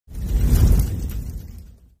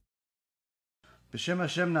B'Shem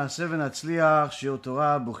Hashem Na'aseh v'Natzliach, Shiur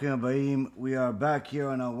Torah, Bruchim Habayim. We are back here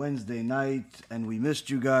on our Wednesday night, and we missed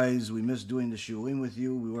you guys. We missed doing the shiurim with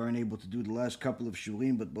you. We weren't able to do the last couple of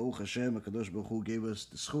shiurim, but Baruch Hashem, HaKadosh Baruch Hu gave us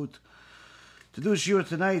the zchut to do shiur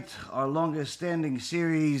tonight, our longest standing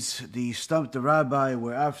series, the Stump the Rabbi.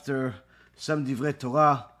 We're after some divrei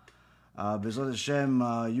Torah. B'ezrat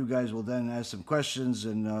Hashem, you guys will then ask some questions,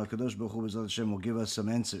 and HaKadosh Baruch Hu, B'ezrat Hashem, will give us some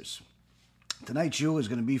answers. Tonight's shiur is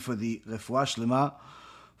going to be for the Refuah Shlema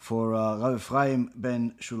for Rav Ephraim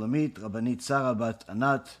ben Shulamit, Rabbanit Sarah bat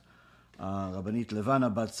Anat, Rabbanit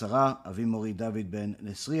Levana bat Sarah, Avi Mori David ben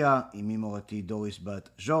Nesriya, Imi Morati Doris bat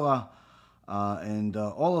Jora, and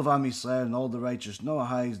all of Am Yisrael and all the righteous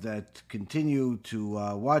Noahis that continue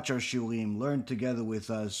to watch our shiurim, learn together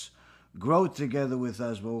with us, grow together with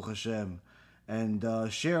us, Baruch Hashem,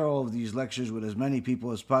 and share all of these lectures with as many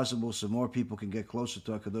people as possible so more people can get closer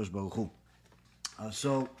to HaKadosh Baruch Hu.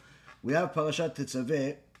 So we have Parashat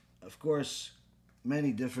TETZAVEH, of course,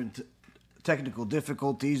 many different technical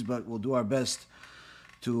difficulties, but we'll do our best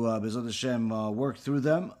to, B'ezrat Hashem, work through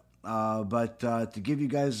them. But to give you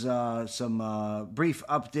guys some brief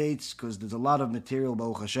updates, because there's a lot of material,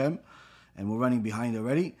 Baruch Hashem, and we're running behind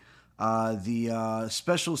already. The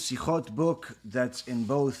special Sichot book that's in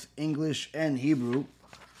both English and Hebrew,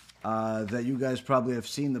 that you guys probably have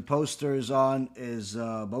seen the posters on, is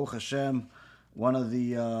Baruch Hashem, one of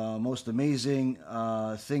the most amazing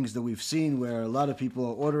things that we've seen, where a lot of people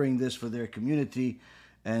are ordering this for their community,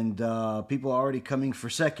 and people are already coming for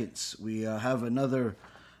seconds. We have another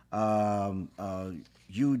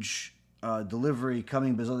huge delivery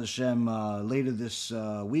coming, B'ezrat Hashem, later this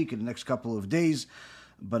week, in the next couple of days.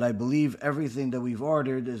 But I believe everything that we've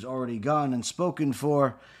ordered is already gone and spoken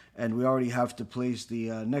for, and we already have to place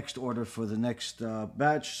the next order for the next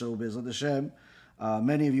batch. So B'ezrat Hashem,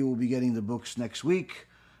 many of you will be getting the books next week,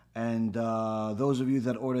 and those of you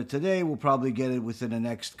that order today will probably get it within the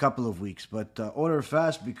next couple of weeks. But order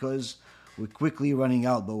fast, because we're quickly running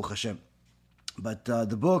out, Baruch Hashem. But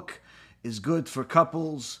the book is good for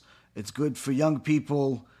couples, it's good for young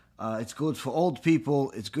people, it's good for old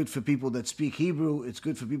people, it's good for people that speak Hebrew, it's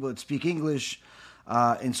good for people that speak English.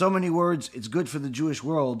 In so many words, it's good for the Jewish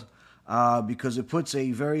world, because it puts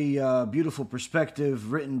a very beautiful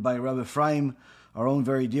perspective, written by Rabbi Ephraim, our own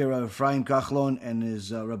very dear Rabbi Ephraim Kachlon, and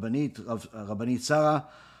his Rabbanit Sarah,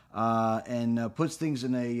 and puts things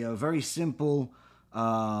in a very simple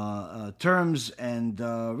terms, and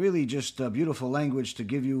really just beautiful language to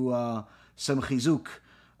give you some chizuk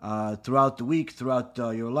throughout the week, throughout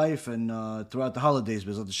your life, and throughout the holidays,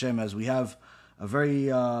 B'ezrat Hashem, as we have a very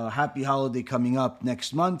happy holiday coming up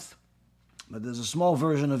next month. But there's a small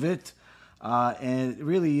version of it, and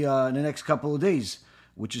really in the next couple of days,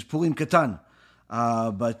 which is Purim Katan.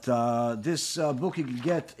 But this book, you can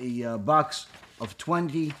get a box of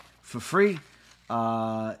 20 for free,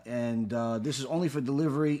 and this is only for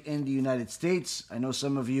delivery in the United States. I know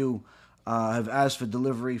some of you have asked for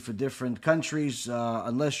delivery for different countries,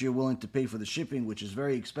 unless you're willing to pay for the shipping, which is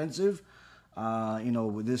very expensive.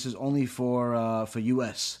 This is only for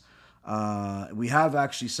US. We have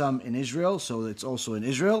actually some in Israel, so it's also in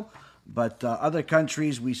Israel. But other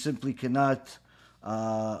countries, we simply cannot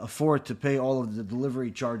afford to pay all of the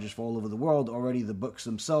delivery charges for all over the world. Already the books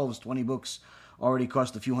themselves, 20 books, already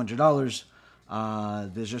cost a few $100s.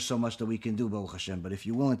 There's just so much that we can do, Baruch Hashem. But if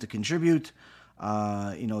you're willing to contribute,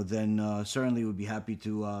 then certainly we'd be happy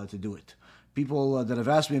to do it. People that have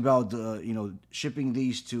asked me about, shipping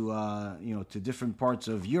these to different parts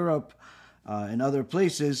of Europe and other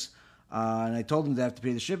places, and I told them they have to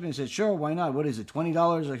pay the shipping. They said, "Sure, why not? What is it,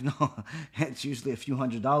 $20?" Like, no, it's usually a few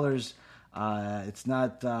 $100s. It's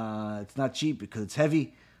not cheap because it's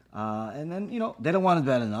heavy, and then they don't want it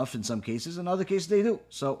bad enough in some cases. In other cases, they do.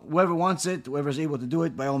 So whoever wants it, whoever's able to do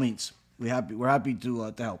it, by all means, we're happy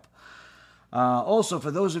to help. Also,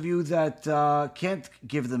 for those of you that can't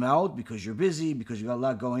give them out because you're busy, because you got a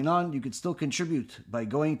lot going on, you can still contribute by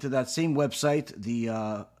going to that same website,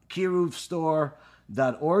 the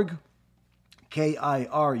kiruvstore.org,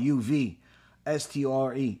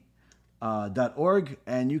 KIRUVSTORE. .org,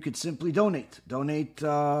 and you could simply donate,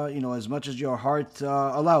 as much as your heart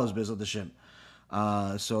allows, B'ezrat Hashem.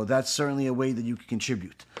 So that's certainly a way that you can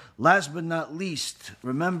contribute. Last but not least,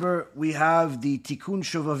 remember, we have the Tikkun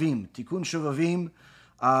Shovavim. Tikkun Shovavim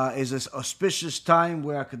is an auspicious time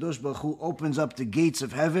where HaKadosh Baruch Hu opens up the gates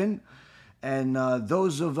of heaven, and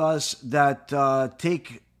those of us that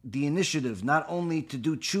take the initiative not only to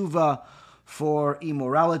do tshuva for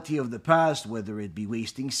immorality of the past, whether it be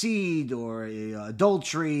wasting seed or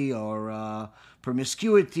adultery or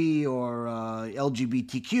promiscuity or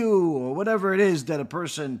LGBTQ or whatever it is that a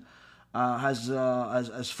person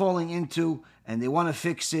has falling into, and they want to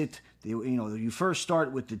fix it. You first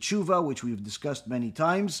start with the tshuva, which we've discussed many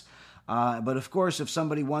times. But of course, if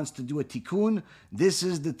somebody wants to do a tikkun, this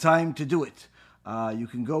is the time to do it. You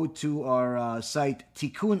can go to our site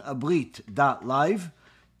tikkunhabrit.live,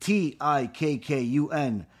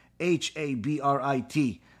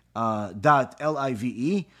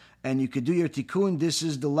 TIKKUNHABRIT.LIVE, and you could do your tikkun. This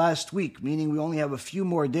is the last week, meaning we only have a few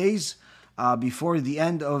more days before the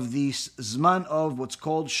end of the zman of what's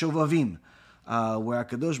called Shovavim, where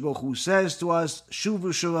HaKadosh Baruch Hu says to us,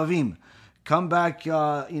 Shuvu Shovavim, come back,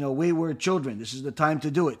 wayward children. This is the time to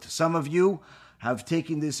do it. Some of you have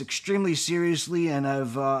taken this extremely seriously and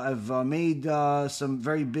have made some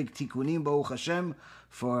very big tikkunim, Baruch Hashem,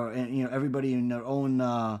 for everybody in their own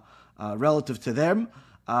relative to them.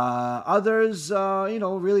 Others,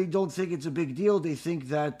 really don't think it's a big deal. They think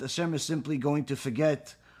that Hashem is simply going to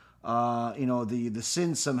forget, the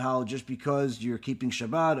sin somehow just because you're keeping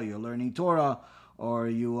Shabbat or you're learning Torah or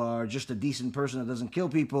you are just a decent person that doesn't kill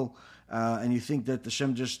people, and you think that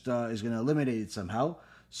Hashem just is going to eliminate it somehow.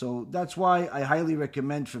 So that's why I highly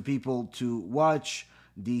recommend for people to watch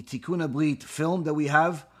the Tikkun Habrit film that we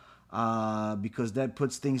have, because that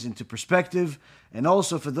puts things into perspective. And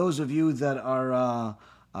also for those of you that are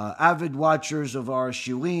avid watchers of our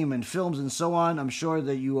shiurim and films and so on, I'm sure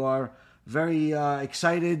that you are very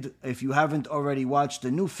excited if you haven't already watched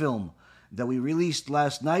the new film that we released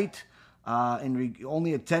last night,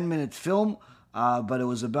 only a 10-minute film, but it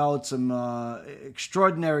was about some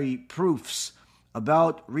extraordinary proofs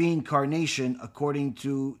about reincarnation according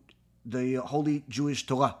to the Holy Jewish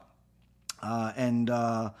Torah. And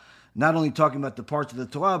not only talking about the parts of the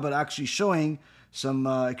Torah, but actually showing some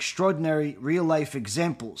extraordinary real-life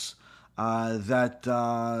examples that,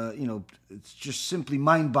 it's just simply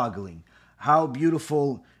mind-boggling how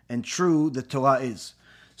beautiful and true the Torah is.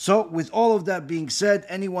 So, with all of that being said,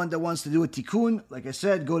 anyone that wants to do a tikkun, like I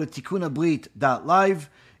said, go to tikkunhabrit.live.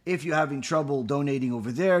 If you're having trouble donating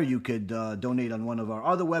over there, you could donate on one of our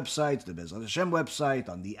other websites, the Bezrat Hashem website,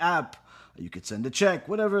 on the app. You could send a check,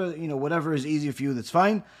 whatever is easy for you, that's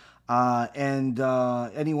fine. And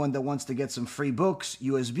anyone that wants to get some free books,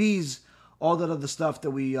 USBs, all that other stuff that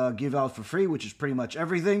we give out for free, which is pretty much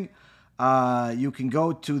everything, you can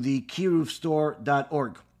go to the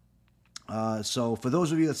kiruvstore.org. So for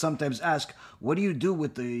those of you that sometimes ask, what do you do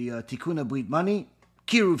with the Tikkun Habrit money?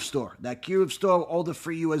 Kiruv Store. That Kiruv Store, all the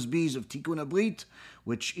free USBs of Tikkun Habrit,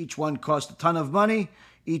 which each one cost a ton of money.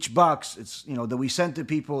 Each box, that we send to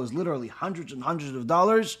people is literally hundreds and hundreds of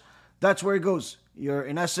dollars. That's where it goes. You're,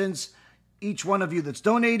 in essence, each one of you that's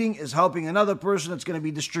donating is helping another person that's going to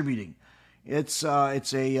be distributing. It's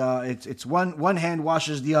one hand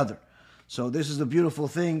washes the other. So this is the beautiful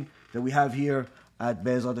thing that we have here at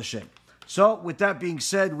Bezrat Hashem. So with that being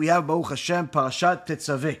said, we have Baruch Hashem Parashat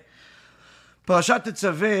TETZAVEH. Parashat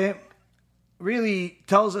TETZAVEH really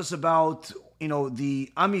tells us about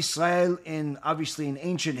the Am Yisrael in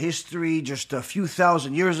ancient history, just a few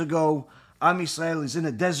thousand years ago. Am Yisrael is in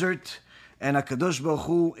a desert, and HaKadosh Baruch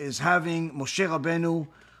Hu is having Moshe Rabbeinu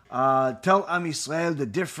tell Am Yisrael the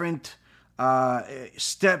different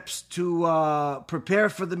steps to prepare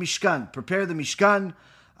for the Mishkan,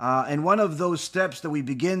 and one of those steps that we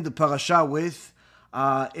begin the parasha with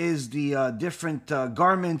is the different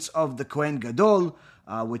garments of the Kohen Gadol,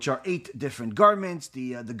 which are 8 different garments.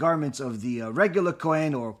 The garments of the regular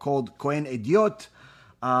Kohen, or called Kohen Ediot,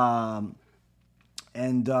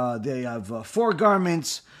 and they have 4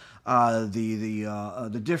 garments.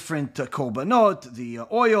 The different korbanot, the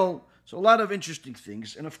oil. So a lot of interesting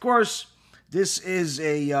things, and of course, this is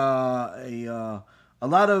a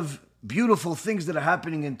lot of beautiful things that are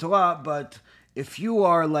happening in Torah. But if you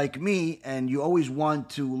are like me and you always want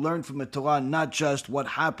to learn from the Torah, not just what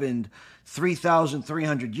happened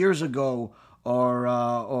 3,300 years ago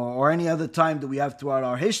or any other time that we have throughout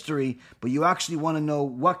our history, but you actually want to know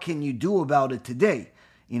what can you do about it today.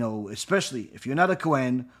 Especially if you're not a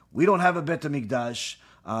Kohen, we don't have a Bet HaMikdash,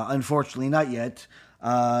 unfortunately, not yet.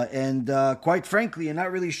 And quite frankly, you're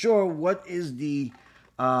not really sure what is the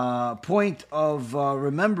point of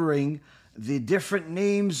remembering the different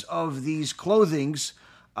names of these clothings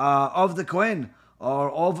of the Kohen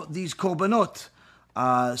or of these korbanot.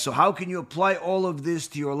 So how can you apply all of this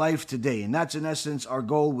to your life today? And that's in essence our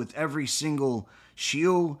goal with every single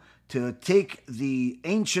shiur, to take the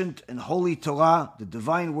ancient and holy Torah, the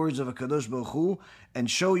divine words of HaKadosh Baruch Hu, and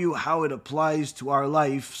show you how it applies to our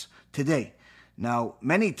lives today. Now,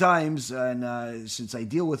 many times, and since I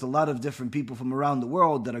deal with a lot of different people from around the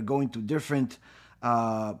world that are going through different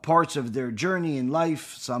parts of their journey in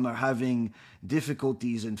life. Some are having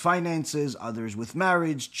difficulties in finances, others with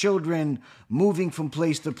marriage, children, moving from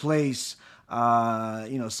place to place.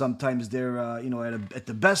 Sometimes they're, at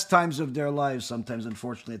the best times of their lives, sometimes,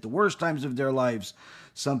 unfortunately, at the worst times of their lives.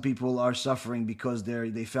 Some people are suffering because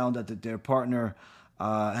they found out that their partner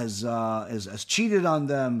has cheated on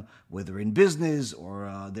them, whether in business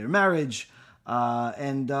or their marriage.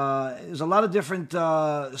 And there's a lot of different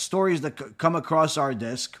stories that come across our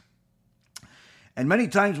desk. And many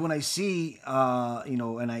times when I see,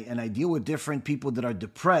 and I deal with different people that are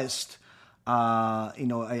depressed,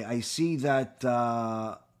 I see that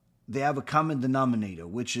they have a common denominator,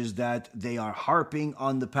 which is that they are harping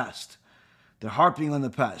on the past. They're harping on the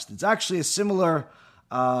past. It's actually a similar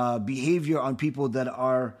behavior on people that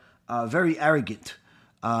are very arrogant,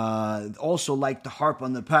 also like to harp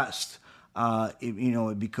on the past.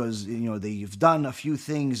 Because they've done a few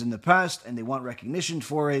things in the past and they want recognition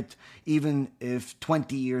for it, even if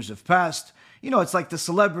 20 years have passed. It's like the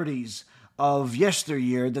celebrities of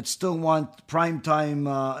yesteryear that still want primetime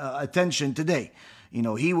attention today.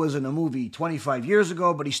 He was in a movie 25 years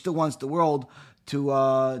ago, but he still wants the world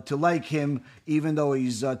to like him, even though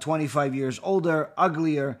he's 25 years older,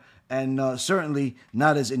 uglier, and certainly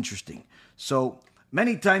not as interesting. So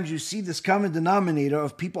many times you see this common denominator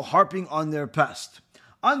of people harping on their past.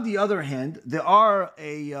 On the other hand, there are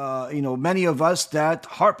many of us that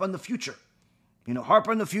harp on the future. Harp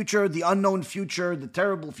on the future, the unknown future, the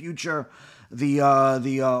terrible future,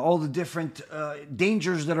 all the different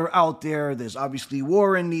dangers that are out there. There's obviously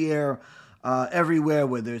war in the air everywhere,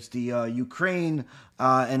 whether it's the Ukraine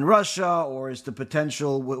and Russia, or it's the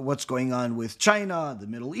potential what's going on with China, the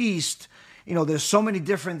Middle East. There's so many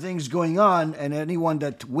different things going on, and anyone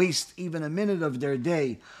that wastes even a minute of their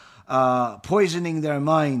day poisoning their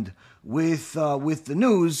mind with the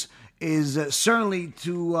news is certainly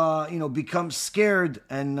to become scared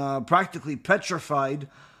and practically petrified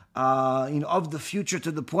of the future,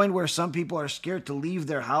 to the point where some people are scared to leave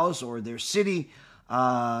their house or their city,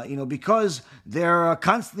 because they're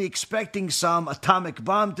constantly expecting some atomic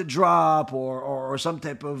bomb to drop or some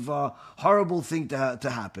type of horrible thing to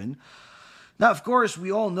happen. Now, of course,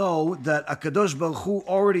 we all know that HaKadosh Baruch Hu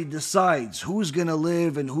already decides who's going to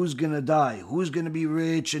live and who's going to die, who's going to be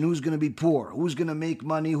rich and who's going to be poor, who's going to make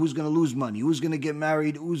money, who's going to lose money, who's going to get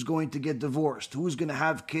married, who's going to get divorced, who's going to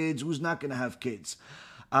have kids, who's not going to have kids.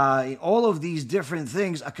 All of these different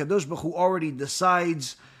things, HaKadosh Baruch Hu already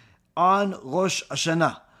decides on Rosh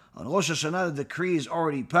Hashanah. On Rosh Hashanah, the decree is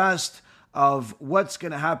already passed of what's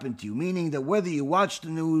going to happen to you, meaning that whether you watch the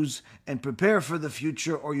news and prepare for the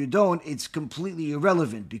future or you don't, it's completely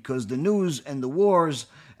irrelevant, because the news and the wars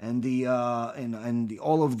and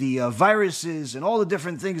all of the viruses and all the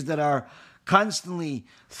different things that are constantly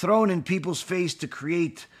thrown in people's face to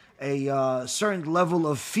create a certain level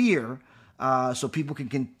of fear, so people can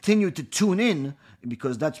continue to tune in,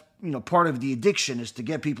 because that's part of the addiction, is to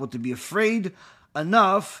get people to be afraid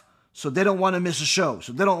enough so they don't want to miss a show,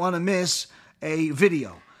 so they don't want to miss a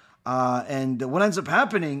video. And what ends up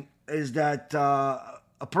happening is that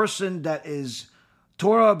a person that is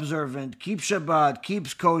Torah observant, keeps Shabbat,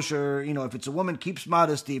 keeps kosher, if it's a woman, keeps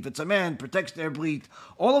modesty, if it's a man, protects their brit,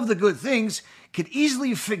 all of the good things, could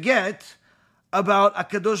easily forget about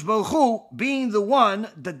HaKadosh Baruch Hu being the one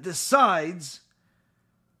that decides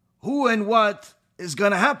who and what is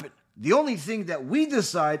going to happen. The only thing that we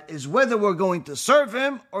decide is whether we're going to serve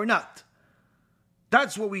Him or not.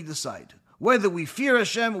 That's what we decide. Whether we fear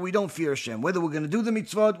Hashem or we don't fear Hashem. Whether we're going to do the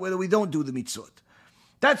mitzvot, whether we don't do the mitzvot.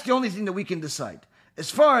 That's the only thing that we can decide. As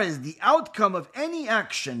far as the outcome of any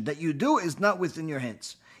action that you do is not within your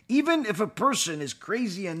hands. Even if a person is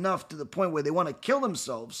crazy enough to the point where they want to kill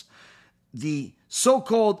themselves, the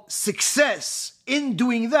so-called success in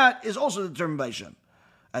doing that is also determined by Hashem.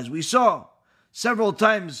 As we saw several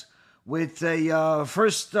times with a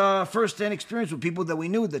first-hand experience with people that we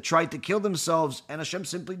knew that tried to kill themselves, and Hashem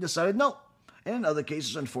simply decided no. And in other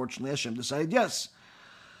cases, unfortunately, Hashem decided yes.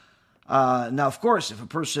 Now, of course, if a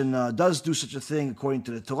person does do such a thing according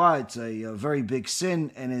to the Torah, it's a very big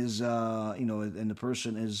sin, and and the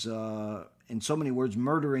person is, in so many words,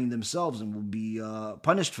 murdering themselves, and will be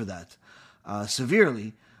punished for that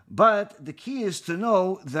severely. But the key is to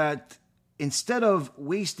know that instead of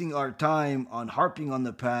wasting our time on harping on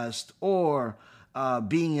the past or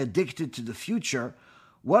being addicted to the future,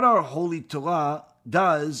 what our Holy Torah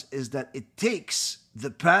does is that it takes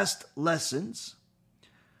the past lessons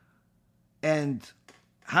and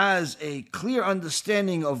has a clear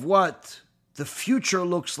understanding of what the future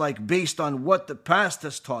looks like based on what the past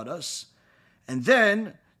has taught us, and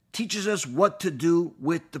then teaches us what to do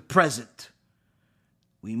with the present.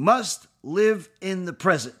 We must live in the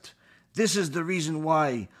present. This is the reason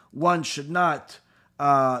why one should not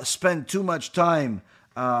spend too much time,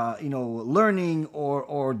 learning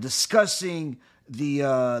or discussing the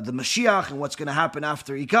Mashiach and what's going to happen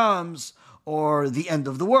after he comes, or the end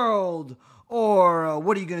of the world, or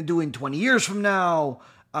what are you going to do in 20 years from now?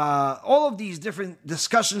 All of these different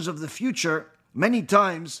discussions of the future many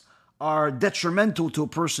times are detrimental to a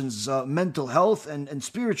person's mental health and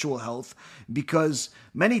spiritual health, because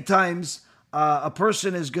many times a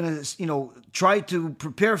person is going to, try to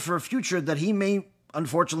prepare for a future that he may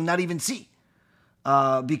unfortunately not even see.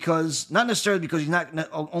 Because not necessarily because he's not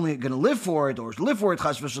only going to live for it or live for it,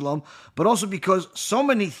 chas v'shalom, but also because so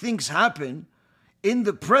many things happen in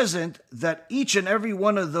the present that each and every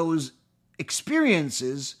one of those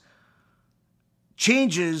experiences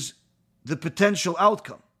changes the potential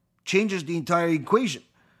outcome, changes the entire equation.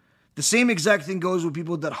 The same exact thing goes with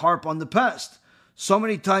people that harp on the past. So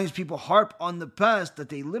many times people harp on the past that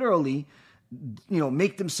they literally,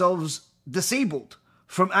 make themselves disabled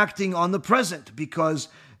from acting on the present, because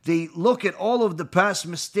they look at all of the past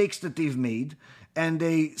mistakes that they've made, and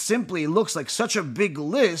it looks like such a big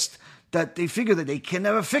list that they figure that they can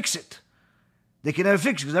never fix it. They can never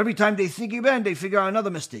fix it, because every time they think again, they figure out another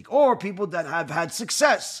mistake. Or people that have had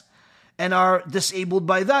success and are disabled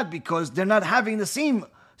by that because they're not having the same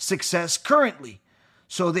success currently.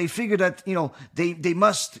 So they figure that, they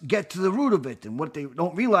must get to the root of it. And what they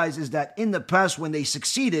don't realize is that in the past, when they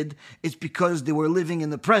succeeded, it's because they were living in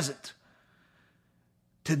the present.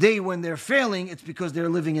 Today, when they're failing, it's because they're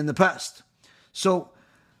living in the past. So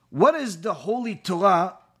what is the Holy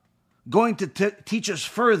Torah going to teach us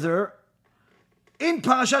further in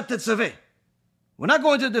Parashat TETZAVEH? We're not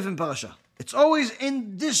going to a different parasha. It's always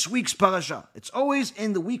in this week's parasha. It's always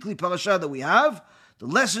in the weekly parasha that we have, the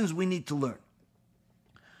lessons we need to learn.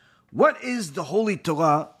 What is the Holy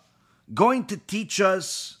Torah going to teach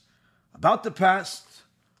us about the past,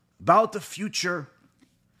 about the future,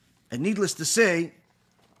 and needless to say,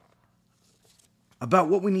 about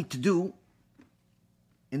what we need to do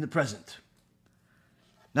in the present?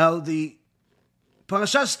 Now, the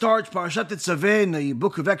parasha starts, Parashat TETZAVEH, in the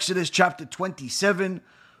book of Exodus, chapter 27,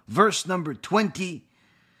 verse number 20.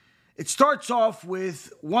 It starts off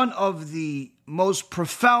with one of the most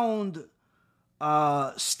profound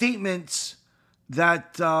statements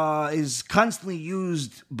that is constantly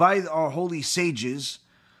used by our holy sages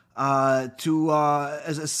as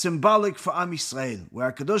a symbolic for Am Yisrael,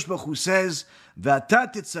 where Kadosh Baruch Hu says,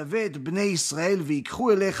 "Ve'ata tetzaveh et bnei Yisrael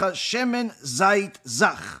v'yikchu elecha shemen zait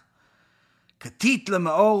zach, katit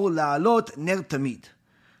lemaor la'alot ner tamid."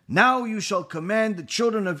 Now you shall command the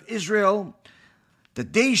children of Israel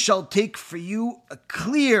that they shall take for you a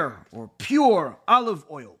clear or pure olive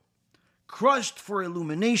oil, crushed for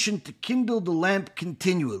illumination, to kindle the lamp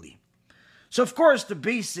continually. So, of course, the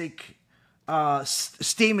basic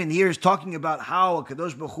statement here is talking about how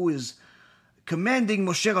Kadosh Baruch Hu is commanding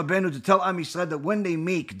Moshe Rabbeinu to tell Am Yisrael that when they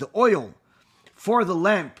make the oil for the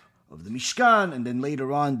lamp of the Mishkan, and then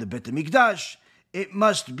later on the Bet HaMikdash, it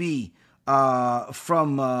must be done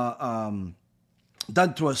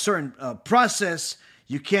through a certain process.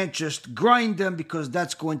 You can't just grind them, because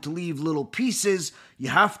that's going to leave little pieces. You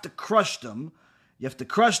have to crush them. You have to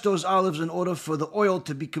crush those olives in order for the oil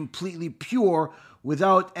to be completely pure,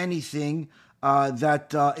 without anything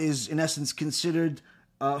that is, in essence, considered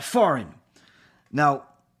foreign. Now,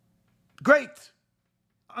 great.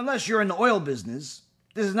 Unless you're in the oil business,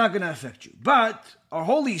 this is not going to affect you. But our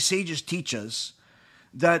holy sages teach us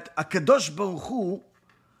that Akadosh Baruch Hu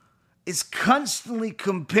is constantly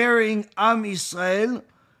comparing Am Yisrael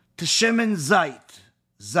to Shemen Zait,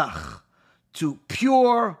 Zach, to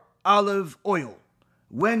pure olive oil,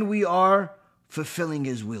 when we are fulfilling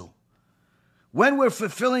His will. When we're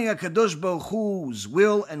fulfilling Akadosh Baruch Hu's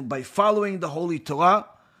will, and by following the Holy Torah,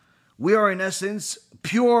 we are in essence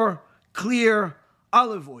pure, clear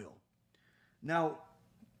olive oil. Now,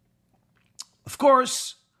 of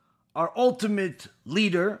course, our ultimate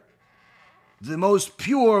leader, the most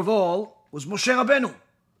pure of all, was Moshe Rabbeinu.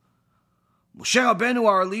 Moshe Rabbeinu,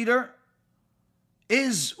 our leader,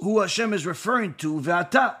 is who Hashem is referring to,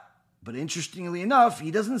 Ve'ata. But interestingly enough, he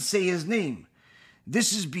doesn't say his name.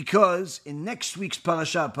 This is because in next week's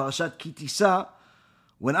parasha, Parashat Ki Tisa,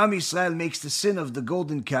 when Am Yisrael makes the sin of the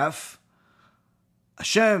golden calf,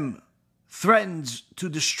 Hashem threatens to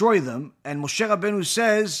destroy them, and Moshe Rabbeinu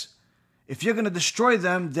says, if you're going to destroy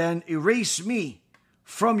them, then erase me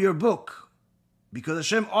from your book. Because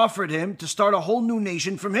Hashem offered him to start a whole new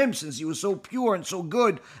nation from him, since he was so pure and so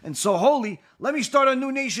good and so holy. Let me start a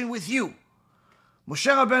new nation with you. Moshe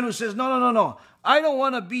Rabbeinu says, no. I don't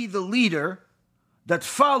want to be the leader that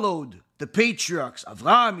followed the patriarchs,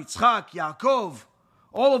 Avraham, Yitzchak, Yaakov,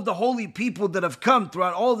 all of the holy people that have come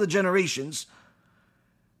throughout all the generations,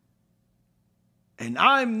 and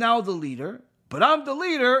I'm now the leader, but I'm the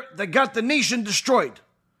leader that got the nation destroyed.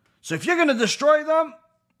 So if you're going to destroy them,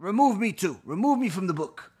 remove me too. Remove me from the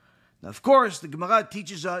book. Now, of course, the Gemara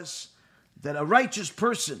teaches us that a righteous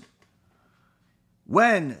person,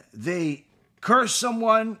 when they curse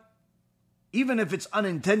someone, even if it's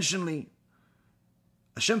unintentionally,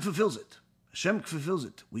 Hashem fulfills it. Hashem fulfills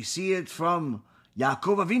it. We see it from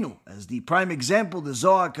Yaakov Avinu. As the prime example, the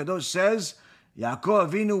Zohar Kadosh says,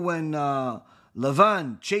 Yaakov Avinu, when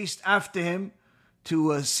Lavan chased after him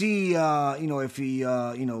to see, if he,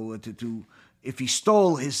 if he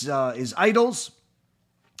stole his idols,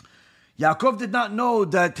 Yaakov did not know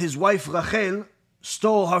that his wife Rachel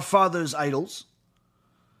stole her father's idols,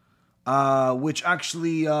 which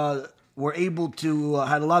actually were able to,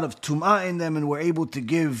 had a lot of tum'ah in them and were able to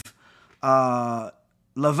give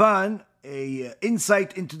Lavan a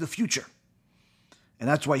insight into the future. And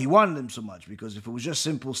that's why he wanted them so much, because if it was just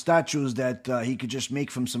simple statues that he could just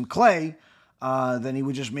make from some clay, then he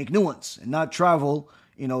would just make new ones and not travel,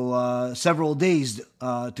 several days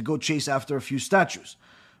to go chase after a few statues.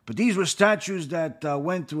 But these were statues that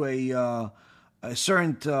went through a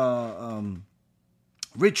certain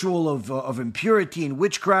ritual of impurity and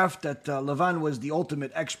witchcraft that Lavan was the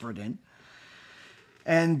ultimate expert in.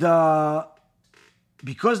 And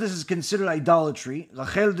because this is considered idolatry,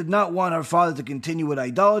 Rachel did not want her father to continue with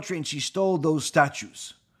idolatry, and she stole those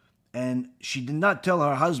statues. And she did not tell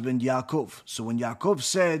her husband, Yaakov. So when Yaakov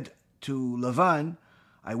said to Lavan,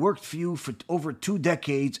 I worked for you for over 2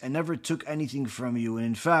 decades and never took anything from you. And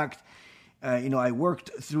in fact, I worked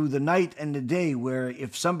through the night and the day, where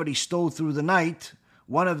if somebody stole through the night,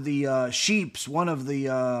 one of the sheeps, one of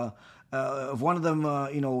them,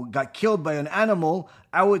 got killed by an animal,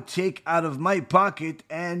 I would take out of my pocket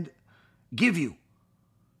and give you.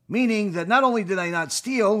 Meaning that not only did I not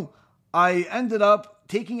steal, I ended up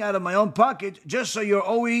taking out of my own pocket just so you're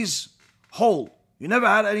always whole. You never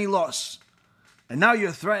had any loss. And now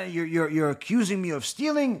you're accusing me of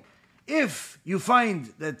stealing. If you find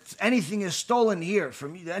that anything is stolen here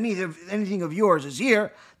from you, anything of yours is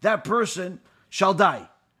here, that person shall die.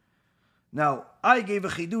 Now, I gave a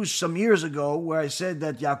chidush some years ago where I said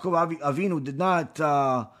that Yaakov Avinu did not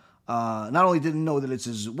only didn't know that it's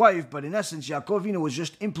his wife, but in essence, Yaakov Avinu was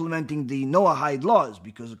just implementing the Noahide laws,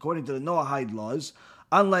 because according to the Noahide laws,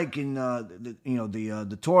 unlike in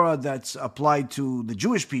the Torah that's applied to the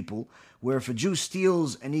Jewish people, where if a Jew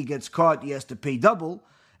steals and he gets caught, he has to pay double,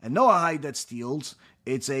 and Noahide that steals,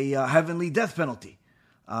 it's a heavenly death penalty.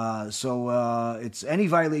 So it's any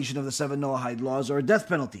violation of the 7 Noahide laws or a death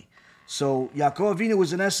penalty. So Yaakov Avinu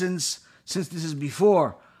was in essence, since this is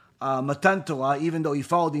before Matan Torah, even though he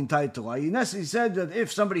followed the entire Torah, in essence he said that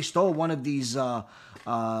if somebody stole one of these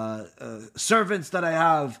servants that I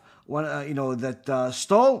have, that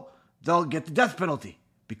stole, they'll get the death penalty,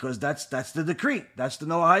 because that's the decree, that's the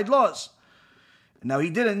Noahide laws. Now he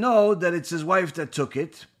didn't know that it's his wife that took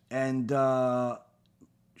it, and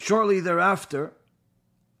shortly thereafter,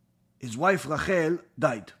 his wife Rachel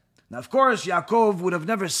died. Now, of course, Yaakov would have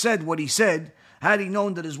never said what he said had he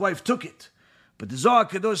known that his wife took it. But the Zohar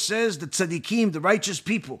Kadosh says that tzaddikim, the righteous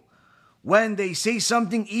people, when they say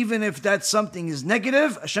something, even if that something is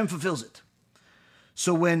negative, Hashem fulfills it.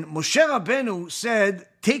 So when Moshe Rabbeinu said,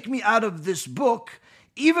 take me out of this book,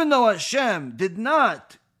 even though Hashem did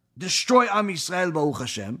not destroy Am Yisrael, Baruch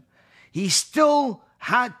Hashem, he still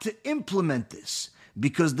had to implement this,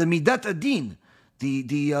 because the Midat Adin,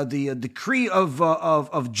 the decree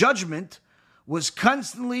of judgment, was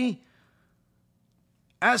constantly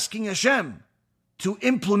asking Hashem to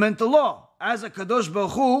implement the law, as a Kadosh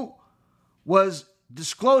Baruch Hu was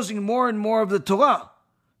disclosing more and more of the Torah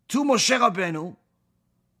to Moshe Rabbeinu.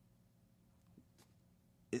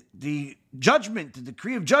 The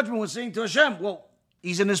decree of judgment was saying to Hashem, well,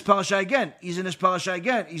 he's in this parasha again, he's in this parasha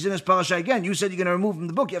again, he's in this parasha again. You said you're going to remove him from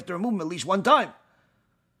the book, you have to remove him at least one time.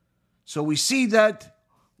 So we see that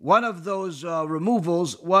one of those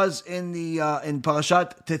removals was in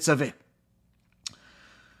Parashat TETZAVEH.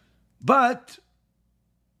 But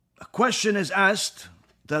a question is asked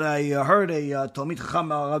that I heard a Talmid Chacham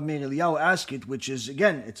Rabbi Meir Eliyahu ask it, which is,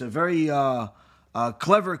 again, it's a very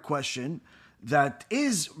clever question, that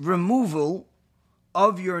is removal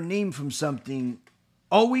of your name from something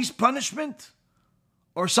always punishment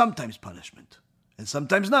or sometimes punishment and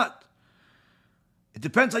sometimes not? It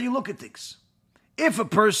depends how you look at things. If a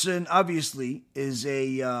person obviously is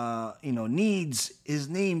needs his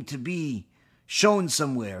name to be shown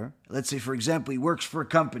somewhere, let's say, for example, he works for a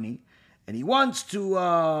company and he wants to,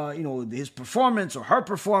 his performance or her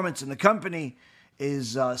performance in the company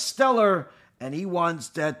is stellar, and he wants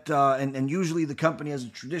that, and usually the company has a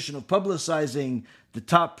tradition of publicizing the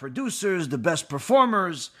top producers, the best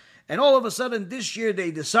performers, and all of a sudden this year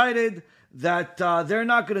they decided that they're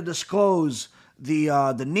not going to disclose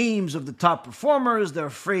the names of the top performers. They're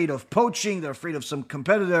afraid of poaching. They're afraid of some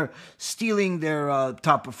competitor stealing their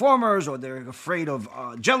top performers, or they're afraid of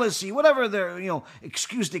jealousy, whatever their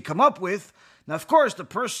excuse they come up with. Now, of course, the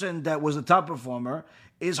person that was the top performer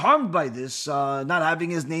is harmed by this, not having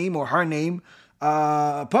his name or her name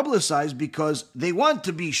publicized, because they want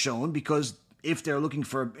to be shown, because if they're looking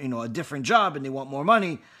for a different job and they want more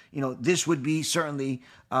money, this would be certainly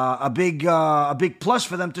a big plus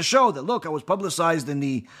for them to show that, look, I was publicized in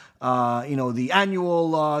the the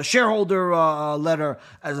annual shareholder letter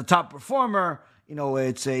as a top performer.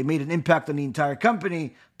 Made an impact on the entire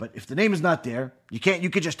company. But if the name is not there, you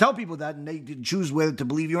could just tell people that, and they can choose whether to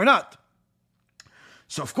believe you or not.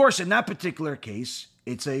 So, of course, in that particular case,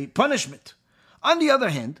 it's a punishment. On the other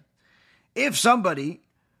hand, if somebody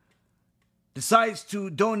decides to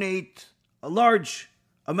donate a large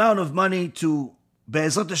amount of money to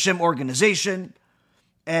Be'ezrat Hashem organization,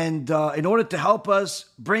 and in order to help us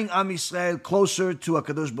bring Am Yisrael closer to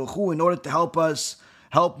HaKadosh Baruch Hu, in order to help us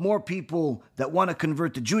help more people that want to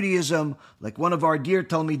convert to Judaism, like one of our dear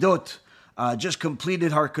Talmidot just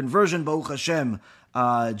completed her conversion, Baruch Hashem,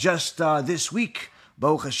 just this week,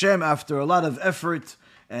 Baruch Hashem, after a lot of effort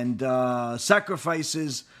and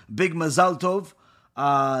sacrifices, big mazal tov,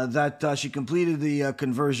 that she completed the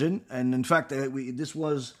conversion. And in fact, this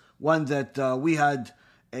was one that we had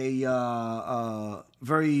a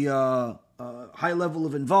very high level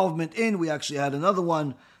of involvement in. We actually had another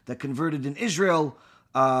one that converted in Israel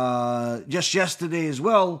just yesterday as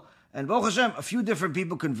well. And Baruch Hashem, a few different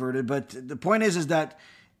people converted. But the point is that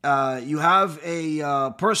you have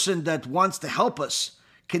a person that wants to help us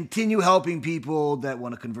continue helping people that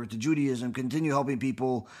want to convert to Judaism, continue helping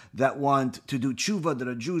people that want to do tshuva, that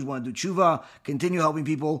are Jews, want to do tshuva, continue helping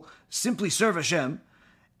people simply serve Hashem.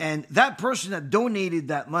 And that person that donated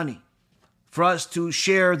that money for us to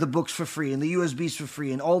share the books for free, and the USBs for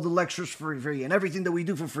free, and all the lectures for free, and everything that we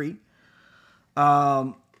do for free,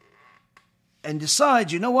 and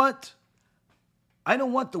decides, you know what? I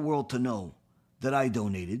don't want the world to know that I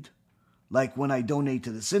donated. Like when I donate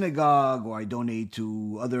to the synagogue or I donate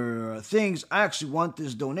to other things, I actually want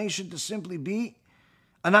this donation to simply be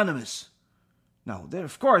anonymous. Now,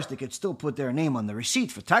 of course, they could still put their name on the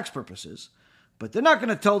receipt for tax purposes, but they're not going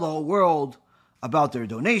to tell the whole world about their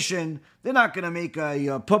donation. They're not going to make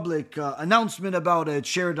a public announcement about it,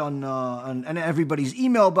 shared on everybody's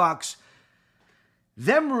email box.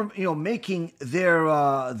 Them, making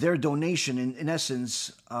their donation in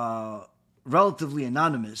essence relatively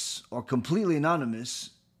anonymous or completely anonymous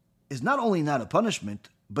is not only not a punishment,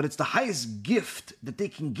 but it's the highest gift that they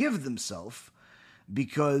can give themselves,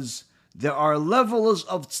 because there are levels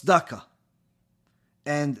of tzedakah.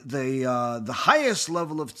 And the highest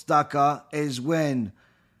level of tzedakah is when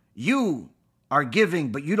you are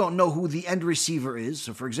giving, but you don't know who the end receiver is.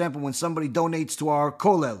 So, for example, when somebody donates to our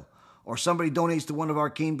kollel, or somebody donates to one of our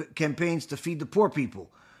campaigns to feed the poor people,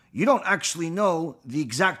 you don't actually know the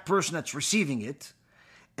exact person that's receiving it.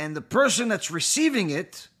 And the person that's receiving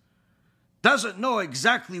it doesn't know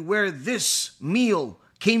exactly where this meal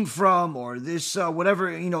came from, or this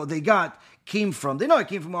whatever they got came from. They know it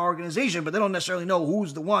came from our organization, but they don't necessarily know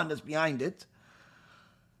who's the one that's behind it.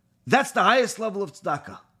 That's the highest level of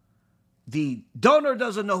tzedakah. The donor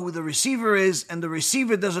doesn't know who the receiver is, and the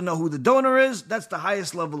receiver doesn't know who the donor is. That's the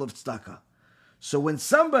highest level of tzedakah. So when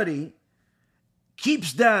somebody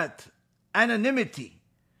keeps that anonymity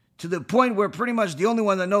to the point where pretty much the only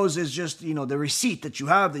one that knows is just the receipt that you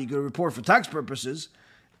have that you can report for tax purposes,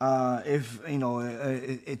 it's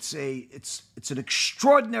an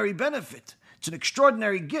extraordinary benefit. It's an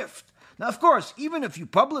extraordinary gift. Now, of course, even if you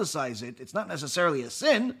publicize it, it's not necessarily a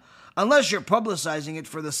sin, unless you're publicizing it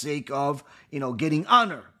for the sake of getting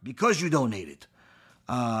honor because you donated.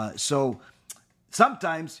 So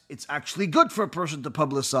sometimes it's actually good for a person to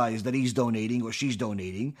publicize that he's donating or she's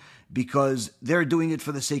donating, because they're doing it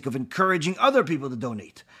for the sake of encouraging other people to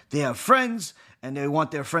donate. They have friends and they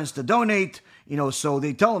want their friends to donate, so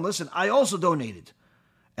they tell them, listen, I also donated.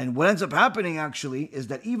 And what ends up happening actually is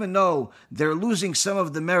that even though they're losing some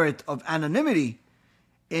of the merit of anonymity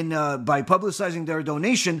by publicizing their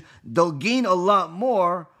donation, they'll gain a lot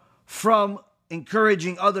more from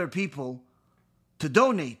encouraging other people to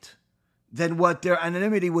donate than what their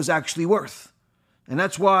anonymity was actually worth. And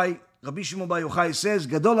that's why Rabbi Shimon Bar Yochai says,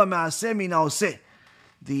 Gadol ha'ma'aseh min ha'oseh.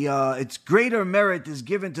 Its greater merit is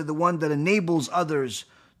given to the one that enables others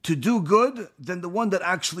to do good than the one that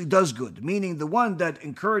actually does good. Meaning the one that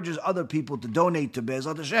encourages other people to donate to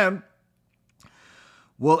Be'ezrat Hashem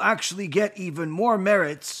will actually get even more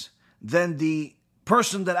merits than the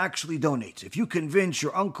person that actually donates. If you convince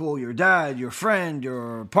your uncle, your dad, your friend,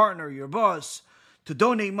 your partner, your boss to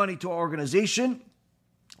donate money to our organization,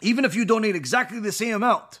 even if you donate exactly the same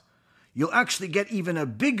amount, you'll actually get even a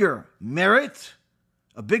bigger merit,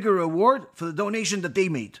 a bigger reward for the donation that they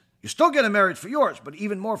made. You still get a merit for yours, but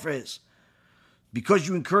even more for his, because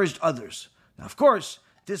you encouraged others. Now, of course,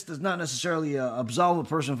 this does not necessarily absolve a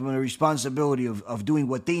person from the responsibility of doing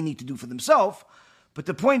what they need to do for themselves, but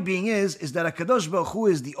the point being is that HaKadosh Baruch Hu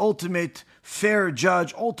is the ultimate fair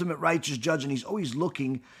judge, ultimate righteous judge, and he's always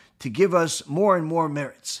looking to give us more and more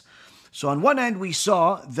merits. So on one end, we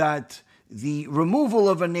saw that the removal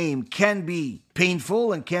of a name can be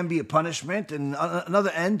painful and can be a punishment, and on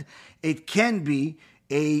another end, it can be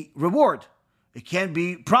a reward. It can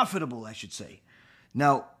be profitable, I should say.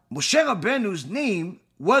 Now, Moshe Rabbeinu's name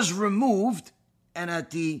was removed, and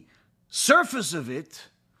at the surface of it,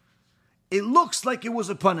 it looks like it was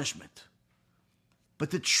a punishment.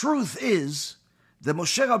 But the truth is that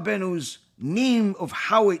Moshe Rabbeinu's name of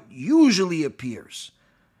how it usually appears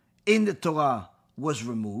in the Torah was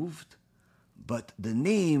removed, but the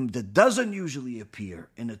name that doesn't usually appear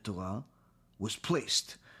in the Torah was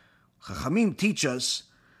placed. Chachamim teach us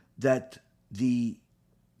that the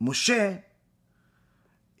Moshe,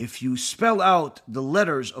 if you spell out the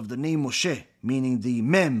letters of the name Moshe, meaning the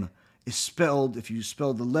Mem is spelled, if you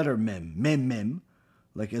spell the letter Mem,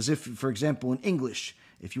 like as if, for example, in English,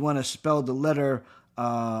 if you want to spell the letter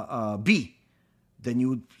B, then you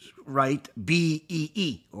would write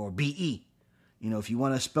B-E-E or B-E. If you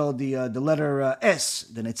want to spell the letter S,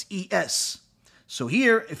 then it's E-S. So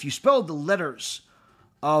here, if you spell the letters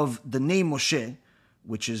of the name Moshe,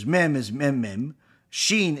 which is Mem is Mem,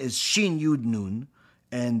 Shin is Shin Yud Nun,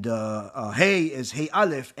 and Hey is Hey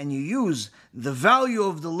Aleph, and you use the value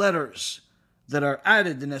of the letters that are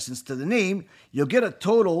added, in essence, to the name, you'll get a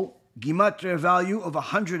total Gematria value of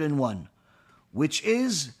 101, which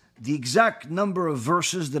is the exact number of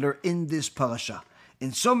verses that are in this parasha.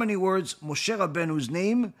 In so many words, Moshe Rabbeinu's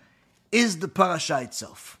name is the parasha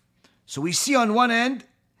itself. So we see on one end,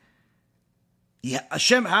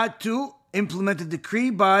 Hashem had to implement a decree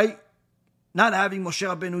by not having Moshe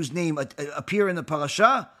Rabbeinu's name appear in the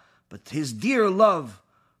parasha, but his dear love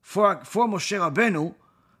for Moshe Rabbeinu,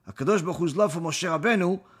 HaKadosh Baruch Hu's love for Moshe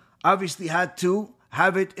Rabbeinu, obviously had to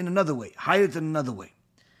have it in another way, hide it in another way.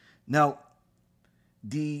 Now,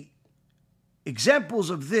 the examples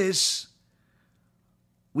of this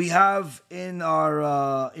we have in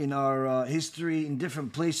our history in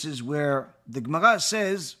different places where the Gemara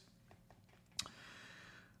says,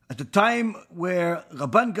 at the time where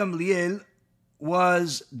Rabban Gamliel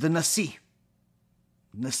was the Nasi.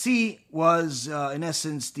 Nasi was, in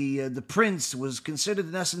essence, the prince, was considered,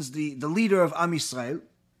 in essence, the leader of Am Yisrael.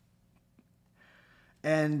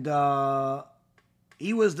 And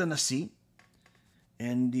he was the Nasi.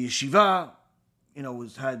 And the yeshiva,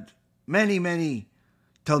 had many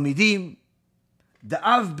Talmidim. The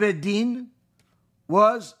Av Bedin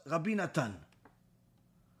was Rabbi Natan.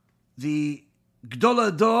 The Gdol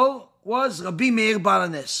Ador was Rabbi Meir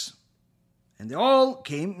Baranes. And they all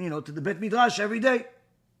came, to the Bet Midrash every day.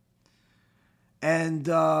 And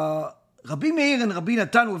Rabbi Meir and Rabbi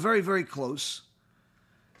Natan were very, very close.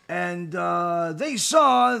 And they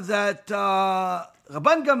saw that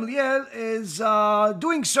Rabban Gamliel is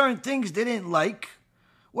doing certain things they didn't like,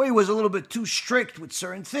 where he was a little bit too strict with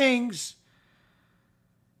certain things.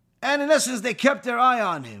 And in essence, they kept their eye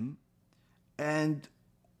on him. And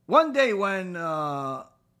one day when Rabban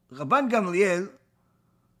Gamliel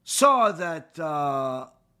saw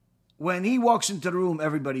that when he walks into the room,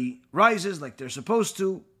 everybody rises like they're supposed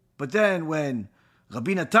to. But then when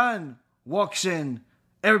Rabbi Natan walks in,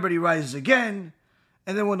 everybody rises again.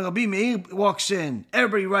 And then when Rabbi Meir walks in,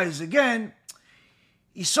 everybody rises again.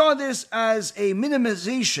 He saw this as a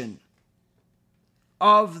minimization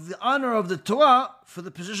of the honor of the Torah for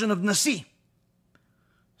the position of Nasi.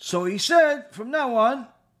 So he said, from now on,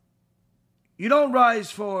 you don't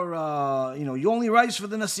rise for, you only rise for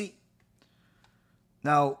the Nasi.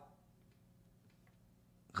 Now,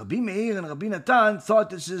 Rabbi Meir and Rabbi Natan thought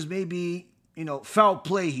this is maybe, foul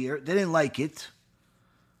play here. They didn't like it.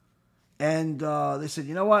 And they said,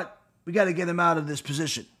 you know what? We got to get him out of this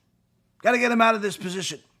position. Got to get him out of this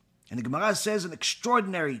position. And the Gemara says an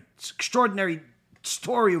extraordinary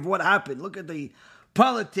story of what happened. Look at the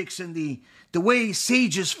politics and the way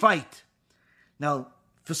sages fight. Now,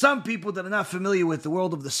 For some people that are not familiar with the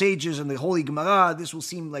world of the sages and the Holy Gemara, this will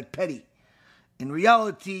seem like petty. In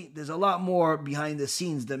reality, there's a lot more behind the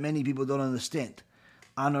scenes that many people don't understand.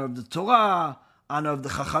 Honor of the Torah, honor of the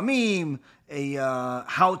Chachamim,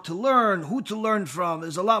 how to learn, who to learn from.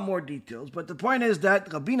 There's a lot more details. But the point is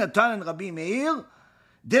that Rabbi Natan and Rabbi Meir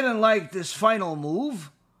didn't like this final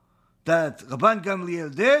move that Rabban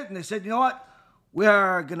Gamliel did. And they said, you know what? We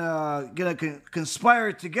are gonna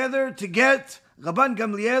conspire together to get Rabban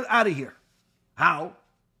Gamliel out of here. How?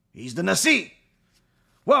 He's the Nasi.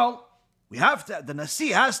 Well, the Nasi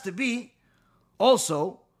has to be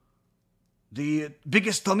also the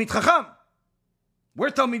biggest Talmid Chacham. We're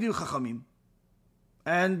Talmidim Chachamim.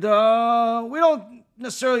 And we don't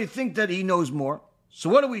necessarily think that he knows more. So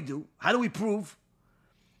what do? How do we prove?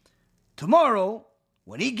 Tomorrow,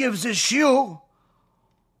 when he gives his shiur,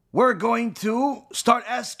 we're going to start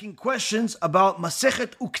asking questions about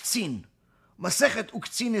Masechet Uktzin. Masechet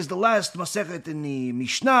Uktzin is the last Masechet in the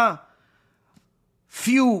Mishnah.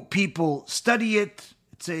 Few people study it.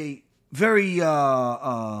 It's a very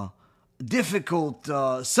difficult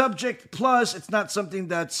subject. Plus, it's not something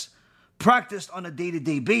that's practiced on a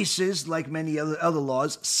day-to-day basis like many other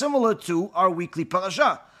laws, similar to our weekly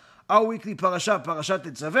parasha. Our weekly parasha, Parashat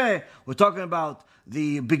TETZAVEH, we're talking about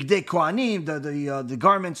the Bigdei Kohanim, the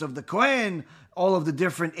garments of the Kohen, all of the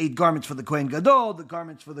different 8 garments for the Kohen Gadol, the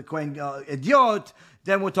garments for the Kohen Idiot.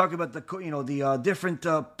 Then we're talking about the different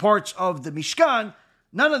parts of the Mishkan.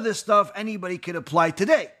 None of this stuff anybody could apply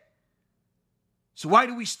today. So why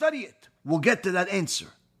do we study it? We'll get to that answer.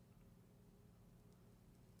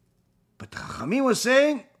 But the Chachamim was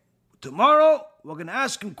saying, tomorrow we're going to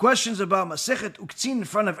ask him questions about Masechet Uktzin in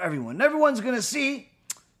front of everyone. And everyone's going to see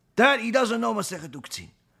that he doesn't know Masechet Uktzin.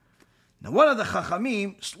 Now one of the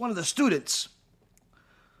Chachamim, one of the students,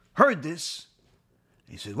 heard this.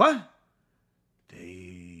 He said, what?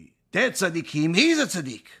 They're tzaddikim, he's a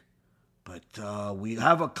tzaddik. But we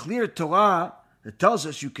have a clear Torah that tells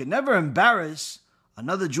us you can never embarrass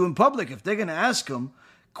another Jew in public. If they're going to ask him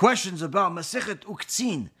questions about Masechet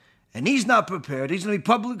Uktzin, and he's not prepared, he's going to be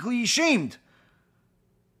publicly ashamed.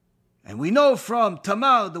 And we know from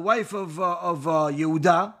Tamar, the wife of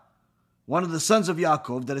Yehuda, one of the sons of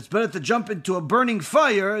Yaakov, that it's better to jump into a burning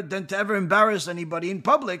fire than to ever embarrass anybody in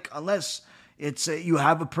public, unless it's you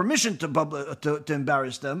have a permission to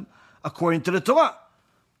embarrass them according to the Torah.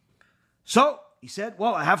 So he said,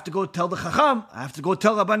 well, I have to go tell the Chacham, I have to go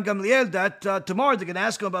tell Rabban Gamliel that tomorrow they're going to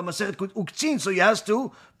ask him about Masechet Uktzin, so he has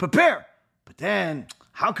to prepare. But then,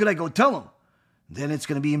 how could I go tell him? Then it's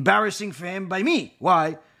going to be embarrassing for him by me.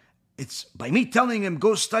 Why? It's by me telling him,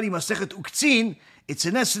 go study Masechet Uktzin, it's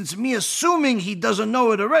in essence me assuming he doesn't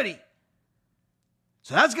know it already.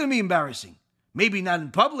 So that's going to be embarrassing. Maybe not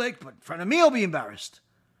in public, but in front of me I'll be embarrassed.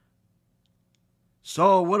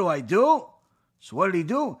 So what do? So what did he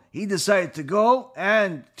do? He decided to go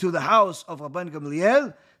and to the house of Rabban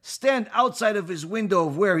Gamliel, stand outside of his window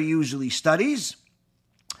of where he usually studies,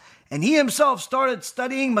 and he himself started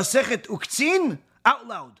studying Masechet Uktzin out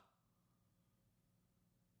loud.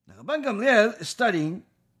 Now Rabban Gamliel is studying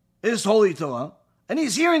his Holy Torah, and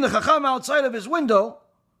he's hearing the Chacham outside of his window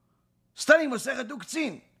studying Masechet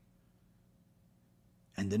Uktzin.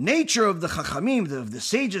 And the nature of the Chachamim, of the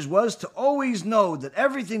sages, was to always know that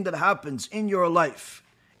everything that happens in your life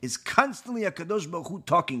is constantly HaKadosh Baruch Hu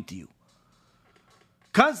talking to you.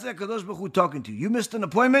 Constantly HaKadosh Baruch Hu talking to you. You missed an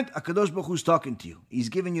appointment, HaKadosh Baruch Hu's talking to you. He's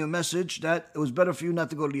giving you a message that it was better for you not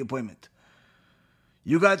to go to the appointment.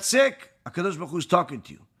 You got sick, HaKadosh Baruch Hu's talking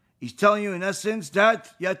to you. He's telling you in essence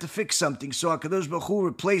that you had to fix something. So HaKadosh Baruch Hu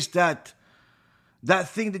replaced that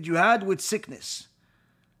thing that you had with sickness.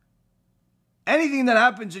 Anything that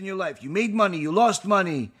happens in your life, you made money, you lost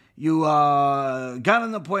money, you got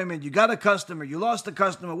an appointment, you got a customer, you lost a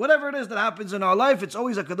customer, whatever it is that happens in our life, it's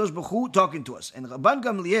always HaKadosh Baruch Hu talking to us. And Rabban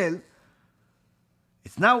Gamliel,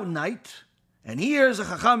 it's now night, and he hears a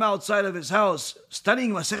Chacham outside of his house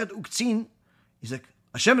studying Masechet Uktzin. He's like,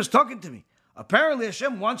 Hashem is talking to me. Apparently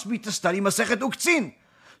Hashem wants me to study Masechet Uktzin.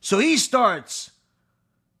 So he starts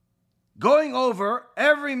going over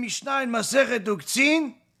every Mishnah in Masechet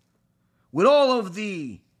Uktzin, with all of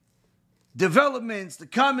the developments, the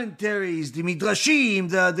commentaries, the midrashim,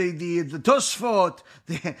 the Tosfot,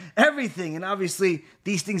 everything. And obviously,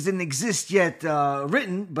 these things didn't exist yet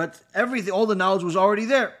written, but everything, all the knowledge was already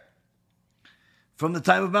there from the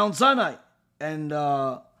time of Mount Sinai. And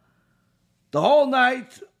the whole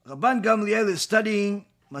night, Rabban Gamliel is studying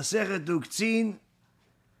Masechet Uktzin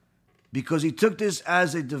because he took this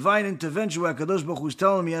as a divine intervention where HaKadosh Baruch Hu was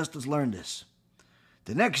telling him he has to learn this.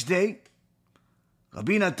 The next day,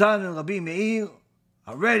 Rabbi Natan and Rabbi Meir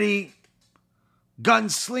are ready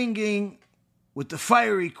gunslinging with the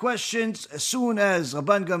fiery questions. As soon as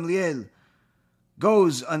Rabban Gamliel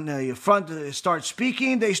goes on the front to start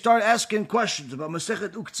speaking, they start asking questions about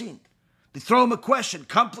Masechet Uktzin. They throw him a question,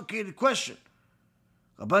 complicated question.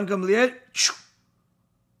 Rabban Gamliel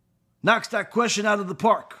knocks that question out of the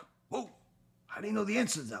park. Whoa, how do you know the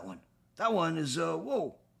answer to that one? That one is,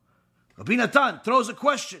 whoa. Rabbi Natan throws a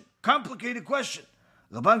question, complicated question.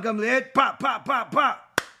 Rabban Gamliel,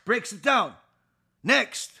 breaks it down.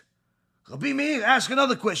 Next, Rabbi Meir asks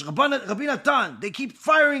another question. Rabbi Natan, they keep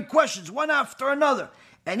firing questions one after another.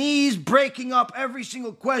 And he's breaking up every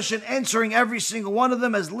single question, answering every single one of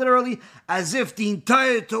them as literally as if the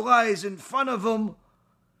entire Torah is in front of him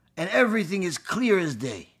and everything is clear as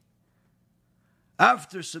day.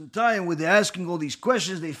 After some time where they're asking all these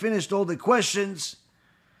questions, they finished all the questions.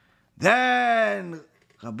 Then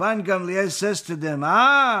Rabban Gamliel says to them,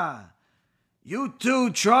 you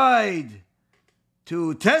two tried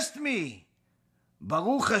to test me.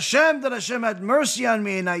 Baruch Hashem that Hashem had mercy on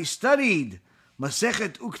me and I studied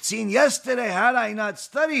Masechet Uktzin yesterday. Had I not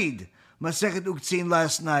studied Masechet Uktzin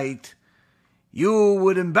last night, you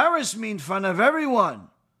would embarrass me in front of everyone.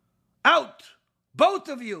 Out! Both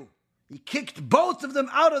of you! He kicked both of them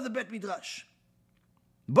out of the Bet Midrash.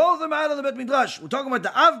 Both of them out of the Bet Midrash. We're talking about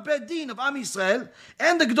the Av Bet Din of Am Yisrael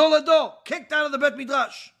and the Gdol Ador, kicked out of the Bet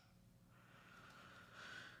Midrash.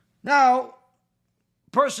 Now,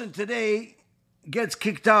 person today gets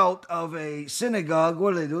kicked out of a synagogue.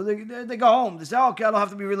 What do? They go home. They say, okay, I don't have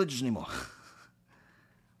to be religious anymore.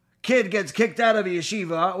 Kid gets kicked out of a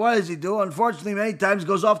yeshiva. What does he do? Unfortunately, many times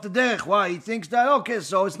goes off the derech. Why? He thinks that, okay,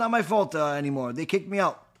 so it's not my fault anymore. They kicked me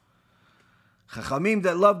out. Chachamim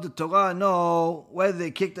that love the Torah know whether they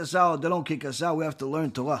kicked us out or they don't kick us out, we have to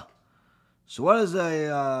learn Torah. So what does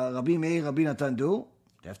Rabbi Meir, Rabbi Natan do?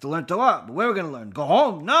 They have to learn Torah. But where are we going to learn? Go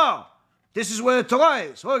home? No. This is where the Torah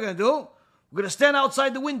is. What are we going to do? We're going to stand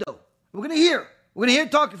outside the window. We're going to hear. We're going to hear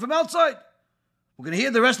talking from outside. We're going to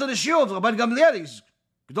hear the rest of the shiur of Rabban Gamliel. He's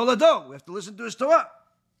Gdol Ador. We have to listen to his Torah.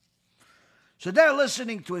 So they're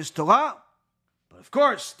listening to his Torah. But of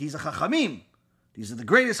course, these are Chachamim. These are the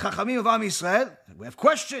greatest Chachamim of Am Yisrael. And we have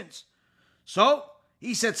questions. So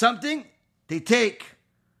he said something. They take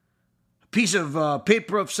a piece of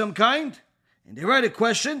paper of some kind and they write a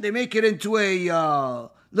question. They make it into a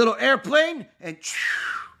little airplane and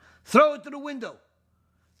throw it to the window.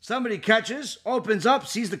 Somebody catches, opens up,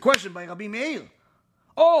 sees the question by Rabbi Meir.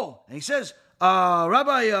 Oh, and he says,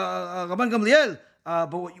 Rabban Gamliel,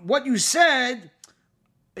 but what you said,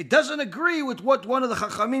 it doesn't agree with what one of the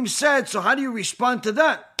Chachamim said, so how do you respond to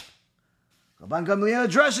that? Rabban Gamliel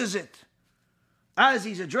addresses it. As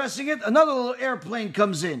he's addressing it, another little airplane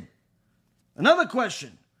comes in. Another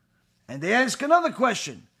question. And they ask another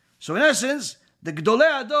question. So in essence, the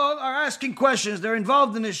Gdolei Ador are asking questions. They're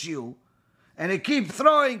involved in this issue. And they keep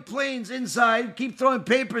throwing planes inside, keep throwing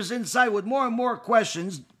papers inside with more and more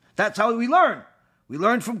questions. That's how we learn. We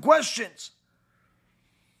learn from questions.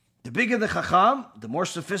 The bigger the Chacham, the more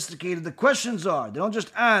sophisticated the questions are. They don't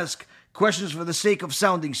just ask questions for the sake of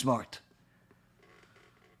sounding smart.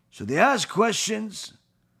 So they ask questions,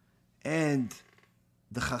 and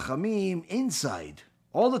the Chachamim inside,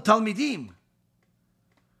 all the Talmidim,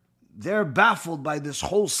 they're baffled by this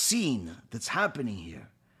whole scene that's happening here.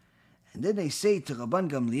 And then they say to Rabban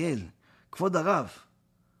Gamliel, Kvod Harav,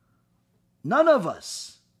 none of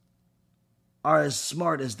us are as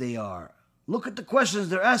smart as they are. Look at the questions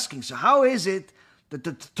they're asking. So how is it that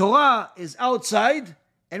the Torah is outside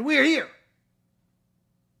and we're here?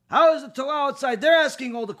 How is the Torah outside? They're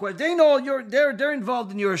asking all the questions. They know they're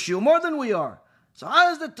involved in your issue more than we are. So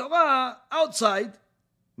how is the Torah outside?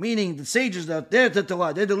 Meaning the sages, they're the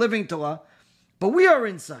Torah, they're the living Torah, but we are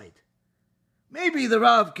inside. Maybe the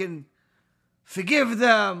Rav can forgive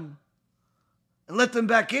them and let them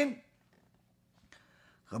back in.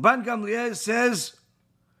 Rabban Gamliel says,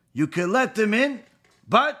 you can let them in,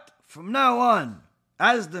 but from now on,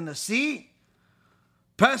 as the Nasi,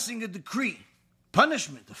 passing a decree,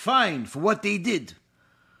 punishment, a fine for what they did.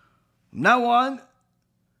 From now on,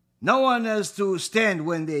 no one has to stand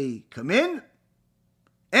when they come in,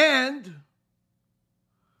 and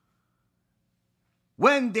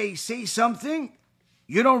when they say something,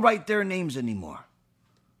 you don't write their names anymore.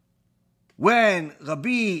 When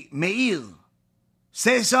Rabbi Meir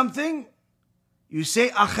says something, you say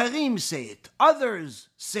Acharim say it. Others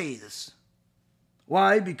say this.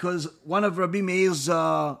 Why? Because one of Rabbi Meir's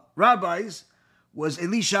rabbis was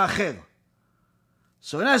Elisha Acher.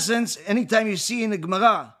 So in essence, anytime you see in the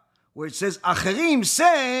Gemara where it says Acharim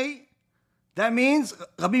say, that means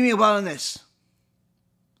Rabbi Meir Baal HaNes.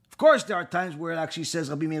 Of course, there are times where it actually says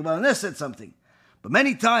Rabbi Meir Baal HaNes said something. But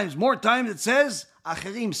many times, more times, it says,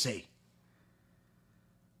 Acherim say.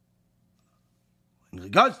 In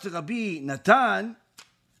regards to Rabbi Natan,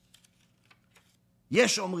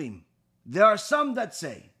 Yesh Omrim. There are some that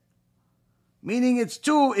say. Meaning it's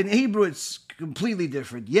two, in Hebrew it's completely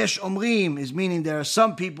different. Yesh Omrim is meaning there are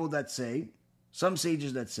some people that say, some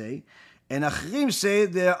sages that say, and Acherim say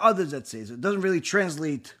there are others that say. So it doesn't really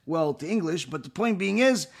translate well to English, but the point being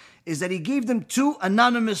is that he gave them two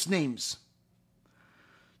anonymous names.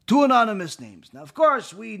 Two anonymous names. Now, of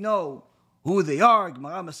course, we know who they are.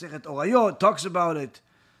 Gemara Masechet Orayot talks about it.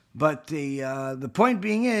 But the point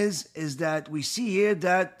being is that we see here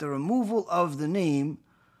that the removal of the name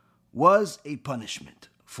was a punishment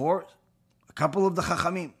for a couple of the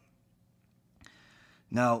Chachamim.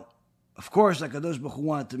 Now, of course, HaKadosh Baruch Hu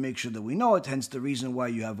wanted to make sure that we know it, hence the reason why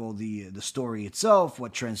you have all the story itself,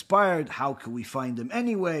 what transpired, how can we find them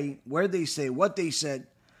anyway, where they say, what they said.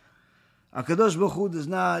 HaKadosh Baruch Hu does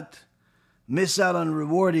not miss out on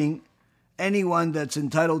rewarding anyone that's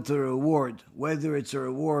entitled to a reward, whether it's a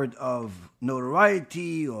reward of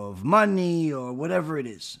notoriety, or of money, or whatever it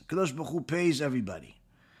is. HaKadosh Baruch Hu pays everybody.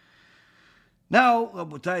 Now,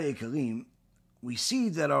 Rabotai Yekarim, we see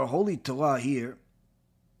that our Holy Torah here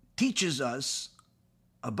teaches us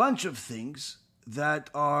a bunch of things that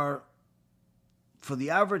are, for the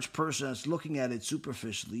average person that's looking at it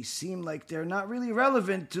superficially, seem like they're not really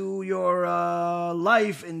relevant to your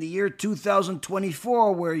life in the year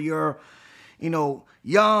 2024, where you're,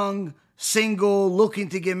 young, single, looking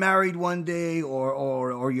to get married one day,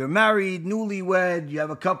 or you're married, newlywed, you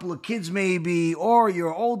have a couple of kids maybe, or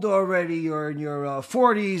you're older already, you're in your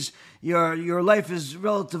 40s, your life is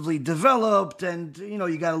relatively developed, and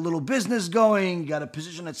you got a little business going, you got a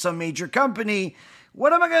position at some major company.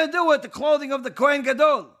 What am I going to do with the clothing of the Kohen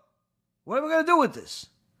Gadol? What am I going to do with this?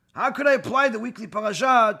 How could I apply the weekly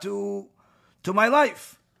parasha to my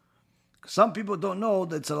life? Some people don't know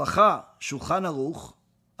that it's halacha, Shulchan Aruch.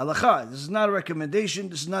 Halacha, this is not a recommendation,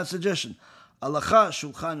 this is not a suggestion. Halacha,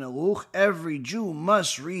 Shulchan Aruch, every Jew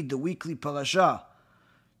must read the weekly parasha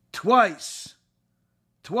twice.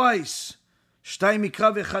 Twice. Shtay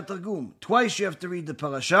mikra v'echad targum. Twice you have to read the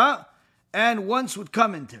parasha, and once with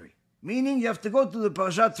commentary. Meaning you have to go through the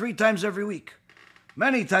parasha 3 times every week.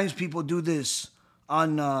 Many times people do this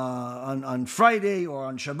on Friday or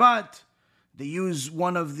on Shabbat. They use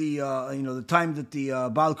one of the the time that the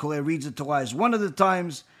Baal Koreh reads the Torah is one of the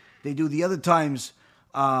times. They do the other times,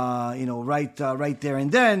 right there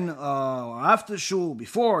and then, after shul,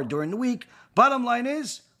 before, during the week. Bottom line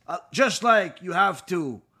is, just like you have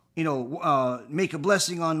to, make a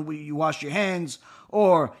blessing on when you wash your hands,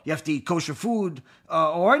 or you have to eat kosher food,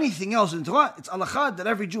 or anything else in Torah, it's halakha that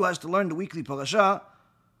every Jew has to learn the weekly parasha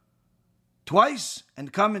twice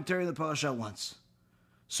and commentary the parasha once.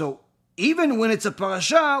 So even when it's a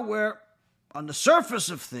parasha where, on the surface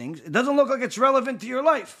of things, it doesn't look like it's relevant to your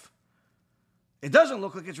life. It doesn't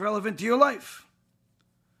look like it's relevant to your life.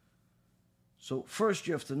 So first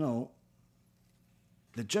you have to know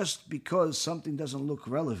that just because something doesn't look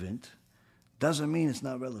relevant doesn't mean it's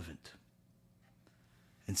not relevant.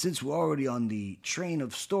 And since we're already on the train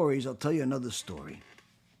of stories, I'll tell you another story.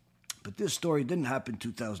 But this story didn't happen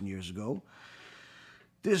 2,000 years ago.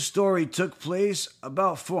 This story took place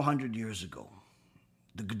about 400 years ago.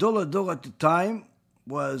 The Gedol Hador at the time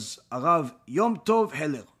was Arav Yom Tov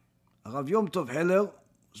Heller. Arav Yom Tov Heller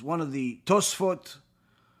was one of the Tosfot,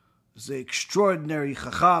 was an extraordinary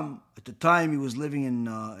Chacham. At the time he was living in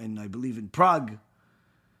I believe in Prague,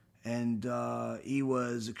 and he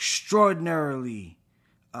was extraordinarily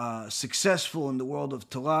successful in the world of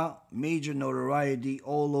Torah, major notoriety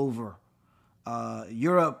all over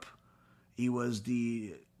Europe. He was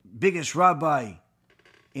the biggest rabbi,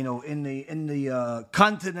 in the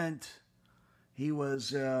continent. He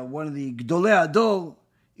was one of the Gdolei Hador.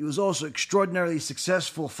 He was also extraordinarily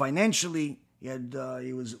successful financially.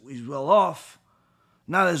 He was well off,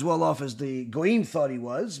 not as well off as the Goyim thought he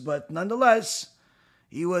was, but nonetheless,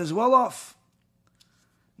 he was well off.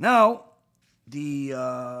 Now,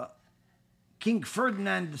 the King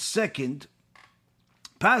Ferdinand II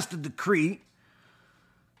passed a decree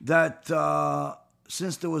that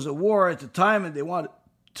since there was a war at the time and they wanted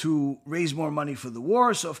to raise more money for the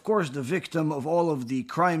war, so of course the victim of all of the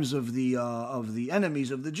crimes of the enemies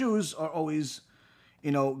of the Jews are always,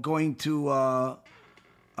 going to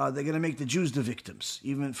they're going to make the Jews the victims,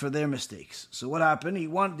 even for their mistakes. So what happened?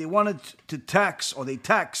 They wanted to tax, or they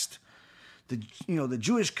taxed the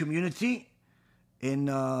Jewish community in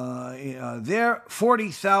their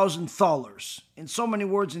 $40,000. In so many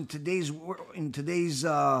words, in today's money,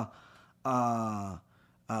 I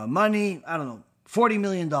don't know, $40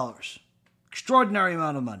 million. Extraordinary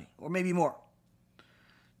amount of money, or maybe more.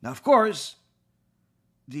 Now, of course,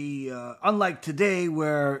 unlike today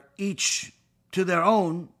where each to their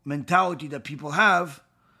own mentality that people have,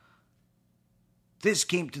 this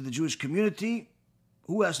came to the Jewish community.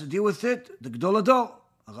 Who has to deal with it? The Gdol Ador,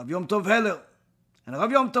 Rav Yom Tov Heller. And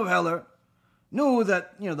Rav Yom Tov Heller knew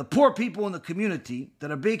that, the poor people in the community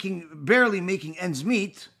that are barely making ends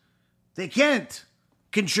meet, they can't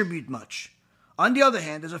contribute much. On the other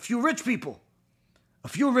hand, there's a few rich people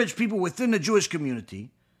within the Jewish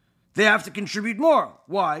community. They have to contribute more.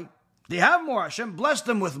 Why? They have more. Hashem blessed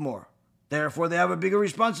them with more. Therefore, they have a bigger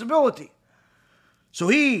responsibility. So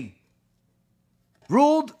he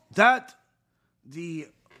ruled that the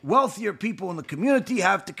wealthier people in the community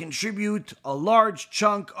have to contribute a large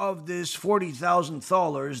chunk of this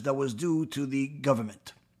 $40,000 that was due to the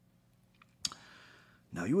government.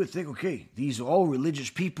 Now you would think, okay, these are all religious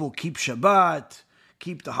people, keep Shabbat,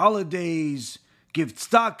 keep the holidays, give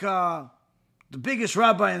tzedakah. The biggest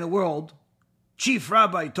rabbi in the world, chief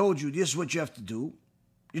rabbi, told you this is what you have to do.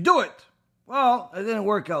 You do it. Well, it didn't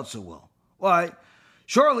work out so well. Why?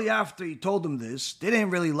 Shortly after he told them this, they didn't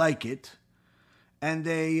really like it. And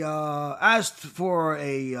they asked for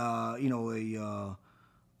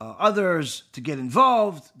others to get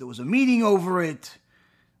involved. There was a meeting over it.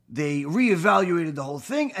 They reevaluated the whole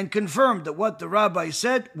thing and confirmed that what the rabbi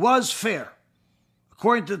said was fair.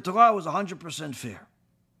 According to the Torah, it was 100% fair.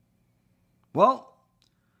 Well,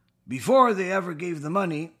 before they ever gave the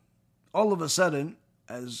money, all of a sudden,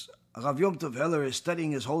 as Rav Yom Tov Heller is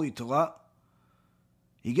studying his Holy Torah,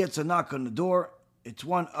 he gets a knock on the door. It's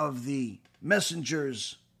one of the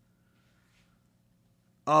messengers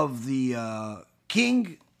of the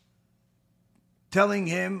king telling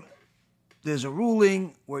him there's a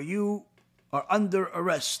ruling where you are under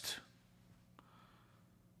arrest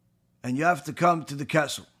and you have to come to the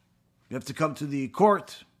castle. You have to come to the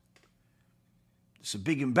court. It's a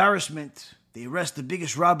big embarrassment. They arrest the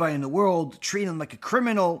biggest rabbi in the world, treat him like a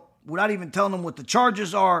criminal without even telling him what the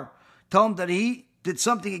charges are, tell him that he did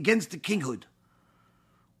something against the kinghood.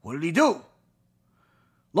 What did he do?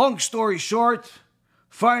 Long story short,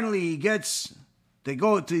 finally they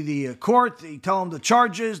go to the court, they tell him the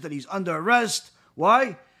charges, that he's under arrest.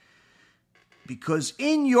 Why? Because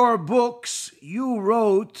in your books, you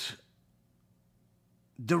wrote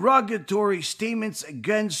derogatory statements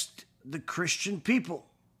against the Christian people,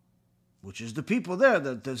 which is the people there,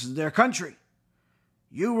 that this is their country.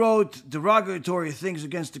 You wrote derogatory things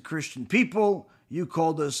against the Christian people. You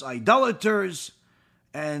called us idolaters.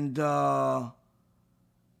 And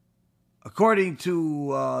according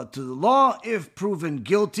to the law, if proven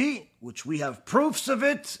guilty, which we have proofs of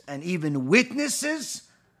it and even witnesses,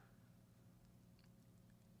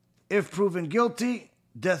 if proven guilty,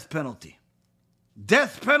 death penalty.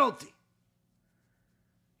 Death penalty.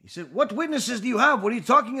 He said, what witnesses do you have? What are you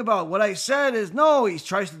talking about? What I said is, no, he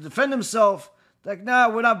tries to defend himself. Like, nah,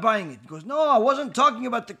 we're not buying it. He goes, no, I wasn't talking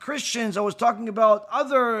about the Christians. I was talking about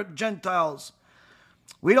other Gentiles.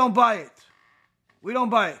 We don't buy it. We don't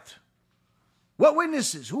buy it. What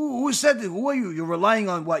witnesses? Who said that? Who are you? You're relying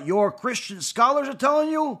on what your Christian scholars are telling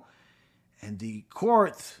you? And the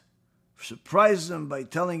court surprised him by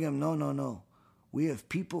telling him, no. We have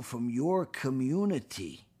people from your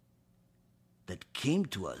community that came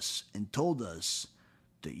to us and told us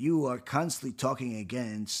that you are constantly talking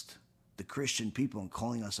against the Christian people and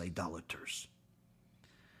calling us idolaters.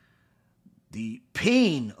 The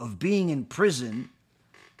pain of being in prison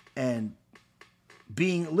and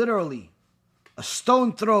being literally a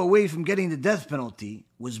stone throw away from getting the death penalty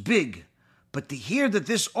was big. But to hear that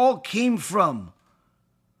this all came from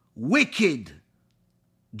wicked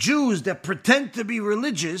Jews that pretend to be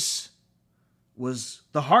religious was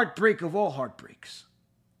the heartbreak of all heartbreaks.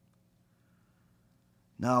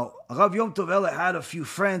 Now, Rav Yom Tov Heller had a few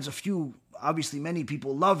friends, obviously many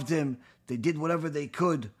people loved him. They did whatever they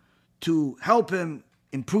could to help him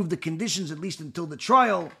improve the conditions, at least until the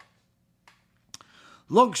trial.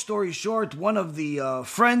 Long story short, one of the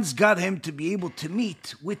friends got him to be able to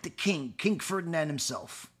meet with the king, King Ferdinand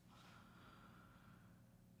himself.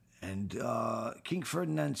 And King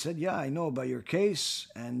Ferdinand said, yeah, I know about your case,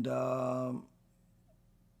 and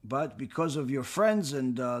but because of your friends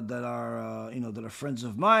and that are friends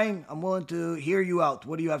of mine, I'm willing to hear you out.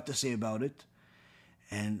 What do you have to say about it?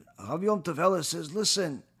 And Rav Yom Tov Heller says,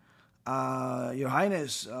 listen, Your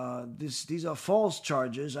Highness, these are false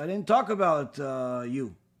charges. I didn't talk about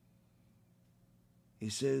you. He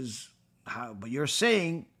says, but you're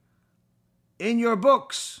saying in your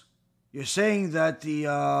books, you're saying that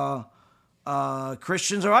the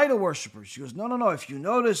Christians are idol worshippers. She goes, no. If you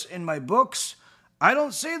notice in my books, I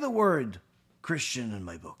don't say the word Christian in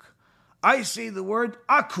my book. I say the word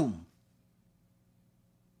akum.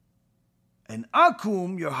 And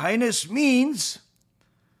akum, Your Highness, means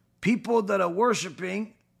people that are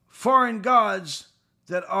worshiping foreign gods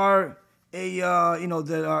that are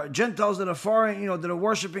that are Gentiles that are foreign, that are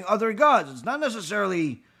worshiping other gods. It's not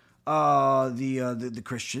necessarily the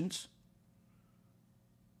Christians.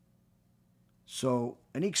 So,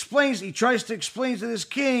 and he tries to explain to this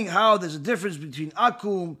king how there's a difference between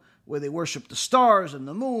akum, where they worship the stars and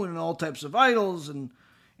the moon and all types of idols and,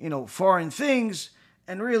 foreign things.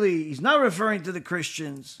 And really, he's not referring to the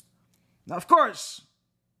Christians. Now, of course,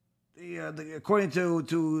 according to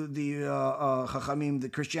the Chachamim, the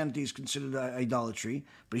Christianity is considered idolatry.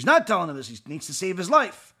 But he's not telling him this. He needs to save his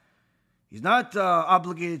life. He's not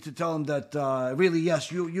obligated to tell him that, really,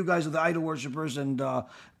 yes, you guys are the idol worshippers and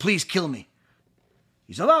please kill me.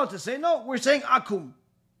 He's allowed to say, no, we're saying akum.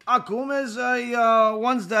 Akum is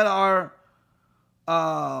ones that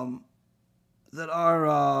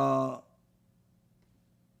are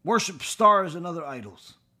worship stars and other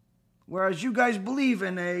idols. Whereas you guys believe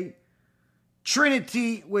in a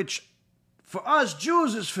Trinity, which for us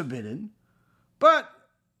Jews is forbidden, but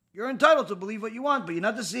you're entitled to believe what you want, but you're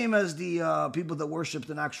not the same as the people that worshipped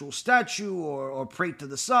an actual statue or prayed to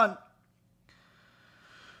the sun.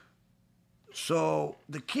 So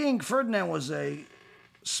the king, Ferdinand, was a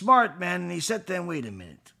smart man, and he said to him, wait a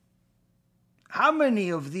minute. How many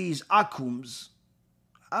of these akums,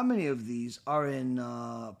 are in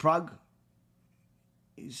Prague?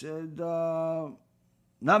 He said, not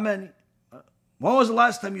many. When was the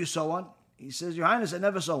last time you saw one? He says, Your Highness, I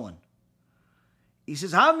never saw one. He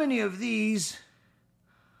says, how many of these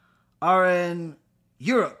are in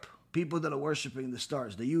Europe? People that are worshiping the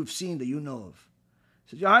stars that you've seen, that you know of.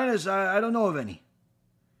 He says, Your Highness, I don't know of any.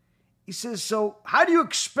 He says, so how do you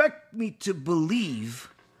expect me to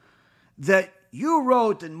believe that you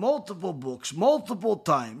wrote in multiple books, multiple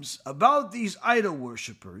times, about these idol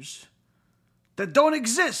worshippers that don't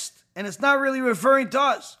exist, and it's not really referring to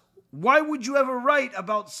us? Why would you ever write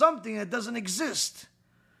about something that doesn't exist?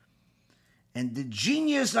 And the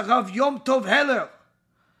genius Rav Yom Tov Heller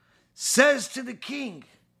says to the king,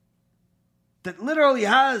 that literally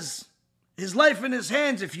has his life in his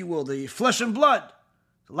hands, if you will, the flesh and blood,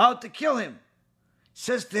 allowed to kill him,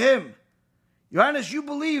 says to him, Your Highness, you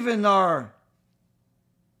believe in our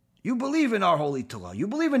Holy Torah. You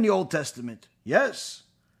believe in the Old Testament. Yes.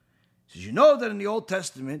 He says, you know that in the Old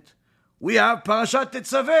Testament, we have Parashat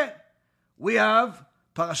TETZAVEH. We have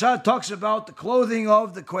Parashat talks about the clothing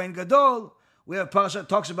of the Kohen Gadol. We have Parashat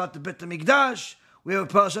talks about the Beit HaMikdash. We have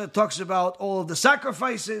Parashat talks about all of the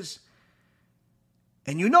sacrifices.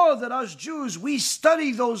 And you know that us Jews, we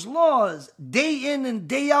study those laws day in and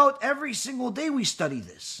day out. Every single day we study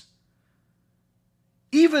this.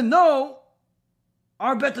 Even though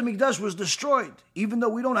our Beit HaMikdash was destroyed, even though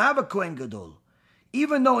we don't have a Kohen Gadol,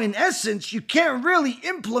 even though in essence you can't really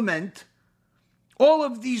implement all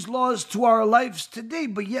of these laws to our lives today,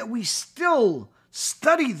 but yet we still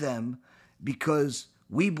study them because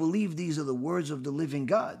we believe these are the words of the living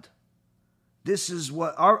God. This is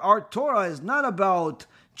what our Torah is not about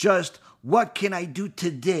just what can I do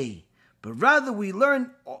today, but rather we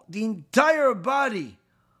learn the entire body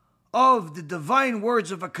of the divine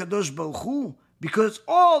words of HaKadosh Baruch Hu, because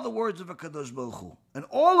all the words of HaKadosh Baruch Hu, and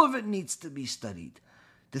all of it needs to be studied.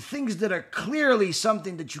 The things that are clearly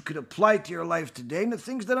something that you could apply to your life today, and the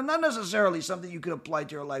things that are not necessarily something you could apply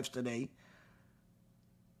to your life today,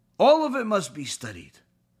 all of it must be studied.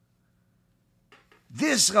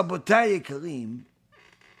 This, Rabotai Yekarim,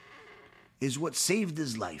 is what saved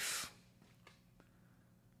his life.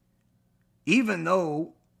 Even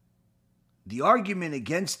though the argument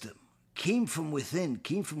against him came from within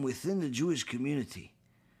the Jewish community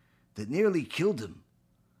that nearly killed him,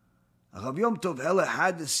 Rav Yom Tov Heller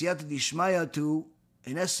had the Siyata Dishmaya to,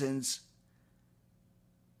 in essence,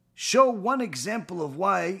 show one example of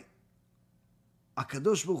why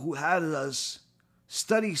HaKadosh Baruch Hu had us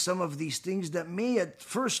study some of these things that may at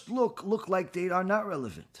first look like they are not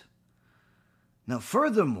relevant. Now,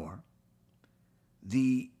 furthermore,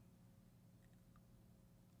 the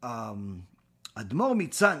Admor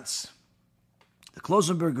Mitzantz, the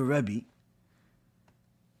Klosenberger Rebbe,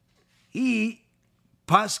 he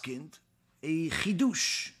paskind a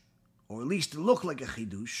chidush, or at least it looked like a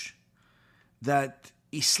chidush, that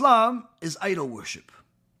Islam is idol worship.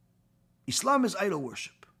 Islam is idol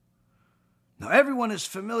worship. Now, everyone is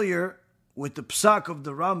familiar with the psak of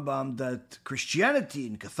the Rambam that Christianity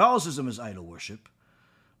and Catholicism is idol worship,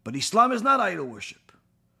 but Islam is not idol worship.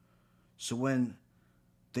 So when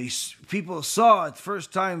people saw at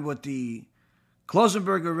first time what the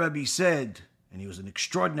Klosenberger Rebbe said and he was an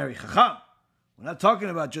extraordinary chacham. We're not talking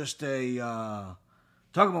about just talking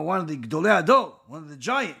about one of the Gdolei Ador, one of the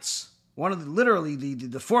giants, one of the literally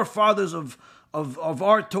the forefathers of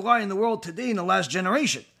our Torah in the world today in the last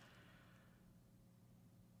generation.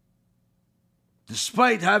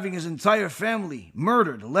 Despite having his entire family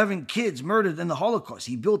murdered, 11 kids murdered in the Holocaust,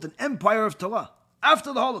 he built an empire of Torah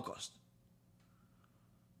after the Holocaust.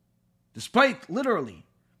 Despite literally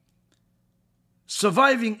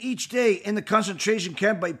surviving each day in the concentration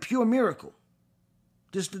camp by pure miracle,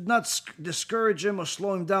 this did not discourage him or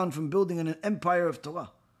slow him down from building an empire of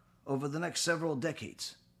Torah over the next several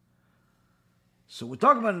decades. So we're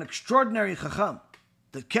talking about an extraordinary chacham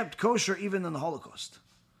that kept kosher even in the Holocaust.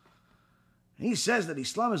 And he says that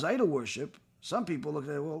Islam is idol worship. Some people look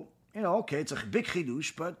at it, well, okay, it's a big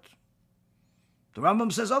chidush, but the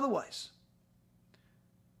Rambam says otherwise.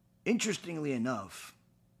 Interestingly enough,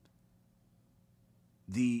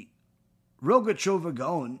 the Rogatchover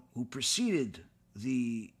Gaon, who preceded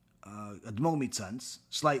the Admor Mitzans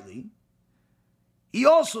slightly, he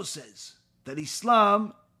also says that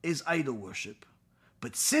Islam is idol worship.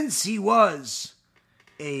 But since he was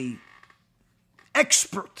an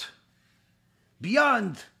expert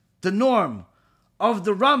beyond the norm of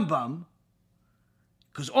the Rambam,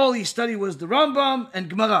 because all he studied was the Rambam and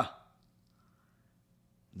Gemara,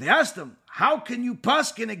 they asked him, how can you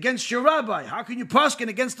paskin against your rabbi? How can you paskin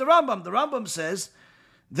against the Rambam? The Rambam says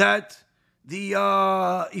that the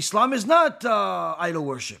Islam is not idol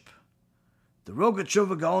worship. The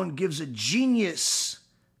Rogatchover Gaon gives a genius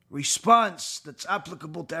response that's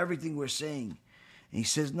applicable to everything we're saying. And he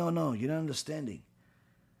says, no, you're not understanding.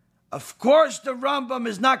 Of course the Rambam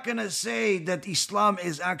is not going to say that Islam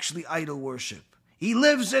is actually idol worship. He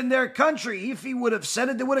lives in their country. If he would have said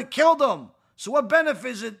it, they would have killed him. So what benefit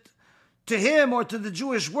is it to him or to the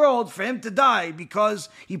Jewish world for him to die because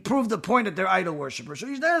he proved the point that they're idol worshippers? So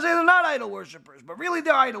he's going to say they're not idol worshippers, but really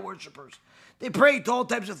they're idol worshippers. They pray to all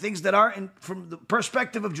types of things that are, from the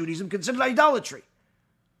perspective of Judaism, considered idolatry.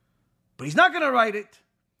 But he's not going to write it.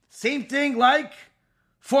 Same thing like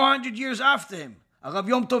 400 years after him, Rav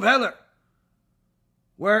Yom Tov Heller,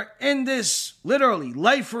 where in this literally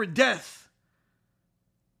life or death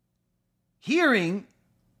hearing,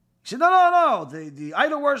 he said, no, the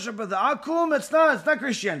idol worship of the Akum, it's not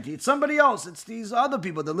Christianity, it's somebody else, it's these other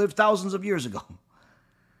people that lived thousands of years ago.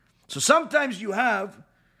 So sometimes you have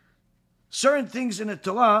certain things in the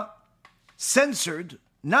Torah censored,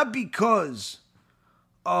 not because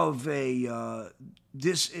of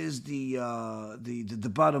this is the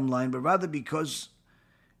bottom line, but rather because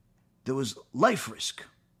there was life risk.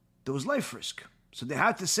 So they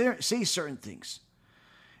had to say certain things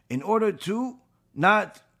in order to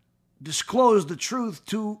not disclose the truth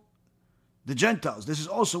to the Gentiles. This is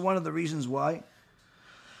also one of the reasons why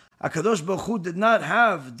HaKadosh Baruch Hu did not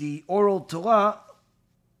have the oral Torah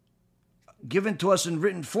given to us in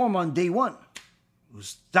written form on day one. It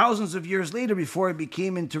was thousands of years later before it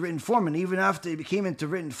became into written form. And even after it became into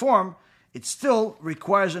written form, it still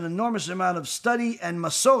requires an enormous amount of study and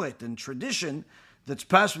masoret and tradition that's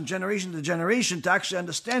passed from generation to generation to actually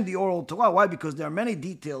understand the oral Torah. Why? Because there are many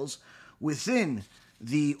details within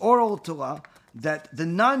the oral Torah that the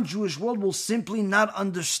non-Jewish world will simply not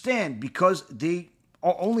understand because they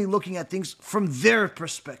are only looking at things from their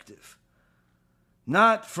perspective,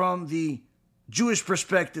 not from the Jewish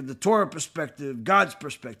perspective, the Torah perspective, God's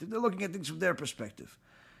perspective. They're looking at things from their perspective.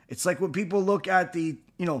 It's like when people look at the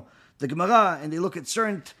Gemara and they look at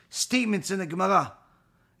certain statements in the Gemara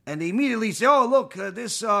and they immediately say, oh, look,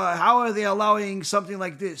 how are they allowing something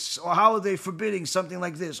like this? Or how are they forbidding something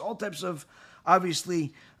like this? All types of,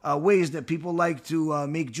 obviously, ways that people like to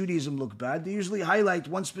make Judaism look bad. They usually highlight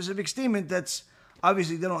one specific statement that's,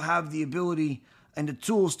 obviously, they don't have the ability and the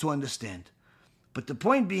tools to understand. But the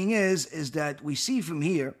point being is that we see from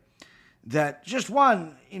here that just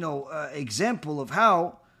one, example of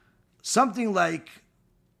how something like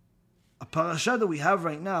a parasha that we have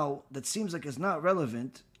right now that seems like it's not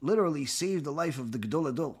relevant literally saved the life of the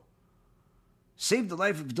Gedol Adol. Saved the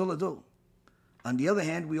life of Gedol Adol. On the other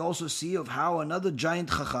hand, we also see of how another giant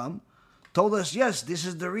Chacham told us, yes, this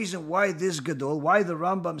is the reason why this Gedol, why the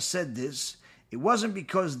Rambam said this. It wasn't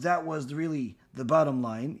because that was really the bottom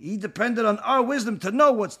line. He depended on our wisdom to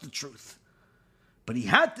know what's the truth. But he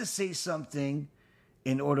had to say something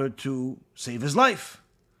in order to save his life.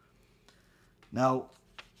 Now,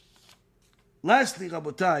 lastly,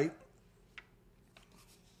 Rabotai,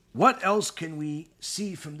 what else can we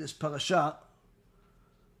see from this parasha?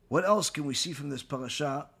 What else can we see from this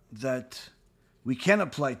parasha that we can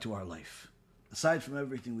apply to our life, aside from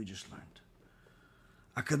everything we just learned?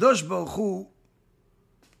 HaKadosh Baruch Hu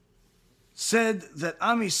said that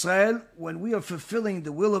Am Yisrael, when we are fulfilling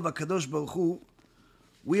the will of HaKadosh Baruch Hu,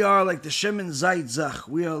 we are like the Shemen Zayit Zach.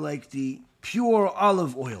 We are like the pure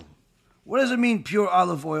olive oil. What does it mean, pure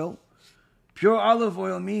olive oil? Pure olive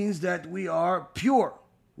oil means that we are pure.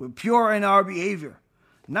 We're pure in our behavior.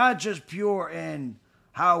 Not just pure in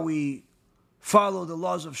how we follow the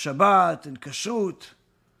laws of Shabbat and Kashrut,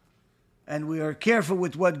 and we are careful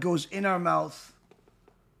with what goes in our mouth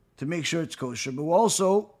to make sure it's kosher, but we're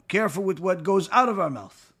also careful with what goes out of our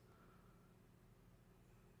mouth.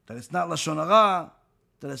 That it's not Lashon Hara,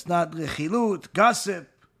 that it's not rechilut, gossip,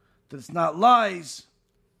 that it's not lies.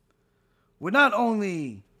 We're not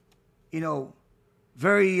only,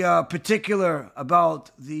 very particular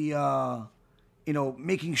about the,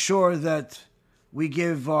 making sure that we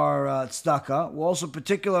give our tzedakah. We're also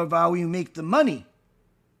particular about how we make the money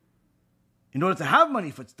in order to have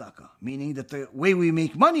money for tzedakah, meaning that the way we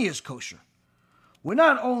make money is kosher. We're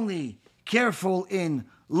not only careful in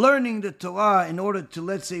learning the Torah in order to,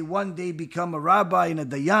 let's say, one day become a rabbi and a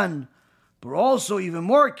dayan, but we're also even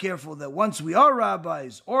more careful that once we are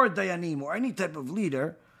rabbis or dayanim or any type of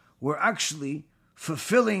leader, we're actually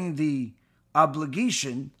fulfilling the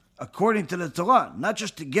obligation according to the Torah, not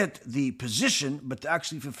just to get the position, but to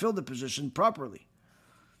actually fulfill the position properly.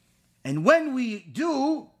 And when we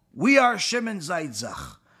do, we are Shemen Zayit Zach.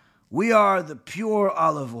 We are the pure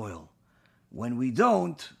olive oil. When we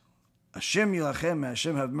don't, Hashem Yilachem,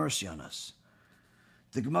 Hashem have mercy on us.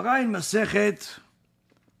 The Gemara in Masechet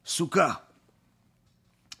Sukkah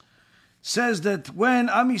says that when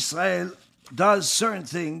Am Yisrael does certain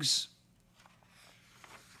things,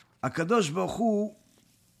 HaKadosh Baruch Hu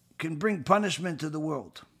can bring punishment to the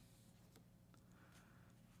world.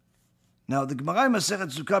 Now, the Gemara in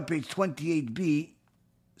Masechet Sukkah, page 28b,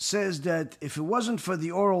 says that if it wasn't for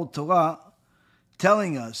the oral Torah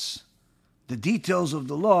telling us the details of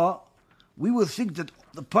the law, we would think that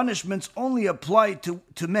the punishments only apply to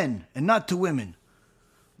men and not to women.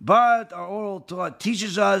 But our oral Torah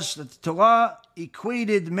teaches us that the Torah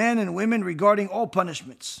equated men and women regarding all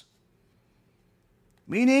punishments.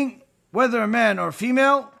 Meaning, whether a man or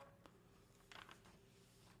female,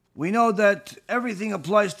 we know that everything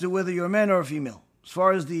applies to whether you're a man or a female. As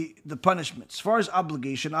far as the punishments. As far as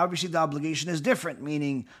obligation, obviously the obligation is different,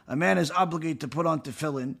 meaning a man is obligated to put on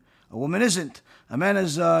tefillin, a woman isn't. A man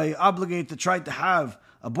is obligated to try to have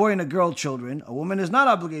a boy and a girl children, a woman is not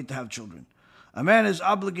obligated to have children. A man is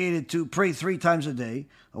obligated to pray 3 times a day,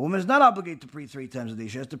 a woman is not obligated to pray 3 times a day,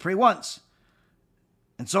 she has to pray once.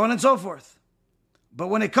 And so on and so forth. But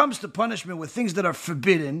when it comes to punishment with things that are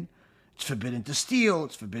forbidden, it's forbidden to steal,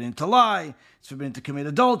 it's forbidden to lie, it's forbidden to commit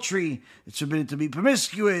adultery, it's forbidden to be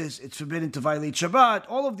promiscuous, it's forbidden to violate Shabbat.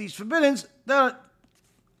 All of these forbiddens, that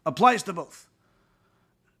applies to both.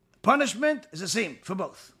 Punishment is the same for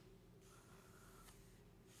both.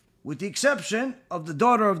 With the exception of the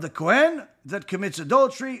daughter of the Kohen that commits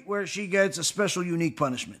adultery, where she gets a special unique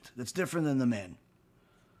punishment that's different than the man.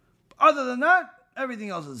 Other than that, everything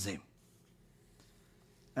else is the same.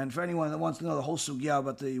 And for anyone that wants to know the whole sugya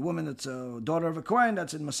about the woman that's a daughter of a Kohen,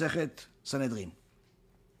 that's in Masechet Sanhedrin.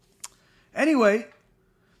 Anyway,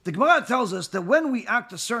 the Gemara tells us that when we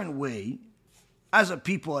act a certain way, as a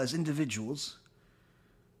people, as individuals,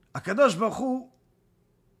 HaKadosh Baruch Hu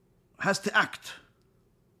has to act.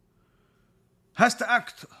 Has to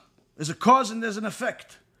act. There's a cause and there's an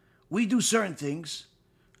effect. We do certain things.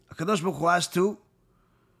 HaKadosh Baruch Hu has to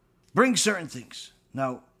bring certain things.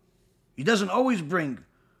 Now, He doesn't always bring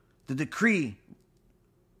the decree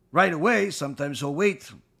right away. Sometimes He'll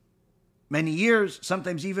wait many years,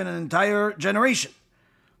 sometimes even an entire generation.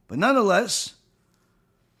 But nonetheless,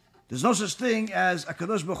 there's no such thing as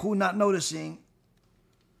HaKadosh Baruch Hu not noticing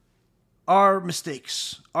our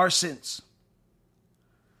mistakes, our sins.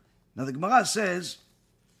 Now the Gemara says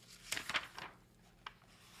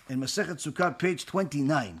in Masechet Sukkah, page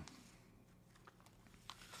 29,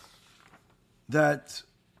 that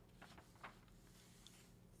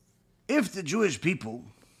if the Jewish people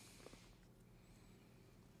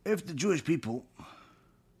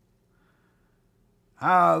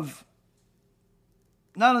have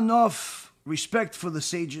not enough respect for the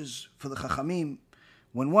sages, for the Chachamim,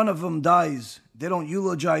 when one of them dies, they don't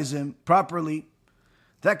eulogize him properly,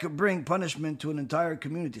 that could bring punishment to an entire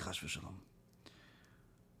community, chas v'shalom.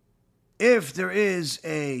 If there is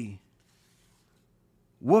a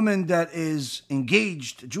woman that is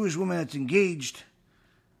engaged, a Jewish woman that's engaged,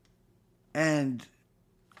 and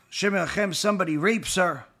Shem Yilachem, somebody rapes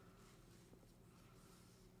her,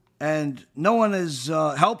 and no one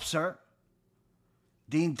helps her,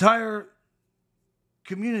 the entire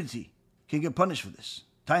community can get punished for this.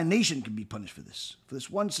 entire nation can be punished for this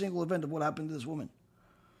one single event of what happened to this woman.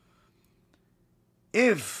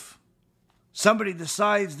 If somebody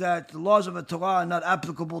decides that the laws of the Torah are not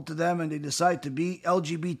applicable to them and they decide to be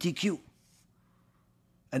LGBTQ,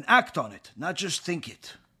 and act on it, not just think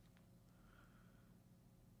it,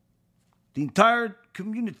 the entire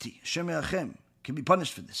community, Hashem Yachem, can be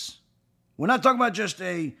punished for this. We're not talking about just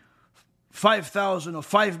a 5,000 or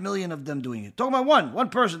 5 million of them doing it. Talking about one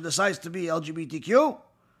person decides to be LGBTQ,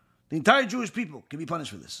 the entire Jewish people can be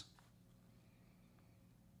punished for this.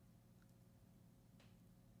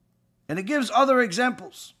 And it gives other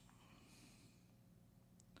examples.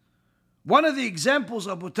 One of the examples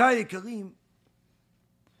of Rabotai Karim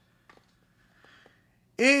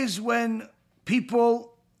is when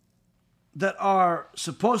people that are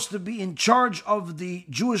supposed to be in charge of the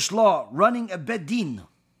Jewish law, running a bet din,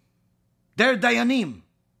 they're dayanim,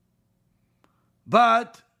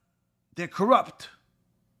 but they're corrupt,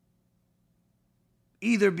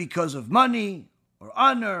 either because of money or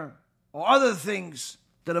honor or other things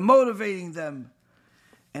that are motivating them,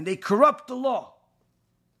 and they corrupt the law.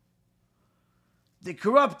 They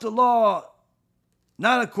corrupt the law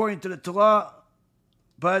not according to the Torah,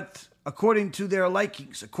 but according to their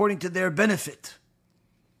likings, according to their benefit.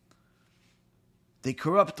 They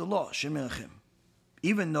corrupt the law, Shem Elechem,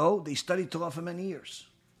 even though they studied Torah for many years.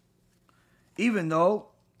 Even though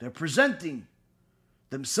they're presenting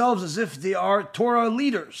themselves as if they are Torah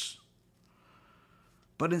leaders.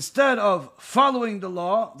 But instead of following the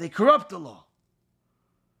law, they corrupt the law.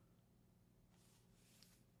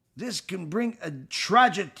 This can bring a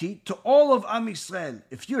tragedy to all of Am Yisrael.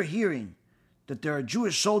 If you're hearing that there are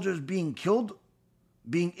Jewish soldiers being killed,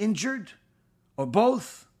 being injured, or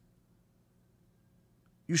both,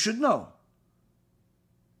 you should know,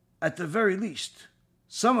 at the very least,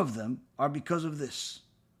 some of them are because of this.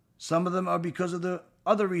 Some of them are because of the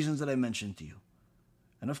other reasons that I mentioned to you.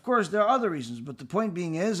 And of course, there are other reasons, but the point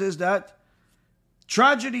being is that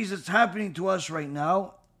tragedies that's happening to us right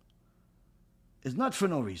now is not for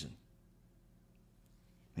no reason.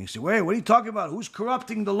 And you say, wait, what are you talking about? Who's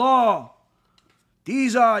corrupting the law?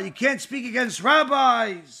 You can't speak against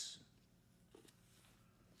rabbis.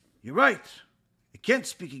 You're right. You can't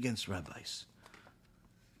speak against rabbis.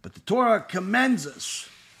 But the Torah commands us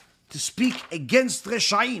to speak against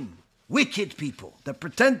reshaim, wicked people that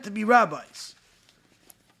pretend to be rabbis.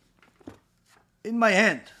 In my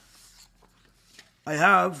hand, I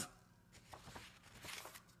have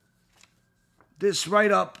this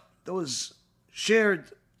write-up that was shared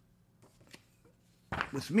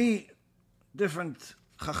with me, different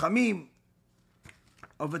chachamim,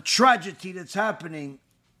 of a tragedy that's happening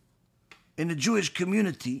in the Jewish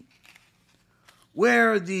community,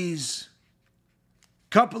 where these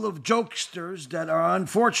couple of jokesters that are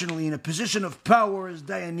unfortunately in a position of power as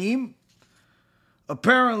dayanim,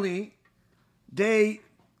 apparently they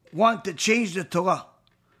want to change the Torah.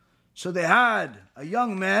 So they had a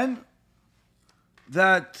young man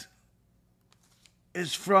that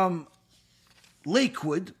is from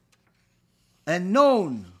Lakewood and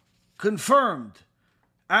known, confirmed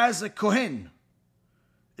as a Kohen.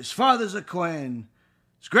 His father's a Kohen.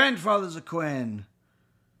 His grandfather's a Kohen.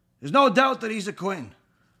 There's no doubt that he's a Kohen.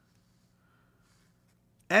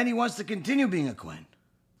 And he wants to continue being a Kohen.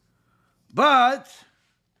 But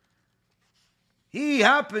he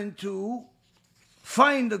happened to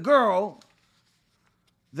find a girl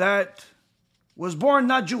that was born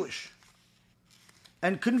not Jewish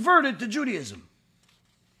and converted to Judaism.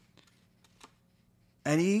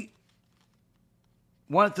 And he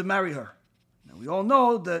wanted to marry her. Now we all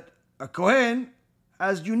know that a Kohen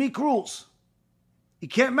has unique rules. He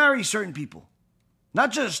can't marry certain people.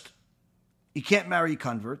 Not just he can't marry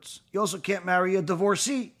converts. He also can't marry a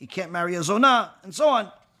divorcee. He can't marry a zonah, and so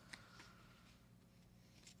on.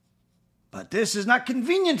 But this is not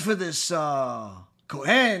convenient for this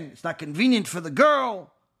Kohen. It's not convenient for the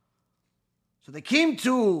girl. So they came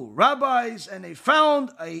to rabbis and they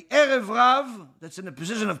found a Erev Rav that's in a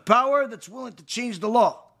position of power that's willing to change the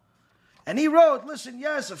law. And he wrote, listen,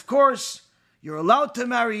 yes, of course, you're allowed to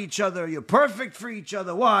marry each other. You're perfect for each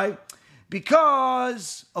other. Why?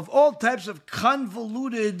 Because of all types of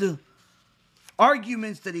convoluted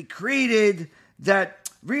arguments that he created, that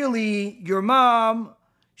really your mom,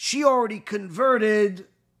 she already converted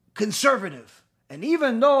conservative. And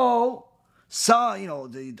even though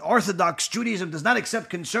the Orthodox Judaism does not accept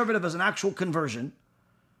conservative as an actual conversion,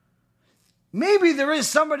 maybe there is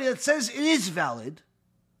somebody that says it is valid,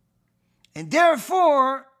 and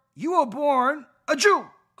therefore you were born a Jew,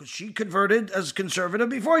 because she converted as conservative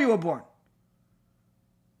before you were born.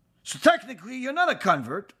 So technically you're not a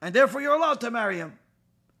convert, and therefore you're allowed to marry him.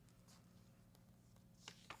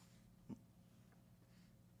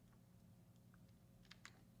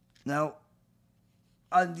 Now,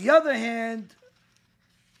 on the other hand,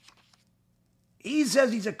 he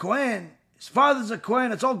says he's a Kohen. His father's a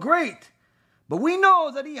Kohen. It's all great. But we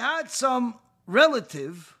know that he had some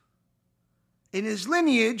relative in his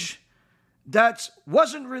lineage that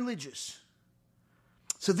wasn't religious.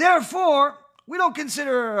 So therefore, we don't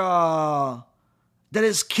consider that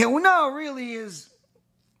his keuna really is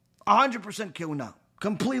 100% keuna.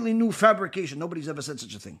 Completely new fabrication. Nobody's ever said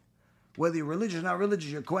such a thing. Whether you're religious or not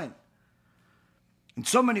religious, you're Kohen. In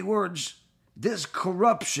so many words, this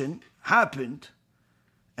corruption happened,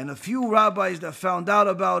 and a few rabbis that found out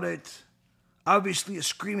about it, obviously a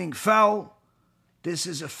screaming foul. This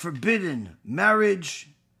is a forbidden marriage.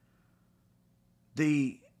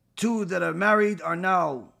 The two that are married are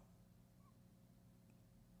now,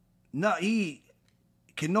 he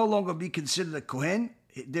can no longer be considered a Kohen.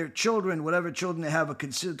 Their children, whatever children they have, are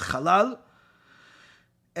considered halal.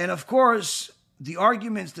 And of course, the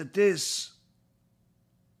arguments that this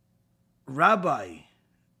rabbi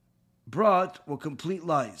brought were complete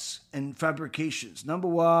lies and fabrications. Number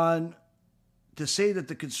one, to say that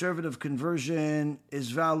the conservative conversion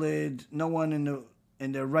is valid, no one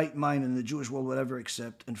in their right mind in the Jewish world would ever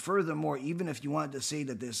accept. And furthermore, even if you wanted to say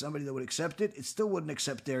that there's somebody that would accept it, it still wouldn't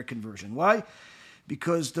accept their conversion. Why?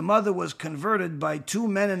 Because the mother was converted by two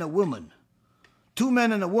men and a woman. Two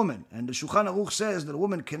men and a woman. And the Shulchan Aruch says that a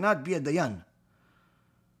woman cannot be a dayan.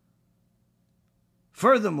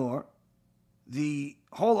 Furthermore, the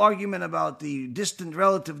whole argument about the distant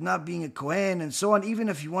relative not being a Kohen and so on, even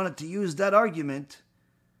if you wanted to use that argument,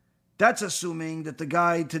 that's assuming that the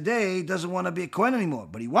guy today doesn't want to be a Kohen anymore.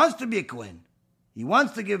 But he wants to be a Kohen. He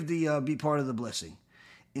wants to give be part of the blessing.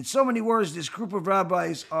 In so many words, this group of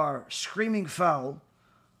rabbis are screaming foul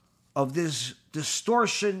of this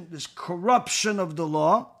distortion, this corruption of the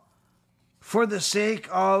law for the sake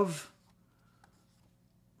of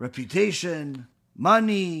reputation,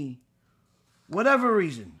 money, whatever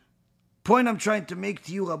reason. Point I'm trying to make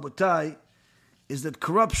to you, Rabotai, is that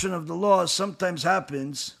corruption of the law sometimes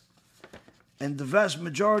happens, and the vast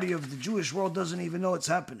majority of the Jewish world doesn't even know it's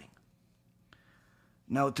happening.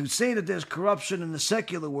 Now, to say that there's corruption in the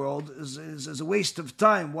secular world is a waste of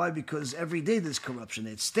time. Why? Because every day there's corruption.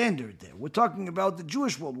 It's standard there. We're talking about the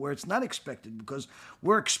Jewish world where it's not expected, because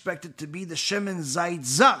we're expected to be the Shemen Zayit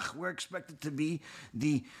Zach. We're expected to be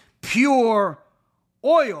the pure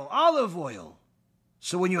oil, olive oil.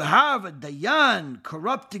 So when you have a dayan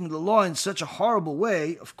corrupting the law in such a horrible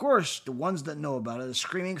way, of course, the ones that know about it are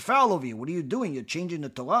screaming foul over you. What are you doing? You're changing the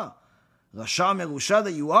Torah. Rasha Merusha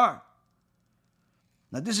that you are.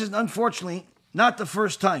 Now, this is unfortunately not the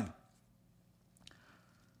first time.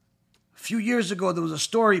 A few years ago, there was a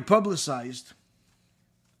story publicized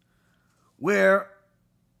where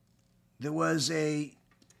there was a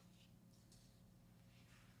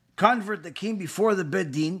convert that came before the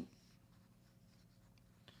Beit Din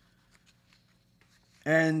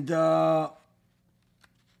and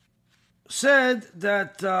said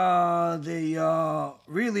that they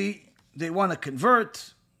want to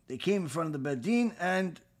convert. They came in front of the Beit Din,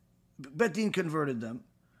 and Beit Din converted them.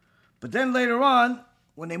 But then later on,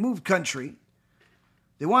 when they moved country,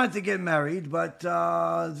 they wanted to get married, but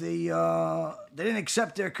they didn't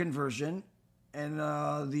accept their conversion. And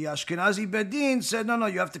the Ashkenazi Beit Din said, no,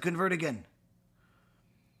 you have to convert again.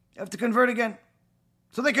 You have to convert again.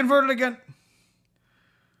 So they converted again.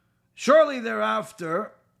 Shortly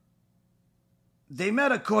thereafter, they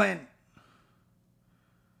met a Kohen.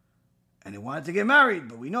 And they wanted to get married,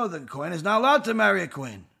 but we know that a Kohen is not allowed to marry a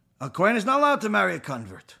Kohen. A Kohen is not allowed to marry a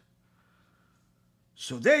convert.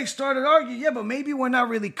 So they started arguing, but maybe we're not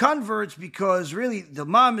really converts, because really the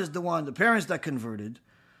mom is the one, the parents that converted,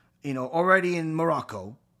 already in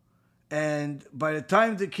Morocco. And by the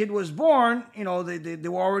time the kid was born, they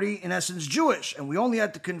were already, in essence, Jewish. And we only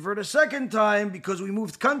had to convert a second time because we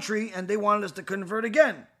moved country, and they wanted us to convert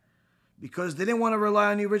again, because they didn't want to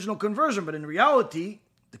rely on the original conversion. But in reality,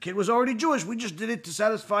 the kid was already Jewish. We just did it to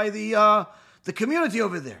satisfy the community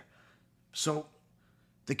over there. So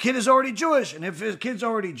the kid is already Jewish, and if the kid's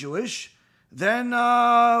already Jewish, then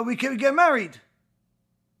we can get married.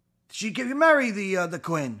 She can marry the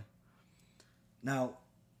Kohen. Now,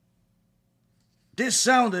 this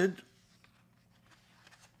sounded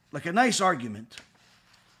like a nice argument,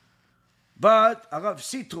 but Arav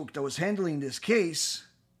Sitruk, that was handling this case,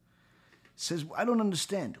 says, I don't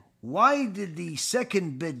understand. Why did the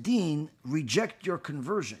second Beit Din reject your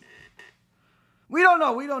conversion? We don't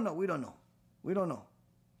know. But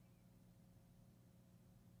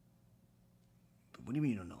what do you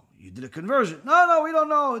mean you don't know? You did a conversion. No, we don't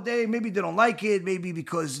know. Maybe they don't like it. Maybe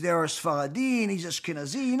because they're Sfaradi and he's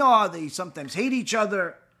Ashkenazi. You know how they sometimes hate each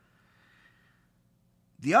other.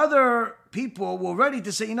 The other people were ready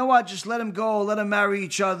to say, you know what, just let him go, let them marry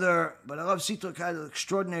each other. But Rav Sitrok had an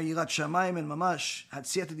extraordinary Yirat Shamayim and Mamash, had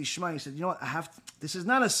Siyata Dishma. He said, you know what, this is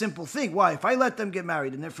not a simple thing. Why? If I let them get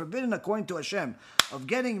married, and they're forbidden according to Hashem of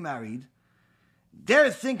getting married,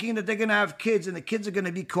 they're thinking that they're going to have kids, and the kids are going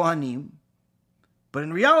to be Kohanim. But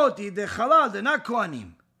in reality, they're Halal, they're not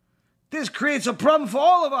Kohanim. This creates a problem for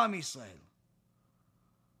all of Am Yisrael.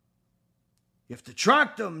 You have to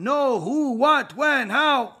track them, know who, what, when,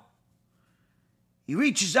 how. He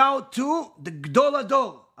reaches out to the Gdol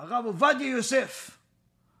Ador, Rav Ovadia Yosef.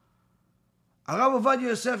 Rav Ovadia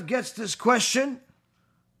Yosef gets this question.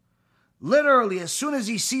 Literally, as soon as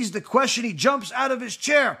he sees the question, he jumps out of his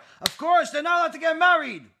chair. Of course, they're not allowed to get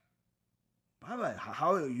married. Rabbi,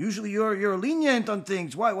 how usually you're lenient on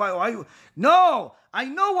things. Why? No, I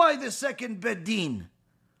know why the second Bet Din.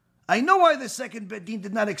 I know why the second Bet Din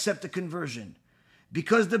did not accept the conversion.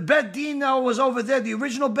 Because the Bet Din now was over there. The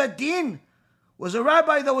original Bet Din was a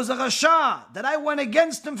rabbi that was a Rasha, that I went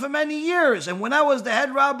against him for many years. And when I was the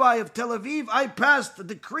head rabbi of Tel Aviv, I passed a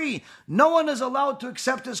decree. No one is allowed to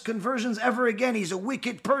accept his conversions ever again. He's a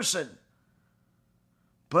wicked person.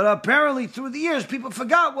 But apparently through the years, people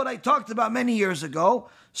forgot what I talked about many years ago.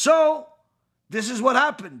 So this is what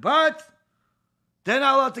happened. But they're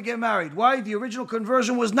not allowed to get married. Why? The original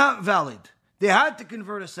conversion was not valid. They had to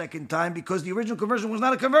convert a second time because the original conversion was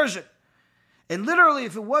not a conversion. And literally,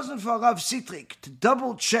 if it wasn't for Rav Sitrik to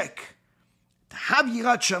double check, to have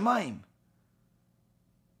Yirat Shamayim,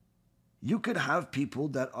 you could have people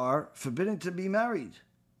that are forbidden to be married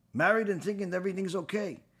and thinking everything's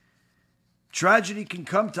okay. Tragedy can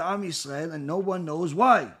come to Am Yisrael and no one knows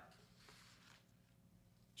why.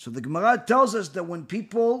 So the Gemara tells us that when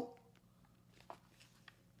people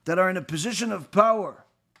that are in a position of power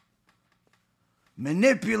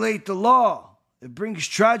manipulate the law, it brings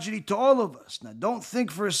tragedy to all of us. Now, don't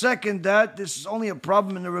think for a second that this is only a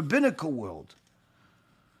problem in the rabbinical world,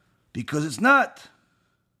 because it's not.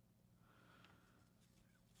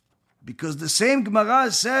 Because the same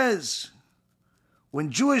Gemara says, when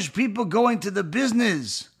Jewish people go into the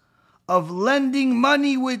business of lending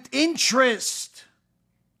money with interest,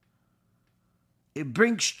 it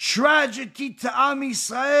brings tragedy to Am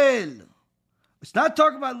Yisrael. It's not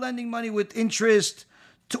talking about lending money with interest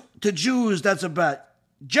to Jews, that's about.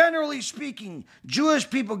 Generally speaking, Jewish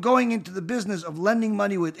people going into the business of lending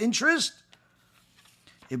money with interest,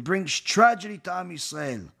 it brings tragedy to Am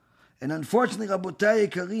Yisrael. And unfortunately, Rabotai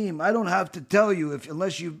Karim, I don't have to tell you,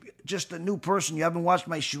 unless you're just a new person, you haven't watched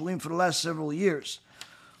my shulim for the last several years.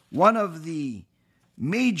 One of the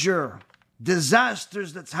major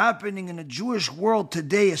disasters that's happening in the Jewish world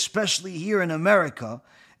today, especially here in America,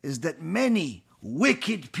 is that many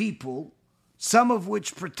wicked people, some of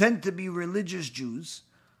which pretend to be religious Jews,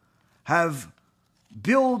 have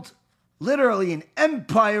built literally an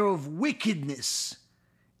empire of wickedness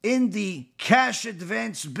in the cash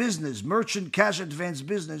advance business, merchant cash advance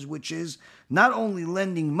business, which is not only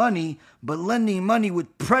lending money, but lending money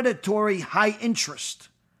with predatory high interest,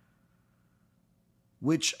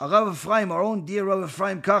 which Rav Ephraim, our own dear Rav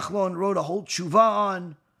Ephraim Kachlon, wrote a whole tshuva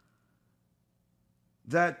on,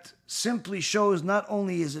 that simply shows not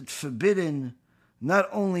only is it forbidden, not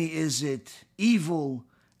only is it evil,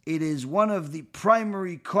 it is one of the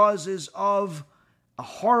primary causes of a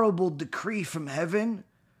horrible decree from heaven,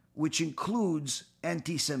 which includes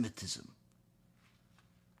anti-Semitism.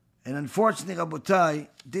 And unfortunately, Rabotai,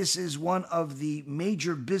 this is one of the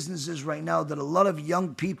major businesses right now that a lot of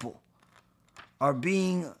young people are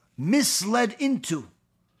being misled into.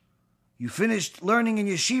 You finished learning in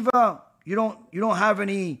yeshiva, you don't have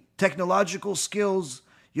any technological skills,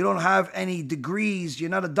 you don't have any degrees,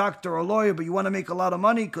 you're not a doctor or a lawyer, but you want to make a lot of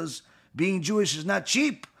money because being Jewish is not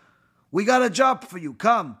cheap. We got a job for you.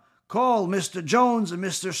 Come, call Mr. Jones and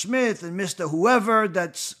Mr. Smith and Mr. whoever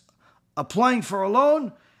that's applying for a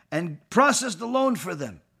loan and process the loan for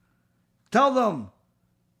them. Tell them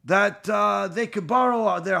that they could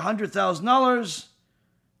borrow their $100,000.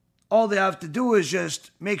 All they have to do is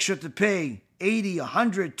just make sure to pay 80,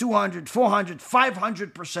 100, 200, 400,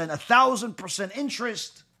 500%, 1,000%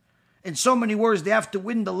 interest. In so many words, they have to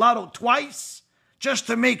win the lotto twice just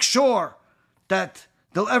to make sure that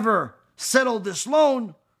they'll ever settle this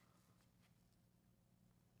loan.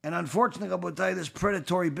 And unfortunately, Rabotai, this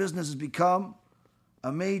predatory business has become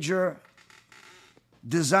a major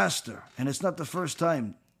disaster. And it's not the first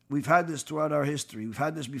time. We've had this throughout our history. We've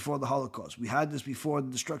had this before the Holocaust. We had this before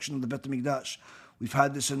the destruction of the Beit HaMikdash. We've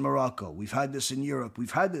had this in Morocco. We've had this in Europe.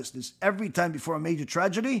 We've had this every time before a major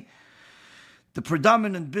tragedy. The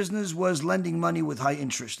predominant business was lending money with high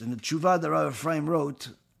interest. And the tshuva that Rav Ephraim wrote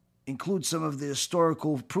include some of the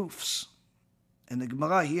historical proofs. And the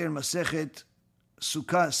Gemara here in Masechet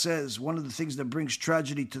Sukkah says one of the things that brings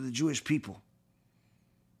tragedy to the Jewish people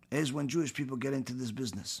is when Jewish people get into this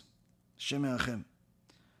business. Shem E'achem.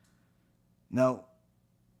 Now,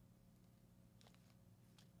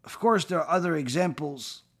 of course, there are other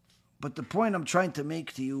examples, but the point I'm trying to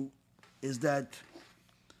make to you is that,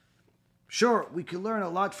 sure, we can learn a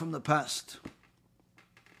lot from the past,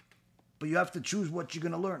 but you have to choose what you're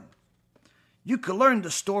going to learn. You can learn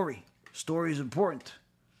the story. Story is important.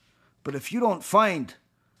 But if you don't find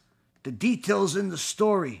the details in the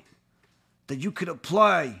story that you could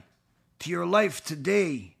apply to your life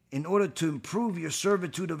today in order to improve your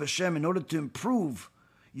servitude of Hashem, in order to improve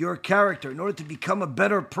your character, in order to become a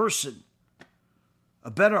better person,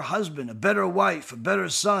 a better husband, a better wife, a better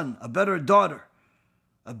son, a better daughter,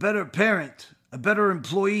 a better parent, a better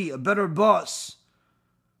employee, a better boss,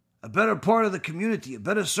 a better part of the community, a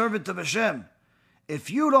better servant of Hashem. If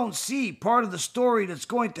you don't see part of the story that's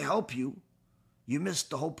going to help you, you missed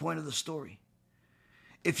the whole point of the story.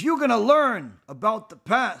 If you're going to learn about the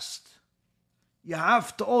past, you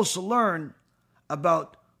have to also learn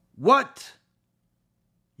about what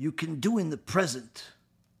you can do in the present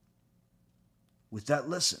with that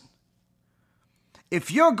lesson.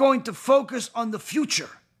 If you're going to focus on the future,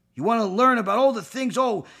 you want to learn about all the things,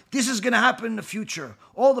 this is going to happen in the future,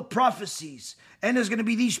 all the prophecies, and there's going to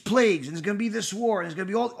be these plagues, and there's going to be this war, and there's going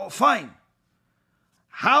to be fine.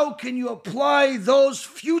 How can you apply those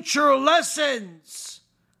future lessons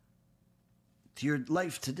to your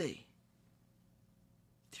life today?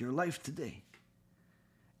 To your life today.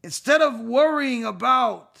 Instead of worrying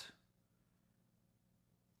about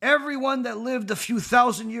everyone that lived a few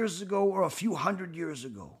thousand years ago or a few hundred years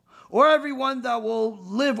ago, or everyone that will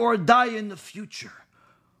live or die in the future,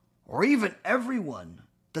 or even everyone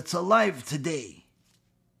that's alive today,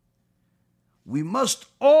 we must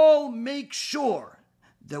all make sure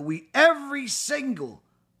that every single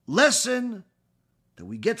lesson that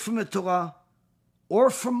we get from the Torah or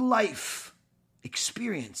from life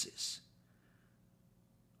experiences,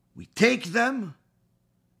 we take them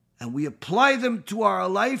and we apply them to our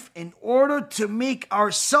life in order to make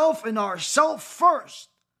ourself and ourself first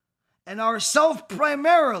and ourself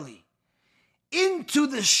primarily into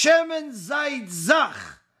the Shemen Zayit Zach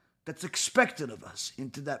that's expected of us,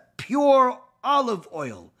 into that pure olive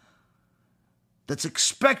oil that's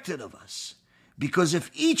expected of us. Because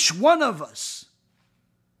if each one of us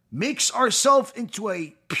makes ourselves into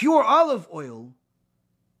a pure olive oil,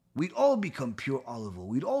 we'd all become pure olive oil.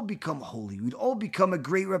 We'd all become holy. We'd all become a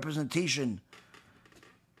great representation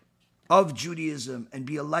of Judaism and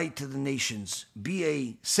be a light to the nations, be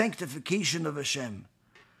a sanctification of Hashem.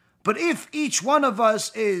 But if each one of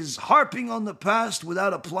us is harping on the past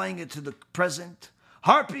without applying it to the present,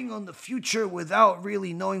 harping on the future without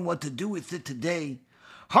really knowing what to do with it today,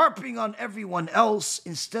 harping on everyone else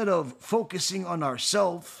instead of focusing on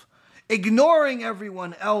ourselves, ignoring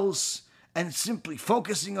everyone else and simply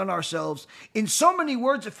focusing on ourselves, in so many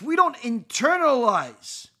words, if we don't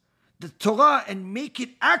internalize the Torah and make it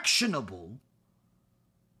actionable,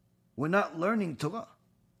 we're not learning Torah.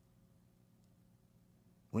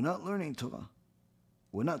 We're not learning Torah.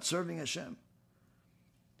 We're not serving Hashem.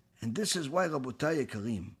 And this is why, Rabotai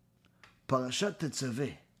Karim, Parashat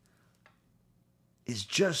TETZAVEH is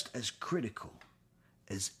just as critical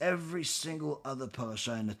as every single other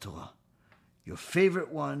parasha in the Torah. Your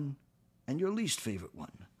favorite one and your least favorite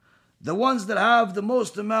one. The ones that have the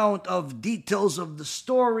most amount of details of the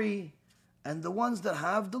story and the ones that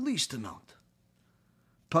have the least amount.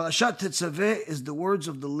 Parashat TETZAVEH is the words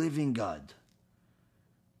of the living God.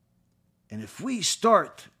 And if we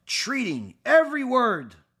start treating every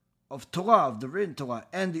word of Torah, of the written Torah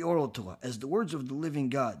and the oral Torah, as the words of the living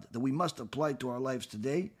God that we must apply to our lives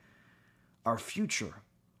today, our future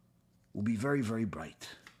will be very, very bright.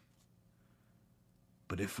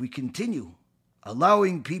 But if we continue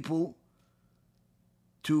allowing people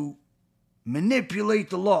to manipulate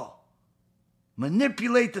the law,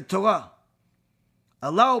 manipulate the Torah,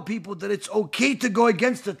 allow people that it's okay to go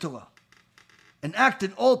against the Torah and act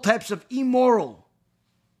in all types of immoral,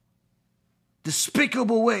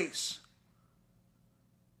 despicable ways,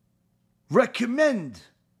 recommend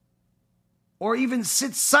or even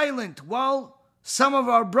sit silent while some of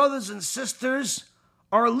our brothers and sisters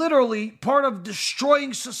are literally part of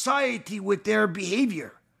destroying society with their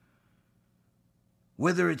behavior.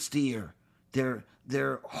 Whether it's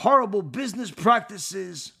their horrible business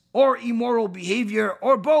practices or immoral behavior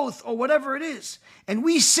or both or whatever it is. And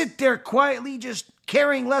we sit there quietly just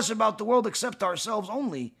caring less about the world except ourselves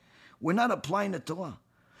only. We're not applying the Torah.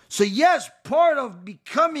 So yes, part of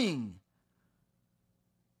becoming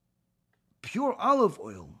pure olive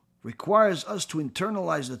oil requires us to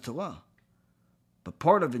internalize the Torah. But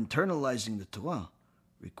part of internalizing the Torah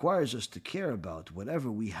requires us to care about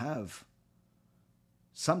whatever we have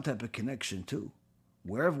some type of connection to.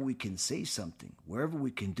 Wherever we can say something, wherever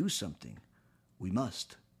we can do something, we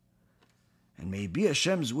must. And may it be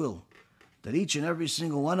Hashem's will that each and every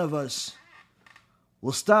single one of us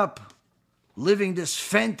will stop living this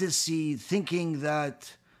fantasy thinking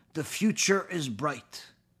that the future is bright.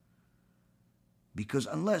 Because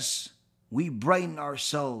unless we brighten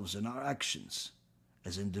ourselves and our actions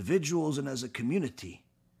as individuals and as a community,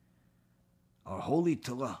 our holy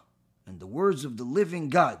Torah and the words of the living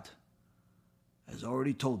God has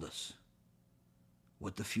already told us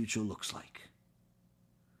what the future looks like.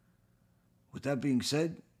 With that being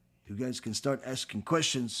said, you guys can start asking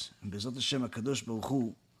questions, and B'ezrat Hashem HaKadosh Baruch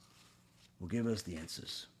Hu will give us the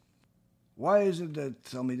answers. Why is it that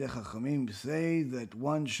Talmidei Chachamim say that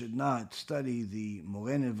one should not study the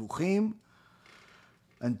Moreh Nevuchim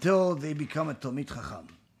until they become a Talmid Chacham?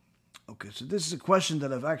 Okay, so this is a question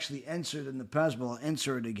that I've actually answered in the past, but I'll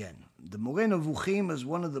answer it again. The Moreh Nevuchim is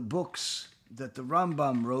one of the books that the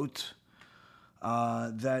Rambam wrote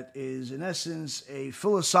that is, in essence, a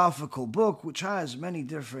philosophical book which has many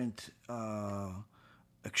different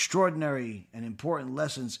extraordinary and important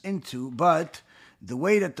lessons into, but the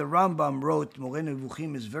way that the Rambam wrote Moreh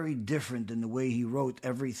Nevuchim is very different than the way he wrote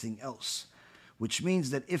everything else, which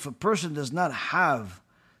means that if a person does not have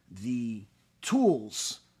the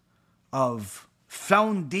tools of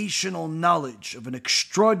foundational knowledge of an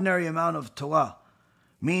extraordinary amount of Torah,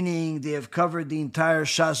 meaning they have covered the entire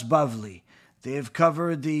Shas Bavli, they have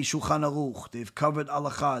covered the Shulchan Aruch, they've covered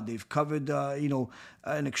Halacha, they've covered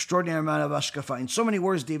an extraordinary amount of Ashkafa. In so many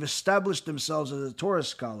words, they've established themselves as a Torah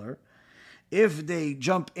scholar. If they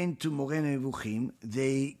jump into Moreh Nevuchim,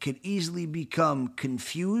 they could easily become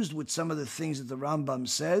confused with some of the things that the Rambam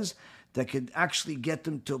says that could actually get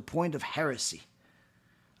them to a point of heresy.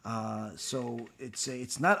 So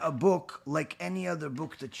it's not a book like any other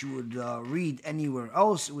book that you would read anywhere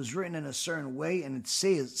else. It was written in a certain way, and it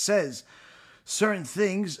says certain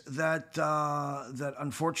things that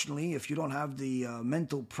unfortunately, if you don't have the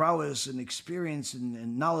mental prowess and experience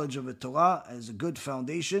and knowledge of a Torah as a good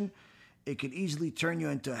foundation, it could easily turn you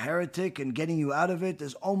into a heretic, and getting you out of it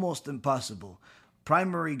is almost impossible.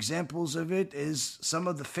 Primary examples of it is some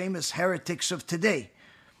of the famous heretics of today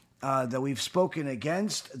that we've spoken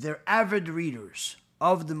against. They're avid readers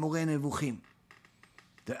of the Moreh Nevuchim.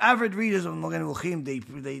 They're avid readers of Moreh Nevuchim.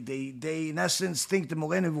 They in essence think the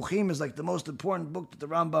Moreh Nevuchim is like the most important book that the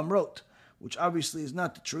Rambam wrote, which obviously is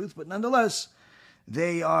not the truth, but nonetheless,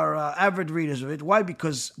 they are avid readers of it. Why?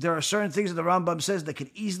 Because there are certain things that the Rambam says that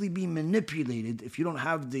could easily be manipulated if you don't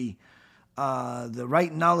have the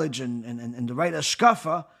right knowledge and the right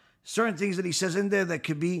ashkafa. Certain things that he says in there that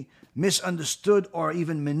could be misunderstood or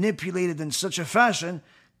even manipulated in such a fashion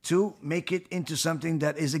to make it into something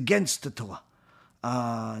that is against the Torah.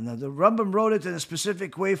 Now the Rambam wrote it in a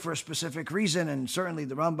specific way for a specific reason, and certainly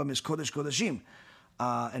the Rambam is Kodesh Kodeshim.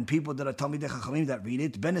 And people that are Talmidei Chachamim that read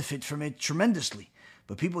it benefit from it tremendously.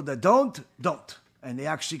 But people that don't. And they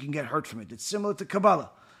actually can get hurt from it. It's similar to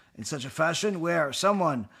Kabbalah in such a fashion where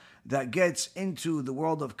someone that gets into the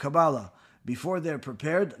world of Kabbalah before they're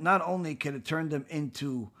prepared, not only can it turn them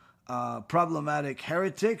into problematic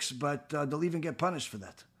heretics, but they'll even get punished for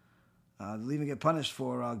that. They'll even get punished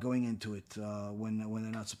for going into it when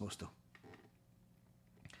they're not supposed to.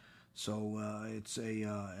 So it's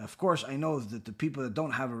of course, I know that the people that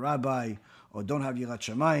don't have a rabbi or don't have Yirat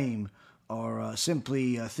Shamayim or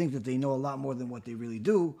simply think that they know a lot more than what they really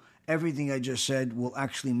do, everything I just said will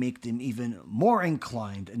actually make them even more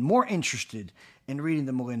inclined and more interested in reading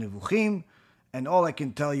the Moreh Nevuchim. And all I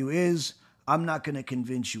can tell you is, I'm not going to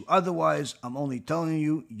convince you otherwise. I'm only telling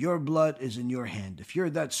you, your blood is in your hand. If you're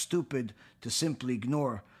that stupid to simply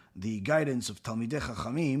ignore the guidance of Talmidei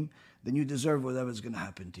Chachamim, then you deserve whatever's going to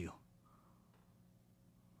happen to you.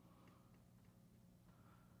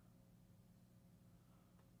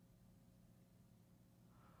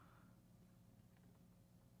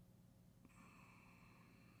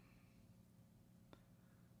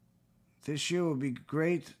 This year would be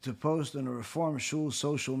great to post on a Reform Shul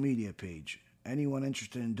social media page. Anyone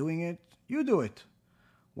interested in doing it, you do it.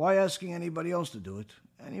 Why asking anybody else to do it?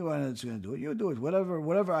 Anyone that's going to do it, you do it.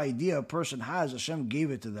 Whatever idea a person has, Hashem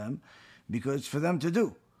gave it to them because it's for them to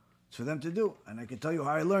do. It's for them to do. And I can tell you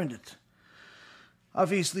how I learned it.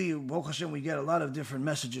 Obviously, Baruch Hashem, we get a lot of different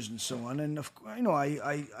messages and so on. And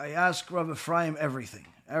I ask Rav Ephraim everything.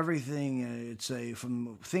 everything.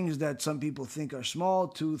 From things that some people think are small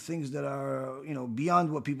to things that are,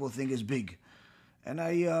 beyond what people think is big. And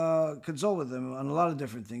I consult with them on a lot of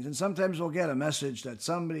different things. And sometimes we'll get a message that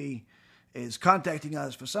somebody is contacting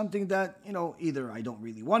us for something that, either I don't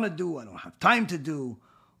really want to do, I don't have time to do,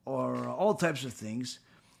 or all types of things.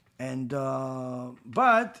 And,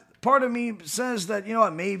 but part of me says that,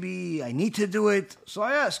 maybe I need to do it. So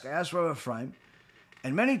I asked Rabbi Ephraim.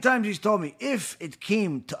 And many times he's told me, if it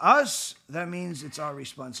came to us, that means it's our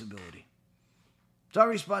responsibility. It's our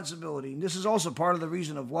responsibility. And this is also part of the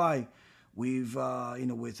reason of why we've,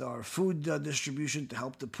 with our food distribution to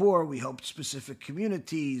help the poor, we helped specific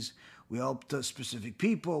communities, we helped specific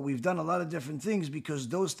people. We've done a lot of different things because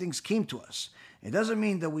those things came to us. It doesn't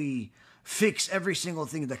mean that we fix every single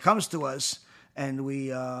thing that comes to us and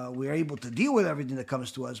we are able to deal with everything that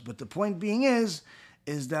comes to us. But the point being is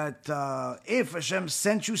that if Hashem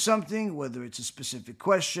sent you something, whether it's a specific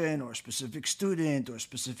question or a specific student or a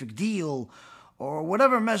specific deal or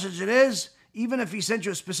whatever message it is, even if he sent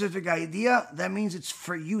you a specific idea, that means it's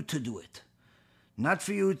for you to do it, not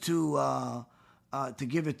for you to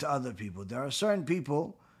give it to other people. There are certain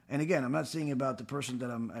people, and again, I'm not saying about the person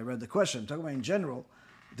that I read the question, I'm talking about in general.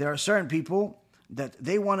 There are certain people that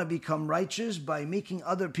they want to become righteous by making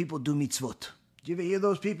other people do mitzvot. Do you ever hear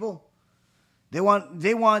those people? They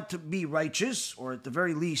want to be righteous, or at the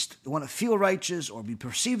very least, they want to feel righteous or be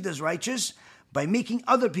perceived as righteous by making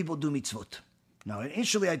other people do mitzvot. Now,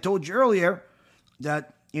 initially, I told you earlier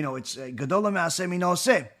that, it's Gadola Me'aseh Mino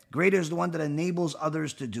Oseh. Greater is the one that enables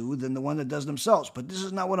others to do than the one that does themselves. But this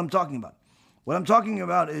is not what I'm talking about. What I'm talking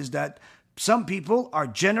about is that some people are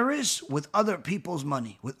generous with other people's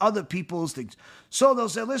money, with other people's things. So they'll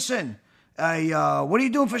say, listen, what are you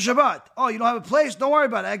doing for Shabbat? Oh, you don't have a place? Don't worry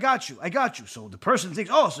about it. I got you. So the person thinks,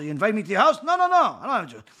 oh, so you invite me to your house? No. I don't have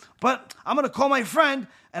to. But I'm going to call my friend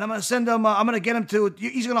and I'm going to send him, I'm going to get him to,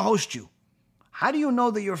 he's going to host you. How do you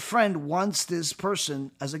know that your friend wants this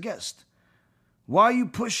person as a guest? Why are you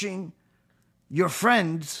pushing your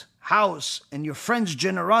friend's house and your friend's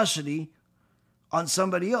generosity on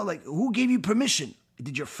somebody else? Like, who gave you permission?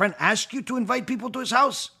 Did your friend ask you to invite people to his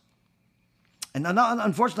house? And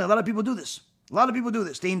unfortunately, a lot of people do this.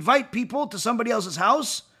 They invite people to somebody else's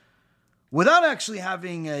house without actually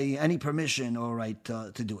having any permission or right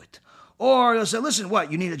to do it. Or they'll say, listen,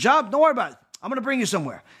 what, you need a job? Don't worry about it. I'm going to bring you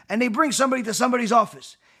somewhere. And they bring somebody to somebody's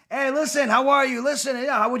office. Hey, listen, how are you? Listen,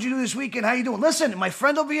 how would you do this weekend? How you doing? Listen, my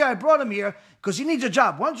friend over here, I brought him here because he needs a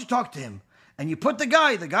job. Why don't you talk to him? And you put the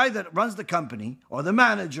guy that runs the company or the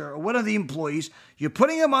manager or one of the employees, you're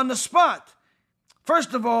putting him on the spot.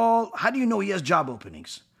 First of all, how do you know he has job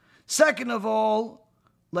openings? Second of all,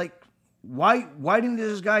 why didn't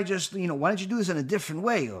this guy just, why don't you do this in a different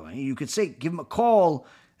way? Or you could say, give him a call.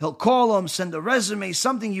 He'll call him, send a resume,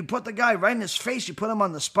 something. You put the guy right in his face. You put him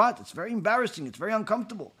on the spot. It's very embarrassing. It's very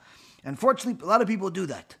uncomfortable. Unfortunately, a lot of people do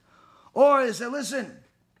that. Or they say, listen,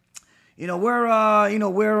 we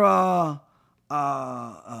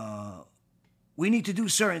need to do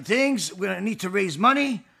certain things. We're going to need to raise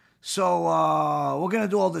money. So we're going to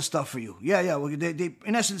do all this stuff for you. Yeah. They,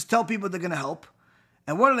 in essence, tell people they're going to help.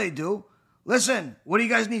 And what do? Listen, what do you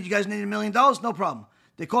guys need? You guys need $1 million? No problem.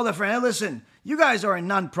 They call their friend, hey, listen, you guys are a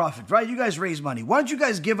non-profit, right? You guys raise money. Why don't you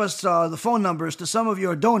guys give us the phone numbers to some of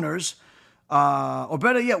your donors? Or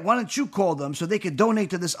better yet, why don't you call them so they can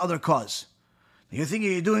donate to this other cause? You're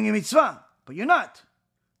thinking you're doing a mitzvah, but you're not.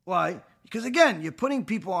 Why? Because again, you're putting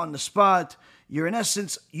people on the spot. You're in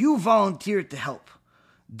essence, you volunteered to help.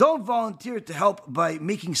 Don't volunteer to help by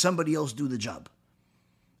making somebody else do the job.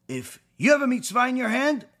 If you have a mitzvah in your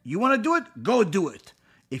hand, you want to do it, go do it.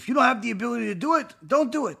 If you don't have the ability to do it, don't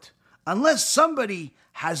do it. Unless somebody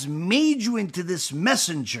has made you into this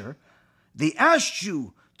messenger, they asked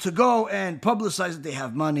you to go and publicize that they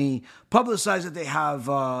have money, publicize that they have,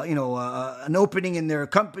 an opening in their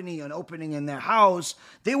company, an opening in their house.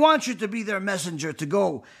 They want you to be their messenger to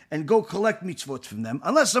go collect mitzvot from them.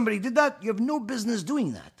 Unless somebody did that, you have no business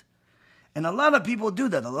doing that. And a lot of people do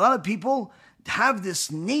that. A lot of people have this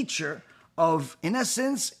nature of, in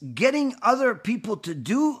essence, getting other people to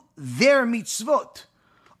do their mitzvot.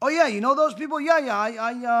 Oh yeah, you know those people? Yeah,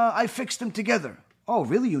 I fixed them together. Oh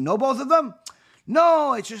really, you know both of them?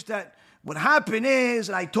 No, it's just that what happened is,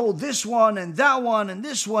 I told this one and that one and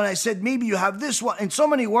this one, I said, maybe you have this one. In so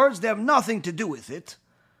many words, they have nothing to do with it.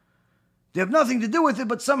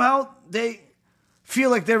 But somehow they feel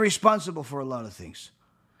like they're responsible for a lot of things.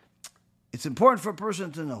 It's important for a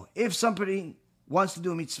person to know, if somebody wants to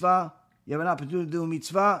do a mitzvah, you have an opportunity to do a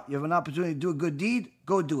mitzvah, you have an opportunity to do a good deed,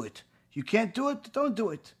 go do it. You can't do it, don't do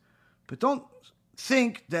it. But don't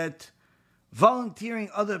think that volunteering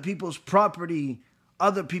other people's property,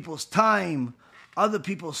 other people's time, other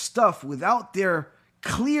people's stuff without their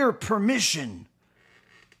clear permission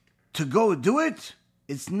to go do it,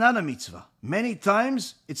 it's not a mitzvah. Many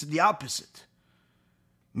times it's the opposite.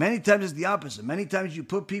 Many times you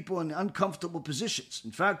put people in uncomfortable positions.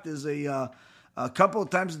 In fact, there's a couple of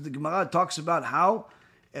times that the Gemara talks about how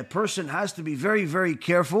a person has to be very, very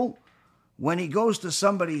careful when he goes to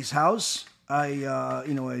somebody's house, and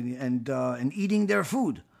eating their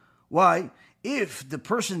food. Why? If the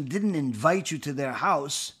person didn't invite you to their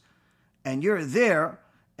house, and you're there,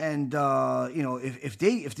 and if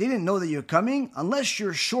they didn't know that you're coming, unless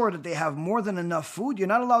you're sure that they have more than enough food, you're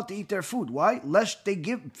not allowed to eat their food. Why? Lest they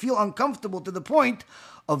feel uncomfortable to the point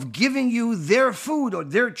of giving you their food or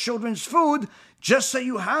their children's food just so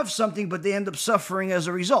you have something, but they end up suffering as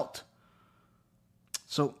a result.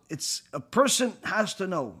 So a person has to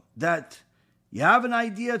know that you have an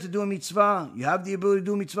idea to do a mitzvah, you have the ability to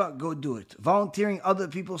do a mitzvah, go do it. Volunteering other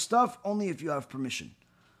people's stuff, only if you have permission.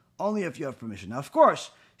 Only if you have permission. Now, of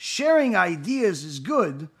course, sharing ideas is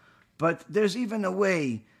good, but there's even a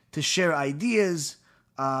way to share ideas,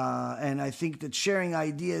 and I think that sharing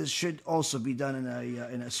ideas should also be done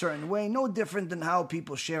in a certain way, no different than how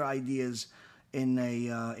people share ideas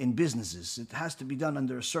in businesses. It has to be done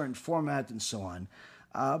under a certain format and so on.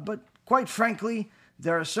 But quite frankly,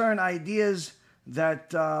 there are certain ideas that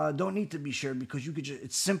don't need to be shared because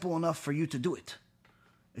it's simple enough for you to do it.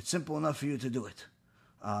 It's simple enough for you to do it.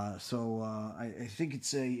 So I think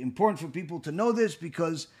it's important for people to know this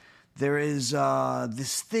because there is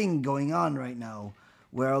this thing going on right now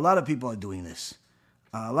where a lot of people are doing this.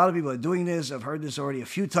 I've heard this already a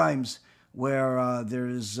few times where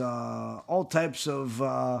there's all types of,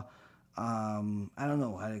 I don't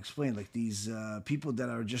know how to explain, like these people that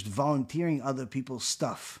are just volunteering other people's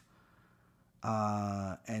stuff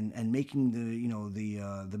and making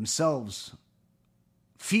themselves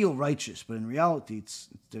feel righteous, but in reality,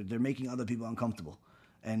 they're making other people uncomfortable,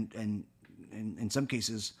 and in some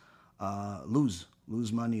cases, lose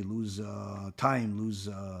money, lose time, lose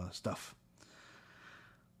stuff.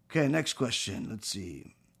 Okay, next question. Let's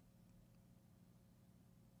see.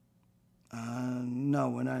 No,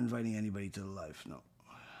 we're not inviting anybody to the live. No.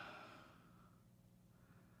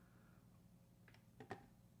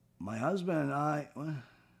 My husband and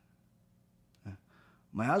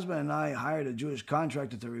I hired a Jewish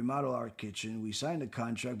contractor to remodel our kitchen. We signed a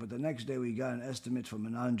contract, but the next day we got an estimate from a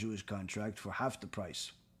non-Jewish contract for half the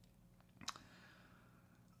price.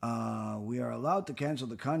 We are allowed to cancel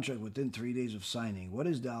the contract within 3 days of signing. What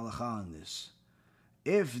is the halacha on this?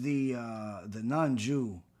 If the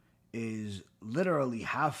non-Jew is literally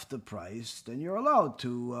half the price, then you're allowed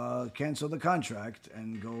to cancel the contract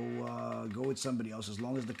and go with somebody else as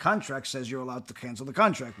long as the contract says you're allowed to cancel the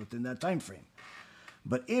contract within that time frame.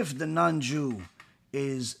 But if the non-Jew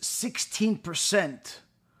is 16%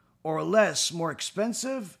 or less more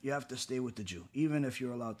expensive, you have to stay with the Jew. Even if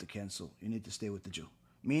you're allowed to cancel, you need to stay with the Jew.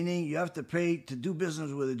 Meaning you have to pay to do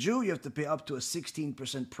business with a Jew, you have to pay up to a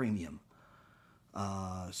 16% premium.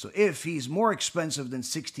 So if he's more expensive than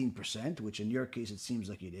 16%, which in your case it seems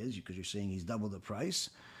like it is, because you're saying he's double the price,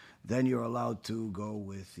 then you're allowed to go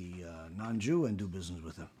with the non-Jew and do business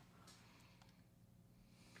with him.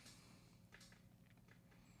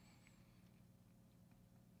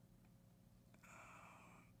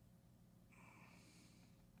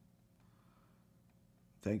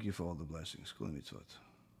 Thank you for all the blessings. Kol mitzvot.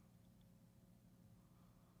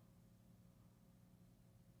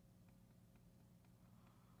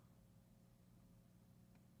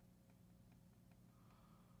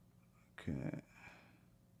 Okay.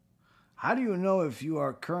 How do you know if you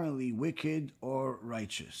are currently wicked or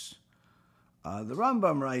righteous? The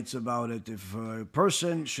Rambam writes about it. If a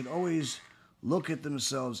person should always look at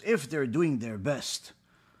themselves, if they're doing their best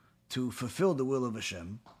to fulfill the will of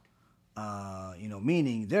Hashem,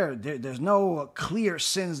 meaning there's no clear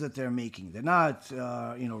sins that they're making. They're not,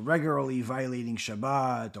 regularly violating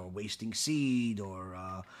Shabbat or wasting seed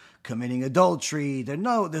or committing adultery.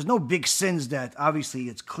 There's no big sins that obviously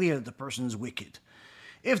it's clear that the person is wicked.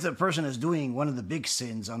 If the person is doing one of the big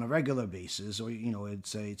sins on a regular basis, or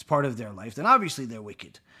it's part of their life, then obviously they're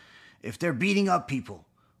wicked. If they're beating up people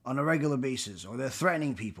on a regular basis, or they're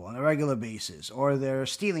threatening people on a regular basis, or they're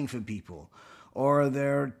stealing from people, or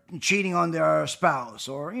they're cheating on their spouse,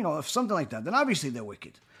 or, if something like that, then obviously they're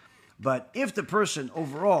wicked. But if the person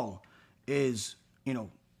overall is,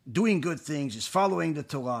 doing good things, is following the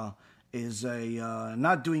Torah, is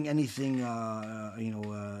not doing anything,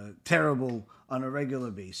 terrible on a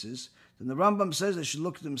regular basis, then the Rambam says they should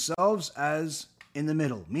look at themselves as in the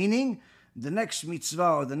middle, meaning the next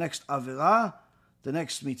mitzvah or the next avirah, the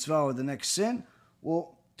next mitzvah or the next sin,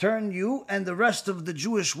 will turn you and the rest of the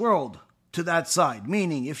Jewish world to that side.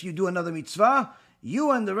 Meaning, if you do another mitzvah,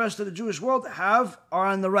 you and the rest of the Jewish world are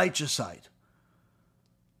on the righteous side.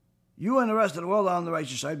 You and the rest of the world are on the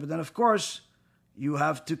righteous side, but then of course, you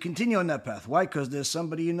have to continue on that path. Why? Because there's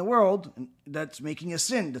somebody in the world that's making a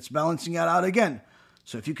sin, that's balancing it out again.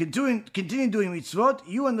 So if you continue doing mitzvot,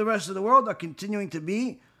 you and the rest of the world are continuing to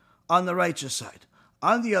be on the righteous side.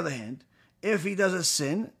 On the other hand, if he does a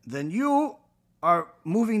sin, then you are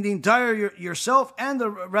moving the entire yourself and the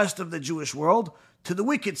rest of the Jewish world to the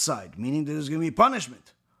wicked side, meaning that there's going to be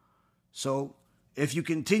punishment. So if you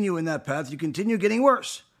continue in that path, you continue getting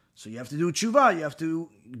worse. So you have to do tshuva, you have to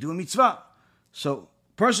do a mitzvah. So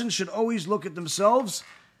persons should always look at themselves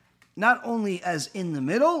not only as in the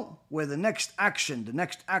middle, where the next action, the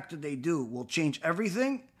next act that they do will change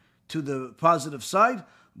everything to the positive side,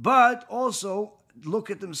 but also look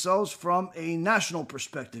at themselves from a national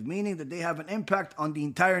perspective, meaning that they have an impact on the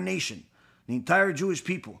entire nation, the entire Jewish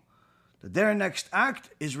people. That their next act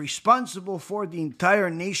is responsible for the entire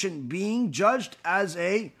nation being judged as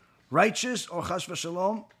a righteous or chas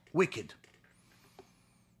v'shalom wicked.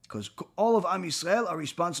 Because all of Am Yisrael are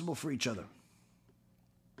responsible for each other.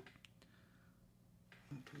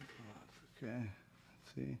 Okay,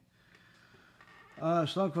 let's see.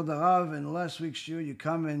 Shalom Kvod Harav, in last week's shiur you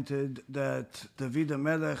commented that David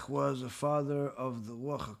HaMelech was a father of the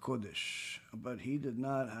Ruach HaKodesh, but he did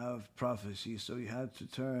not have prophecy, so he had to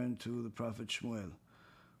turn to the prophet Shmuel.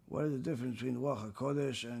 What is the difference between Ruach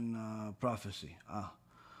HaKodesh and prophecy?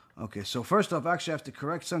 Okay, so first off, actually I have to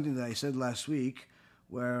correct something that I said last week,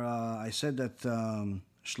 where I said that Shlomo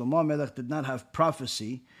HaMelech did not have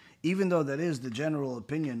prophecy, even though that is the general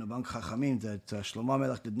opinion among Chachamim that Shlomo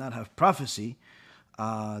HaMelech did not have prophecy.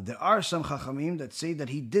 There are some Chachamim that say that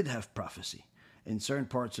he did have prophecy in certain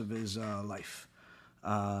parts of his life.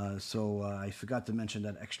 So I forgot to mention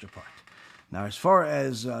that extra part. Now, as far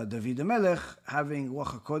as David HaMelech having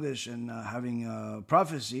Ruach HaKodesh and having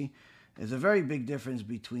prophecy, there's a very big difference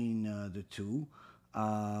between the two,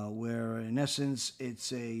 where in essence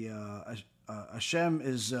it's Hashem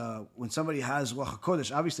is, when somebody has Ruach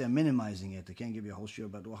HaKodesh, obviously I'm minimizing it. I can't give you a whole shiur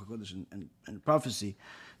about Ruach HaKodesh and prophecy,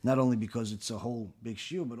 not only because it's a whole big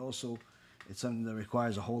shiur, but also it's something that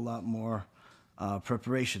requires a whole lot more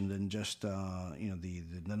preparation than just the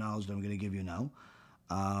knowledge that I'm going to give you now.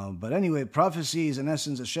 But anyway, prophecy is in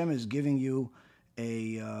essence Hashem is giving you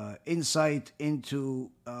a insight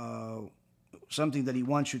into something that He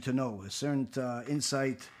wants you to know, a certain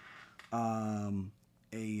insight,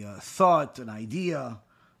 a thought, an idea.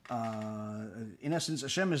 In essence,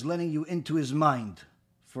 Hashem is letting you into His mind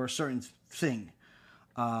for a certain thing,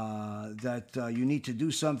 that you need to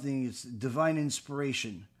do something. It's divine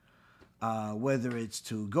inspiration, whether it's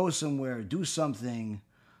to go somewhere, do something,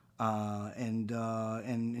 and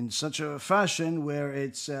in such a fashion where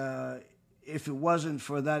it's, if it wasn't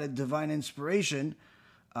for that divine inspiration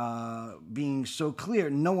being so clear,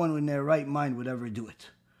 no one in their right mind would ever do it.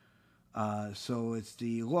 So it's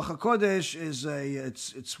the Ruach HaKodesh is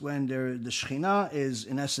it's when the Shekhinah is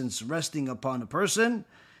in essence resting upon a person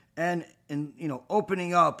and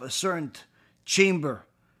opening up a certain chamber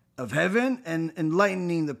of heaven and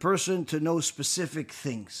enlightening the person to know specific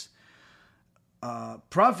things.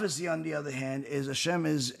 Prophecy, on the other hand, is Hashem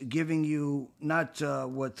is giving you not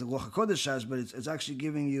what the Ruach HaKodesh has, but it's actually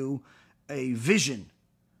giving you a vision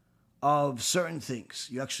of certain things.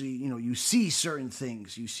 You actually, you see certain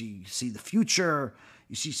things. You see the future.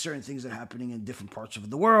 You see certain things that are happening in different parts of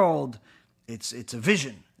the world. It's a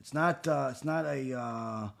vision. It's not a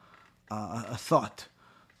thought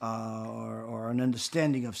or an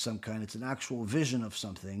understanding of some kind. It's an actual vision of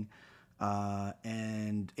something.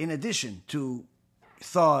 And in addition to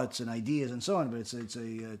thoughts and ideas and so on, but it's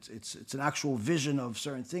an actual vision of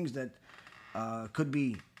certain things that could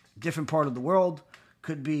be a different part of the world,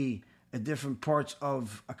 could be at different parts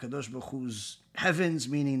of HaKadosh Baruch Hu's heavens,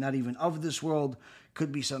 meaning not even of this world,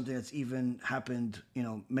 could be something that's even happened,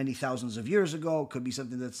 many thousands of years ago, could be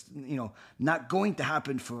something that's, not going to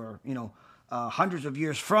happen for, hundreds of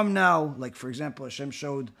years from now. Like, for example, Hashem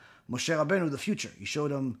showed Moshe Rabbeinu the future. He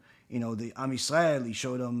showed him, the Am Yisrael, he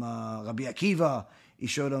showed him Rabbi Akiva, he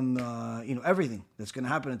showed him, everything that's going to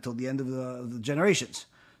happen until the end of the generations.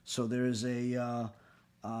 So there is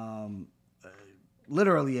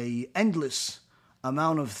literally a endless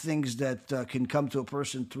amount of things that can come to a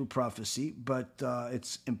person through prophecy, but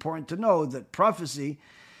it's important to know that prophecy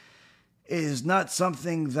is not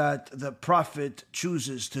something that the prophet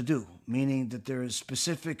chooses to do, meaning that there is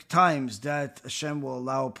specific times that Hashem will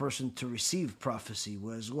allow a person to receive prophecy,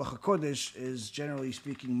 whereas Ruach HaKodesh is generally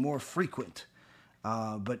speaking more frequent.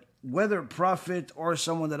 But whether prophet or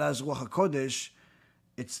someone that has Ruach HaKodesh,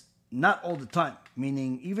 it's not all the time,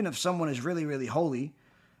 meaning even if someone is really, really holy,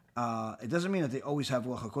 it doesn't mean that they always have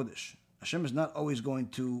Ruach HaKodesh. Hashem is not always going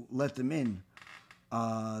to let them in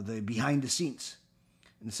the behind the scenes.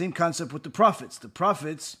 And the same concept with the prophets. The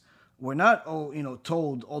prophets were not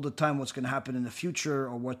told all the time what's going to happen in the future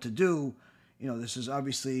or what to do. This is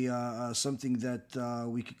obviously something that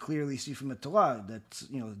we could clearly see from the Torah. That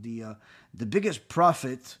the biggest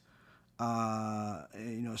prophet,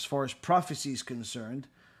 as far as prophecy is concerned,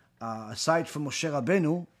 aside from Moshe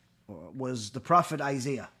Rabbeinu, was the prophet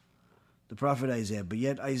Isaiah. The prophet Isaiah. But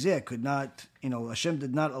yet Isaiah could not, Hashem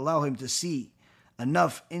did not allow him to see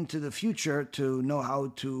enough into the future to know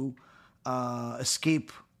how to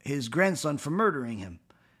escape his grandson from murdering him.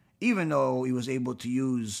 Even though he was able to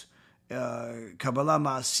use Kabbalah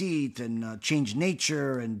Ma'asit and change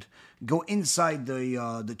nature and go inside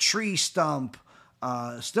the tree stump,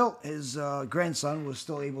 still his grandson was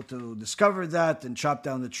still able to discover that and chop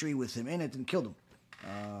down the tree with him in it and killed him.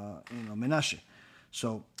 Menashe.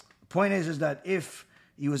 So the point is that if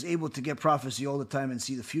he was able to get prophecy all the time and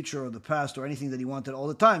see the future or the past or anything that he wanted all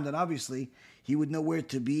the time, then obviously he would know where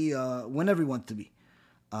to be whenever he wanted to be.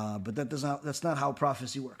 But that's not how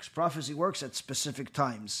prophecy works. Prophecy works at specific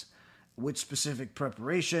times with specific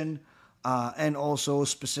preparation and also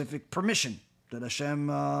specific permission that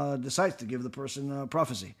Hashem decides to give the person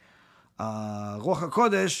prophecy. Ruach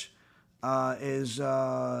HaKodesh is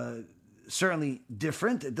certainly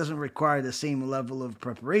different. It doesn't require the same level of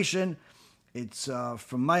preparation. It's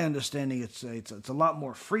from my understanding, it's a lot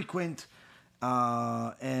more frequent,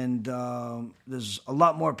 and there's a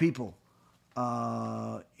lot more people,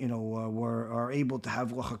 are able to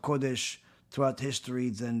have Ruach HaKodesh throughout history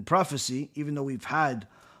than prophecy. Even though we've had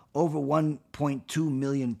over 1.2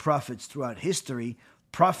 million prophets throughout history,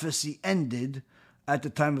 prophecy ended at the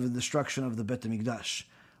time of the destruction of the Bet HaMikdash,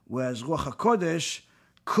 whereas Ruach HaKodesh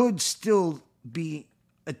could still be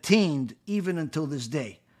attained even until this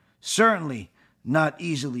day. Certainly not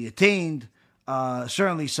easily attained,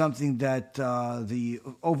 certainly something that the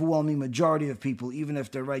overwhelming majority of people, even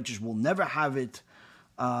if they're righteous, will never have it.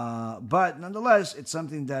 But nonetheless, it's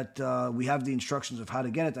something that we have the instructions of how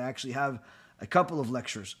to get it. I actually have a couple of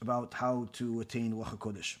lectures about how to attain Ruach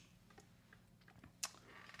HaKodesh.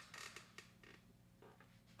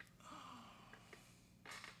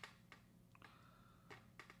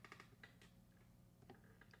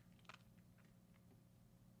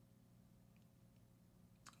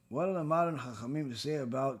 What are the modern Chachamim to say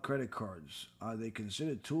about credit cards? Are they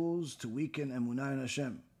considered tools to weaken Emunah in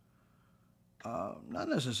Hashem? Not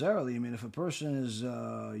necessarily. I mean, if a person is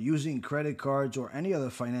using credit cards or any other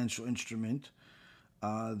financial instrument,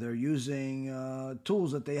 they're using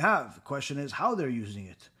tools that they have. The question is how they're using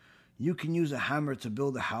it. You can use a hammer to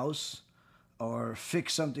build a house or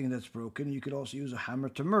fix something that's broken. You could also use a hammer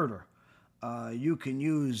to murder. You can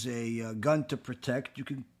use a gun to protect. You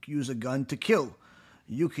can use a gun to kill.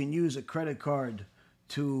 You can use a credit card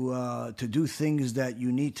to do things that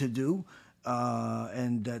you need to do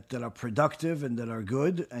and that are productive and that are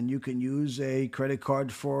good. And you can use a credit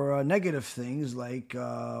card for negative things like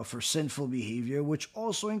for sinful behavior, which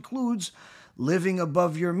also includes living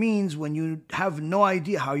above your means when you have no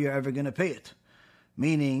idea how you're ever going to pay it.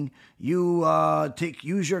 Meaning you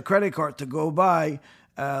use your credit card to go buy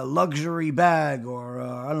a luxury bag or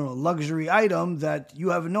luxury item that you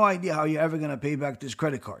have no idea how you're ever going to pay back this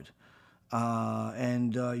credit card.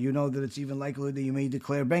 And you know that it's even likely that you may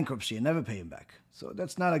declare bankruptcy and never pay him back. So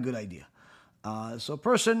that's not a good idea. So a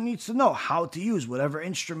person needs to know how to use whatever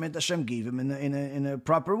instrument Hashem gave him in a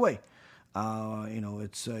proper way.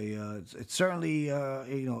 It's certainly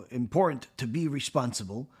important to be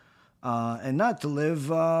responsible and not to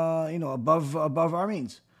live above our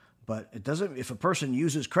means. But it doesn't. If a person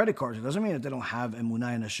uses credit cards, it doesn't mean that they don't have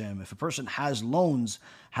emunah in Hashem. If a person has loans,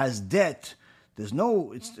 has debt,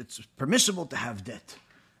 it's permissible to have debt,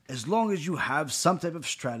 as long as you have some type of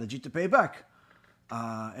strategy to pay back.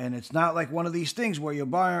 And it's not like one of these things where you're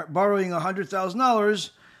borrowing $100,000,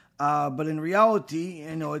 but in reality,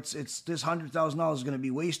 it's this $100,000 is going to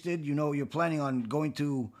be wasted. You're planning on going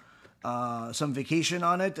to some vacation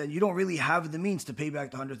on it, and you don't really have the means to pay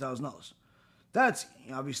back the $100,000. That's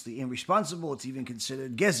obviously irresponsible. It's even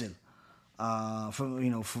considered gezel.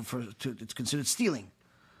 It's considered stealing.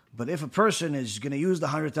 But if a person is going to use the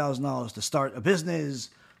 $100,000 to start a business,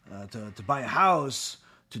 to buy a house,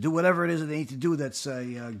 to do whatever it is that they need to do that's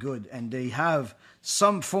good, and they have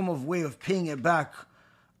some form of way of paying it back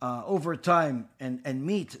over time and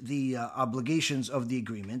meet the obligations of the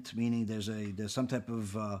agreement, meaning there's some type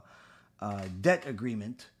of debt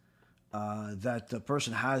agreement that the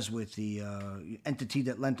person has with the entity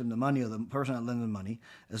that lent them the money or the person that lent them the money,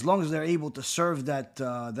 as long as they're able to serve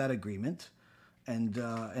that agreement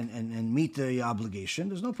and meet the obligation,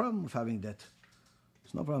 there's no problem with having debt.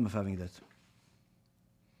 There's no problem with having debt.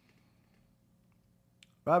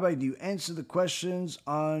 Rabbi, do you answer the questions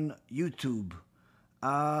on YouTube?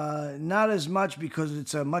 Not as much because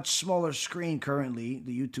it's a much smaller screen currently,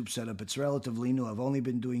 the YouTube setup. It's relatively new. I've only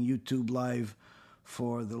been doing YouTube Live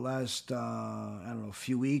for the last,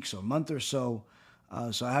 few weeks or month or so.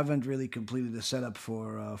 So I haven't really completed the setup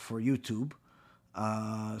for YouTube.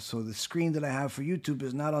 So the screen that I have for YouTube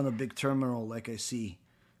is not on a big terminal like I see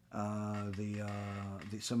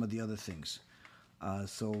some of the other things.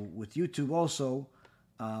 So with YouTube also,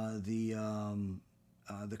 the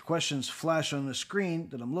questions flash on the screen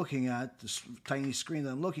that I'm looking at, this tiny screen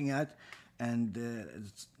that I'm looking at, and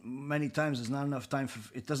many times there's not enough time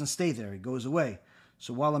for it. Doesn't stay there; it goes away.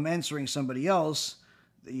 So while I'm answering somebody else,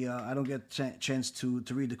 I don't get chance to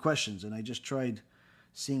read the questions. And I just tried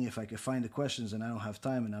seeing if I could find the questions, and I don't have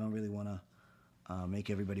time, and I don't really want to make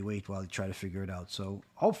everybody wait while I try to figure it out. So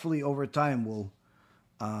hopefully over time we'll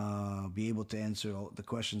be able to answer all the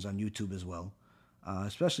questions on YouTube as well.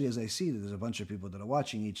 Especially as I see that there's a bunch of people that are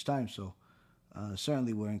watching each time, so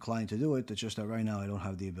certainly we're inclined to do it. It's just that right now I don't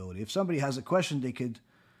have the ability. If somebody has a question, they could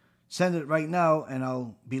send it right now, and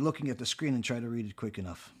I'll be looking at the screen and try to read it quick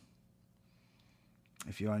enough.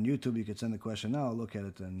 If you're on YouTube, you could send the question now. I'll look at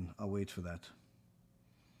it, and I'll wait for that.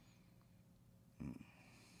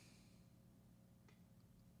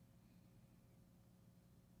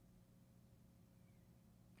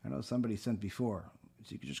 I know somebody sent before.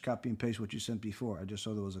 So you can just copy and paste what you sent before. I just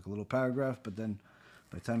saw there was like a little paragraph, but then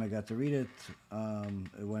by the time I got to read it,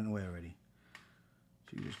 it went away already.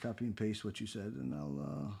 So you just copy and paste what you said, and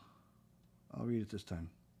I'll read it this time.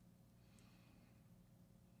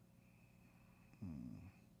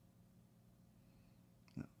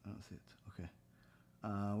 No, I don't see it. Okay.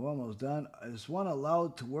 We're almost done. Is one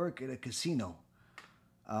allowed to work at a casino?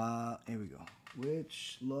 Here we go.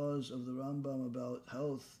 Which laws of the Rambam about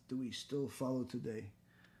health do we still follow today?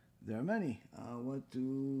 There are many. What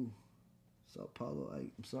do Sao Paulo?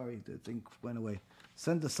 I'm sorry, the thing went away.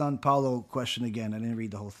 Send the Sao Paulo question again. I didn't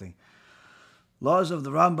read the whole thing. Laws of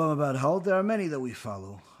the Rambam about health. There are many that we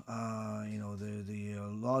follow. The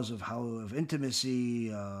laws of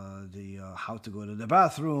intimacy, how to go to the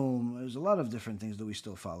bathroom. There's a lot of different things that we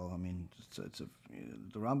still follow. I mean,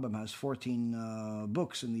 the Rambam has 14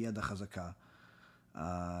 books in the Yad HaChazakah.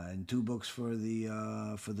 And 2 books for the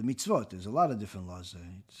mitzvot. There's a lot of different laws.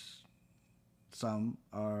 Some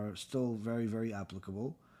are still very, very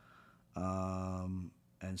applicable, and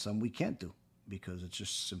some we can't do because it's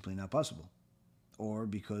just simply not possible, or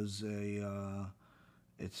because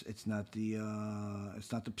it's not the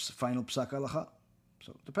final psak halacha.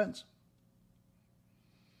 So it depends.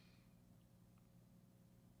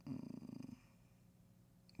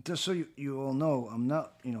 Just so you all know, I'm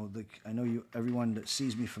not, I know everyone that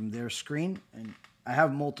sees me from their screen, and I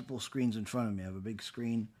have multiple screens in front of me. I have a big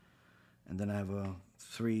screen, and then I have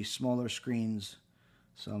 3 smaller screens.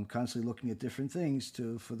 So I'm constantly looking at different things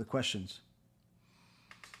for the questions.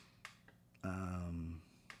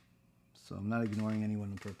 So I'm not ignoring anyone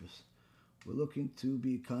on purpose. We're looking to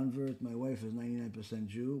be a convert. My wife is 99%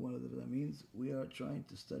 Jew. What that means? We are trying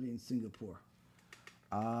to study in Singapore.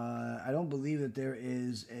 I don't believe that there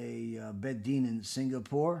is a Bet Din in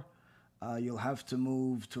Singapore. You'll have to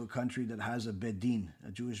move to a country that has a Bet Din,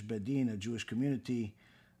 a Jewish Bet Din, a Jewish community.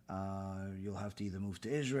 You'll have to either move to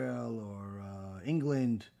Israel or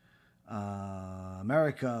England,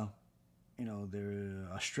 America.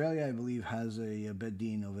 Australia, I believe, has a Bet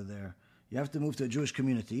Din over there. You have to move to a Jewish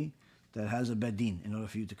community that has a Bet Din in order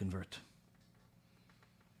for you to convert.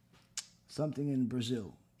 Something in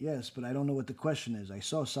Brazil. Yes, but I don't know what the question is. I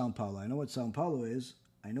saw Sao Paulo. I know what Sao Paulo is.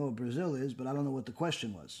 I know what Brazil is, but I don't know what the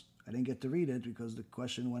question was. I didn't get to read it because the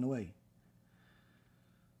question went away.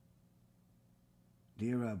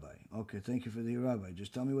 Dear Rabbi. Okay, thank you for Dear Rabbi.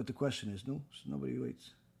 Just tell me what the question is. No, so nobody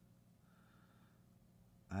waits.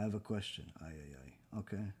 I have a question.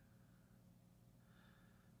 Okay.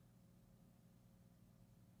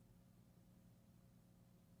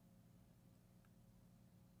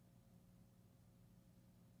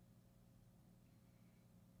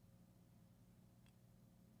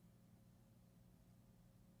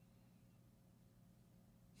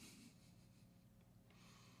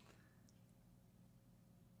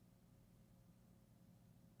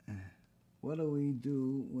 What do we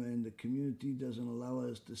do when the community doesn't allow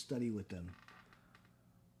us to study with them?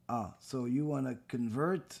 So you want to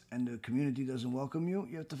convert and the community doesn't welcome you?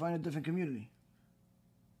 You have to find a different community.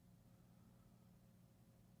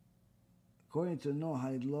 According to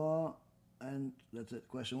Noahide law, and that's it.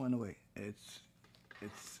 Question went away. It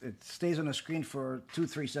stays on the screen for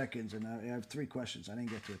 2-3 seconds, and I have 3 questions. I didn't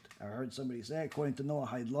get to it. I heard somebody say, according to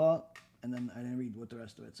Noahide law, and then I didn't read what the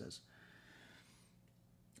rest of it says.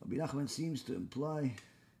 Rabbi Nachman seems to imply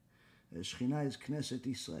that Shekhinah is Knesset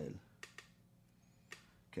Israel.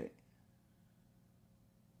 Okay.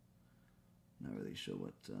 Not really sure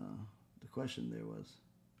what the question there was.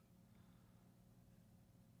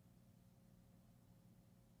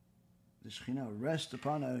 The Shekhinah rests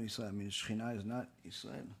upon Israel. I mean, Shekhinah is not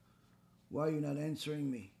Israel. Why are you not answering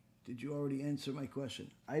me? Did you already answer my question?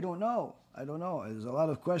 I don't know. There's a lot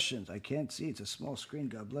of questions. I can't see. It's a small screen.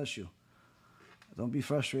 God bless you. Don't be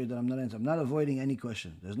frustrated that I'm not answering. I'm not avoiding any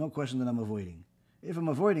question. There's no question that I'm avoiding. If I'm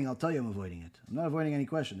avoiding, I'll tell you I'm avoiding it. I'm not avoiding any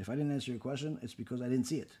question. If I didn't answer your question, it's because I didn't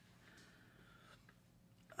see it.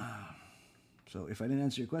 So if I didn't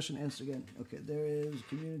answer your question, answer again. Okay, there is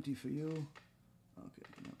community for you. Okay,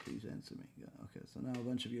 now please answer me. Yeah, okay, so now a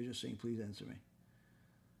bunch of you are just saying, please answer me.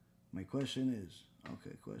 My question is,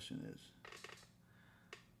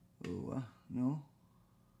 no?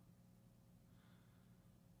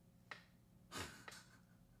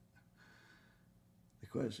 The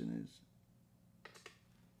question is,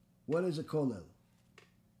 what is a kollel?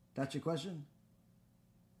 That's your question?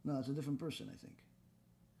 No, it's a different person, I think.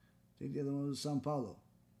 I think the other one was Sao Paulo.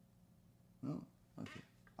 No? Okay.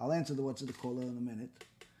 I'll answer the what's in the kollel in a minute.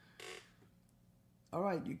 All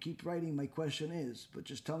right, you keep writing my question is, but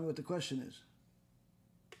just tell me what the question is.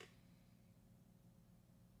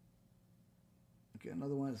 Okay,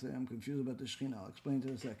 another one is I'm confused about the Shekhinah. I'll explain it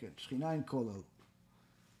in a second. Shekhinah and kollel.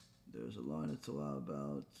 There's a law in the Torah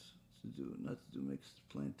about not to do mixed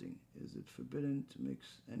planting. Is it forbidden to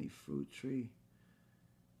mix any fruit tree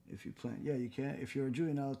if you plant? Yeah, you can. If you're a Jew,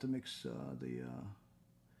 you're not allowed to mix the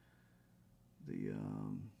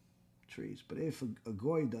trees. But if a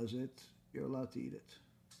goy does it, you're allowed to eat it.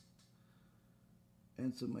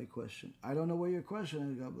 Answer my question. I don't know what your question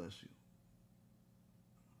is. God bless you.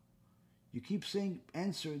 You keep saying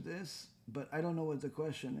answer this, but I don't know what the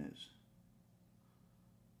question is.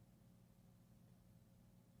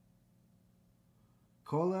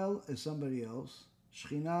 Kollel is somebody else.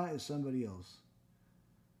 Shekhinah is somebody else.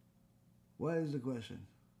 What is the question?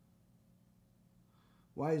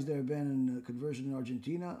 Why is there a ban on conversion in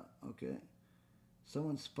Argentina? Okay.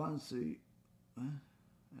 Someone sponsor... Huh? I don't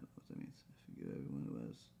know what that means. I forgive everyone who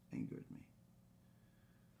has angered me.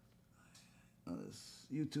 Oh, this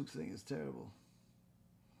YouTube thing is terrible.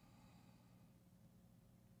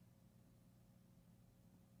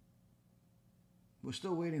 We're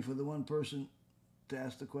still waiting for the one person to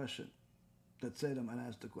ask the question. That said, I'm going to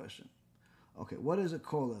ask the question. Okay, what is a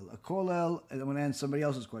kollel? A kollel, and I'm going to answer somebody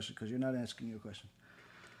else's question because you're not asking your question.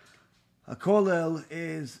 A kollel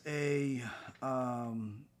is a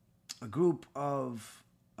group of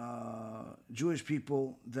Jewish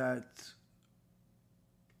people that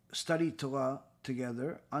study Torah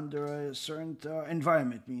together under a certain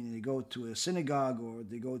environment, meaning they go to a synagogue or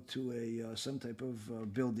they go to some type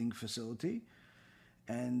of building facility,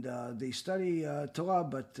 and they study Torah.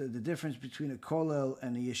 But the difference between a kollel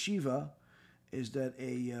and a yeshiva is that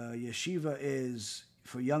a yeshiva is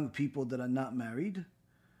for young people that are not married,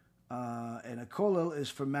 and a kollel is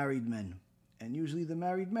for married men. And usually the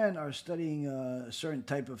married men are studying a certain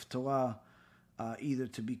type of Torah, either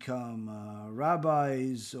to become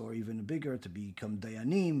rabbis or even bigger, to become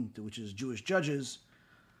dayanim, which is Jewish judges.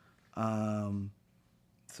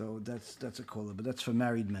 So that's a kollel, but that's for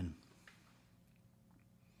married men.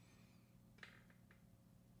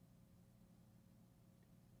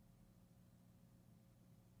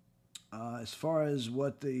 As far as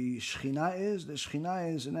what the Shekhinah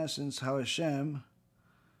is in essence how Hashem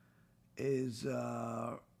is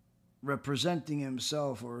representing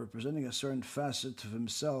himself or representing a certain facet of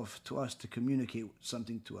himself to us to communicate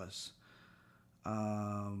something to us.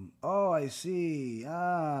 I see.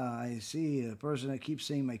 I see. A person that keeps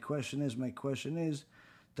saying my question is,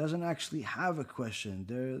 doesn't actually have a question.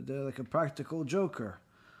 They're like a practical joker.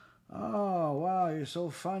 Oh, wow, you're so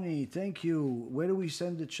funny. Thank you. Where do we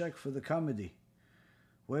send the check for the comedy?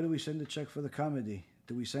 Do we send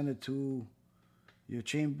it to your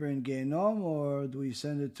chamber in Gehenom, or do we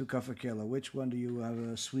send it to Kafakela? Which one do you have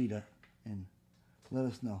a suite in? Let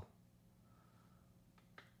us know.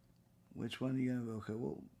 Which one do you have? Okay,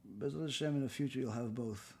 well, Bezrat Hashem, in the future you'll have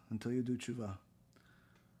both until you do tshuva.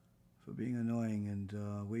 for being annoying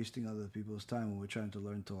and wasting other people's time when we're trying to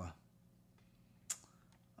learn Torah.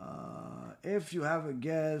 If you have a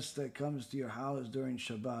guest that comes to your house during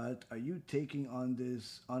Shabbat, are you taking on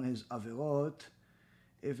his averot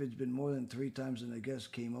if it's been more than 3 times and the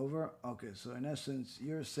guest came over? Okay, so in essence,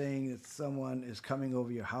 you're saying that someone is coming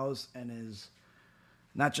over your house and is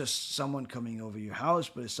not just someone coming over your house,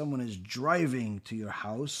 but if someone is driving to your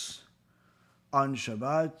house on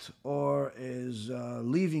Shabbat or is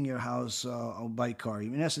leaving your house by car.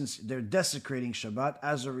 In essence, they're desecrating Shabbat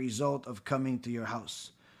as a result of coming to your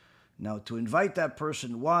house. Now, to invite that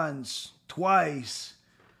person once, twice,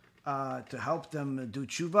 to help them do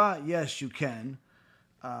tshuva, yes, you can.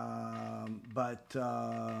 But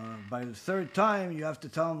by the 3rd time, you have to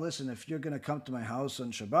tell them, listen, if you're going to come to my house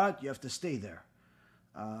on Shabbat, you have to stay there.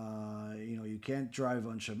 You can't drive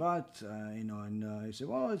on Shabbat, and you say,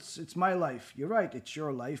 well, it's my life. You're right, it's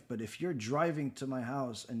your life, but if you're driving to my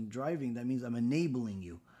house and driving, that means I'm enabling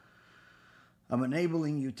you. I'm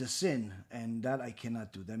enabling you to sin, and that I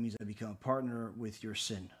cannot do. That means I become a partner with your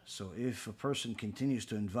sin. So if a person continues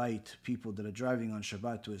to invite people that are driving on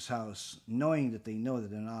Shabbat to his house, knowing that they know that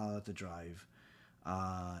they're not allowed to drive,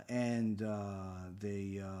 and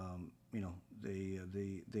they are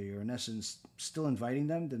in essence still inviting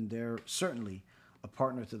them, then they're certainly a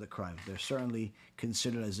partner to the crime. They're certainly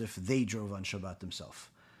considered as if they drove on Shabbat themselves.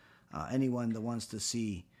 Anyone that wants to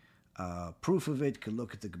see proof of it could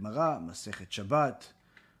look at the Gemara, Masechet Shabbat,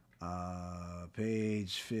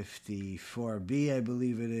 page 54b, I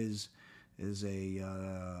believe it is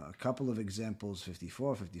a couple of examples,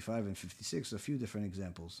 54, 55, and 56, a few different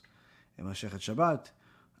examples. In Masechet Shabbat,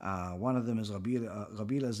 one of them is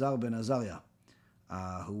Rabbi Lazar ben Azariah,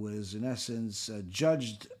 who was in essence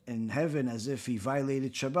judged in heaven as if he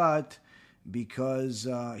violated Shabbat because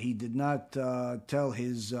he did not tell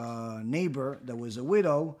his neighbor that was a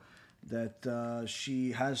widow that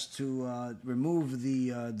she has to remove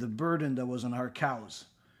the burden that was on her cows.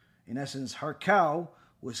 In essence, her cow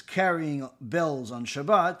was carrying bells on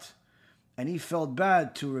Shabbat, and he felt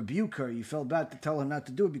bad to rebuke her. He felt bad to tell her not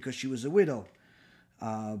to do it because she was a widow.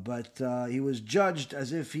 But he was judged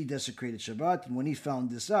as if he desecrated Shabbat. And when he found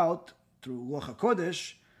this out through Ruach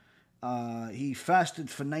HaKodesh, he fasted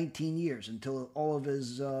for 19 years until all of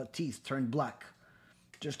his teeth turned black.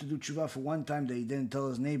 Just to do tshuva for one time that he didn't tell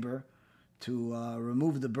his neighbor to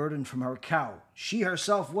remove the burden from her cow. She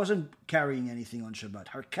herself wasn't carrying anything on Shabbat.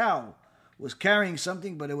 Her cow was carrying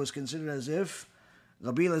something, but it was considered as if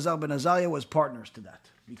Rabbi Lazar ben Azariah was partners to that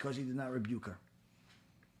because he did not rebuke her.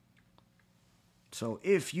 So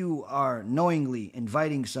if you are knowingly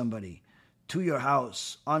inviting somebody to your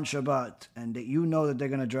house on Shabbat and that you know that they're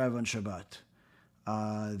going to drive on Shabbat,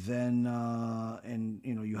 then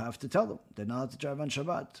you have to tell them they're not allowed to drive on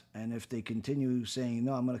Shabbat. And if they continue saying,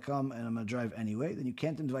 no, I'm going to come and I'm going to drive anyway, then you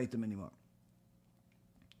can't invite them anymore.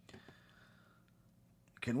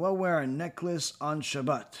 Can one wear a necklace on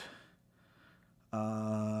Shabbat?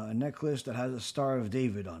 A necklace that has a Star of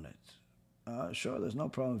David on it. Sure, there's no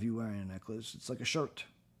problem if you wearing a necklace. It's like a shirt.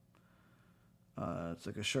 It's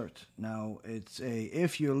like a shirt. Now,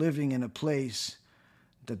 if you're living in a place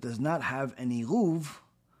that does not have any ruv,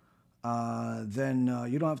 then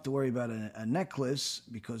you don't have to worry about a necklace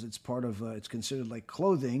because it's part of, it's considered like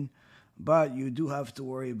clothing, but you do have to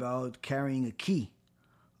worry about carrying a key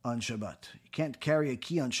on Shabbat. You can't carry a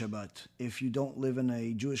key on Shabbat if you don't live in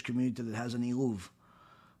a Jewish community that has any ruv.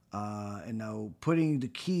 And now putting the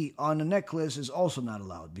key on a necklace is also not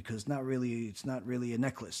allowed because it's not really a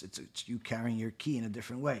necklace. It's you carrying your key in a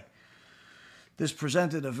different way. This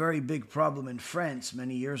presented a very big problem in France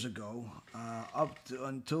many years ago,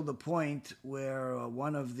 until the point where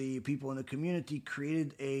one of the people in the community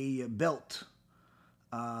created a belt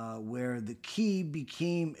where the key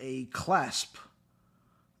became a clasp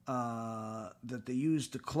that they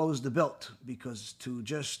used to close the belt, because to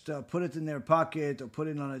just put it in their pocket or put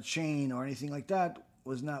it on a chain or anything like that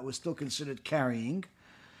was still considered carrying,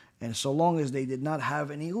 and so long as they did not have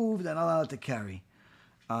any ruv, they're not allowed to carry.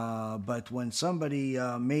 But when somebody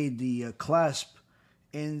made the clasp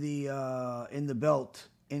in the belt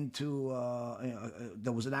into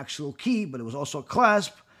there was an actual key, but it was also a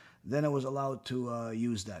clasp, then it was allowed to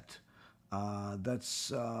use that.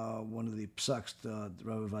 That's one of the psaks that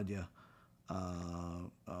Rabbi Vadia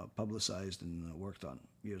publicized and worked on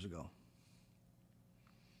years ago.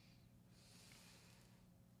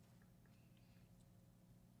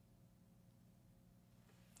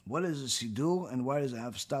 What is a Siddur and why does it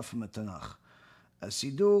have stuff from a Tanakh? A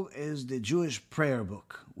Siddur is the Jewish prayer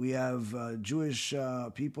book. We have Jewish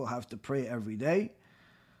people have to pray every day.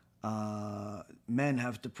 Men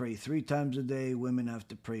have to pray 3 times a day, women have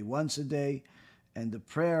to pray once a day. And the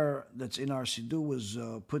prayer that's in our Siddur was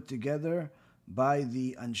put together by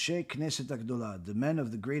the Anshe Knesset HaGdolah, the men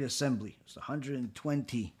of the Great Assembly. It's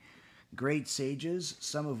 120 great sages,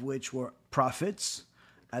 some of which were prophets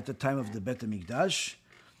at the time of the Bet HaMikdash.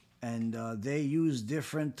 And they used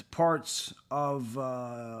different parts of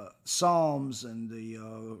Psalms and the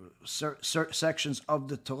sections of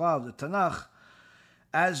the Torah, of the Tanakh,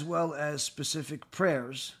 as well as specific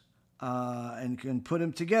prayers, and can put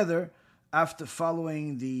them together after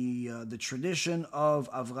following the tradition of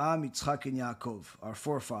Avraham, Yitzchak, and Yaakov, our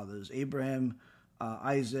forefathers, Abraham,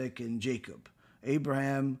 Isaac, and Jacob.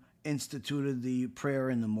 Abraham instituted the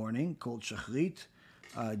prayer in the morning called Shachrit.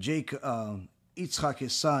 Yitzchak,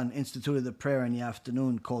 his son, instituted the prayer in the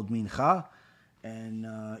afternoon called Mincha. And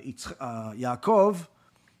Yaakov,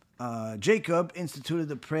 Jacob, instituted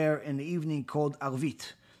the prayer in the evening called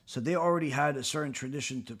Arvit. So they already had a certain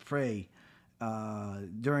tradition to pray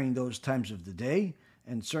during those times of the day,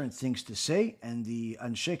 and certain things to say. And the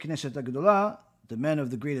Anshe Knesset HaGdolah, the men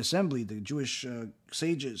of the Great Assembly, the Jewish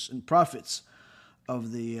sages and prophets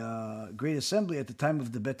of the Great Assembly at the time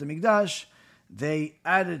of the Bet HaMikdash, they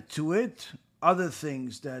added to it other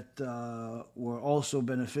things that were also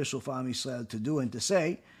beneficial for Am Yisrael to do and to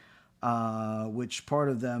say, which part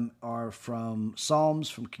of them are from Psalms,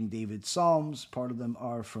 from King David's Psalms, part of them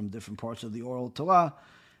are from different parts of the Oral Torah.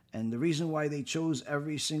 And the reason why they chose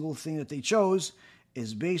every single thing that they chose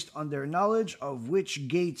is based on their knowledge of which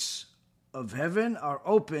gates of heaven are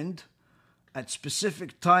opened at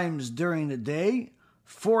specific times during the day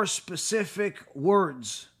for specific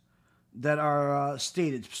words that are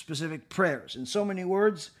stated, specific prayers. In so many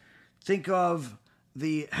words, think of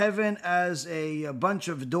the heaven as a bunch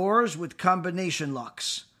of doors with combination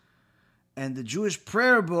locks. And the Jewish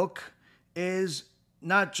prayer book is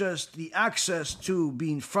not just the access to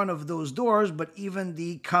be in front of those doors, but even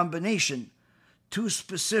the combination to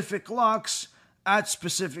specific locks at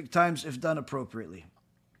specific times if done appropriately.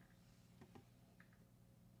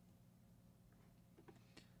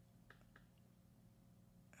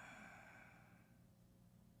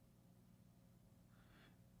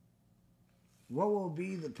 What will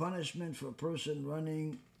be the punishment for a person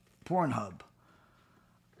running Pornhub?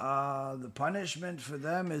 The punishment for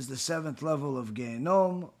them is the 7th level of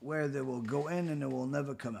Gehenom, where they will go in and they will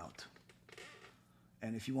never come out.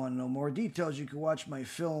 And if you want to know more details, you can watch my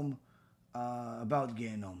film about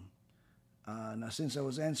Gehenom. Now, since I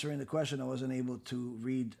was answering the question, I wasn't able to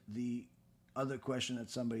read the other question that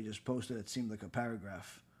somebody just posted. It seemed like a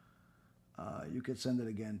paragraph. You could send it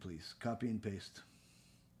again, please. Copy and paste.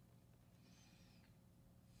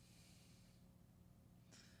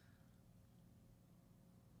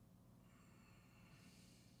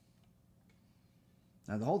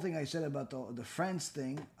 Now, the whole thing I said about the France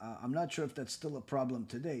thing, I'm not sure if that's still a problem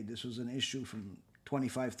today. This was an issue from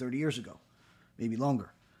 25, 30 years ago, maybe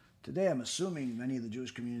longer. Today, I'm assuming many of the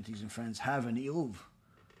Jewish communities in France have an Iruv,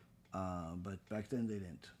 but back then they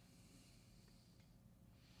didn't.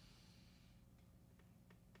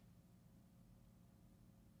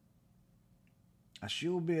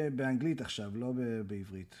 השיעור באנגלית עכשיו, לא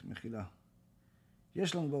בעברית, מחילה.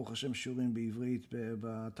 יש לנו ברוך השם שיעורים בעברית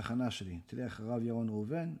בתחנה שלי. תלך הרב ירון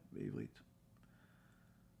ראובן בעברית.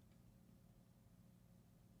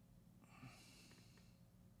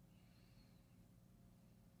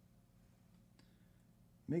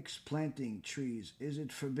 Mix planting trees, is it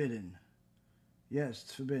forbidden? Yes,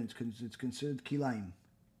 it's forbidden. It's considered kilaim.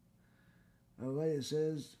 Rabbi, it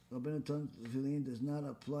says, Rabbeinu Tam Tefillin does not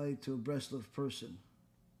apply to a Breslov person.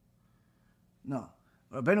 No.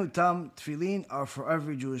 Rabbeinu Tam Tefillin are for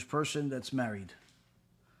every Jewish person that's married.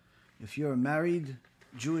 If you're a married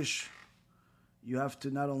Jewish, you have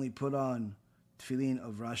to not only put on Tefillin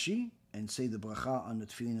of Rashi and say the bracha on the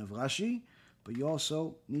Tefillin of Rashi, but you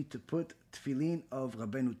also need to put Tefillin of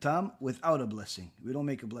Rabbeinu Tam without a blessing. We don't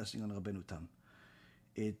make a blessing on Rabbeinu Tam.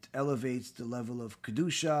 It elevates the level of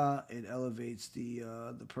Kedusha. It elevates the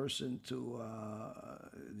person to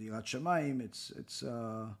the Yirat Shamayim. It's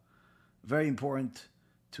very important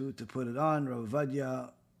to put it on. Rav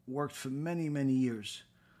Ovadia worked for many, many years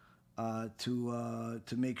to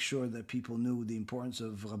make sure that people knew the importance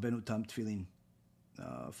of Rabbeinu Tam Tefillin.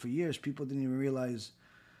 For years, people didn't even realize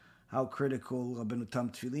how critical Rabbeinu Tam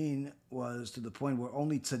Tefillin was, to the point where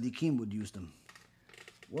only tzaddikim would use them.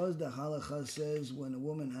 Was the halacha says when a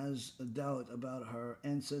woman has a doubt about her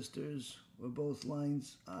ancestors or both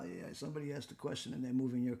lines? Somebody asked a question and they're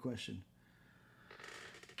moving your question.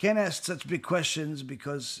 Can't ask such big questions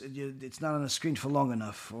because it's not on the screen for long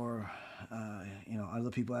enough, or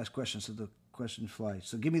other people ask questions, so the question fly.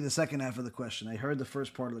 So give me the second half of the question. I heard the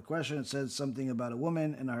first part of the question. It says something about a woman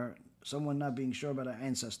and someone not being sure about her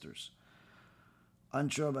ancestors.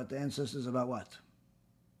 Unsure about the ancestors about what?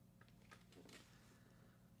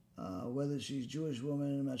 Whether she's Jewish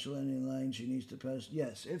woman, matrilineal line, she needs to pass.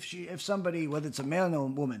 Yes, if somebody, whether it's a man or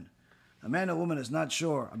a woman is not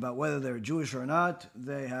sure about whether they're Jewish or not,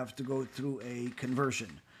 they have to go through a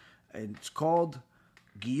conversion. It's called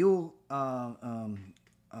Giyur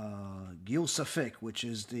Safek, which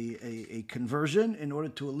is a conversion in order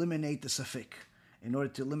to eliminate the Safek, in order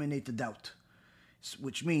to eliminate the doubt.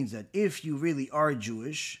 Which means that if you really are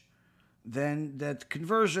Jewish, then that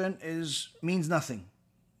conversion means nothing.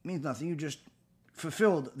 Means nothing. You just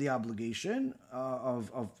fulfilled the obligation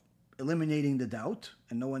of eliminating the doubt,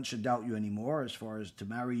 and no one should doubt you anymore as far as to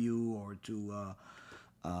marry you or to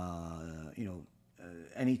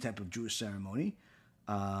any type of Jewish ceremony,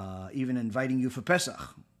 even inviting you for Pesach.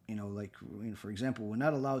 For example, we're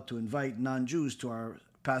not allowed to invite non-Jews to our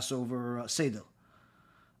Passover Seder.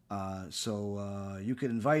 So you could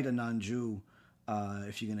invite a non-Jew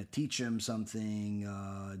if you're going to teach him something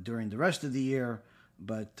during the rest of the year,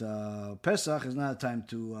 but Pesach is not a time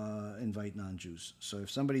to invite non-Jews. So if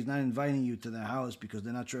somebody's not inviting you to their house because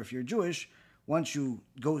they're not sure if you're Jewish, once you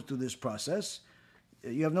go through this process,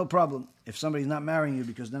 you have no problem. If somebody's not marrying you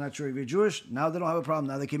because they're not sure if you're Jewish, now they don't have a problem.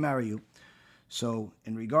 Now they can marry you. So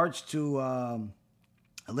in regards to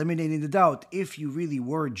eliminating the doubt, if you really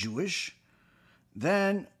were Jewish,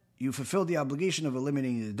 then you fulfill the obligation of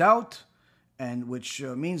eliminating the doubt, and which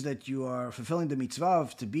means that you are fulfilling the mitzvah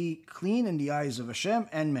to be clean in the eyes of Hashem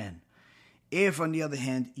and man. If, on the other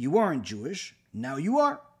hand, you weren't Jewish, now you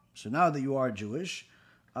are. So now that you are Jewish,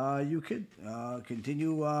 you could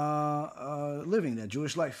continue living that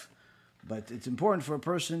Jewish life. But it's important for a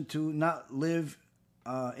person to not live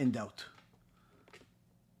in doubt.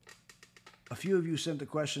 A few of you sent the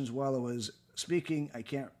questions while I was speaking. I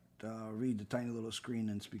can't read the tiny little screen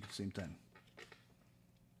and speak at the same time.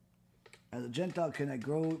 As a Gentile, can I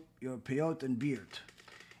grow your peyot and beard?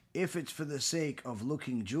 If it's for the sake of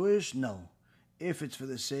looking Jewish, no. If it's for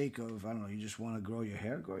the sake of, you just want to grow your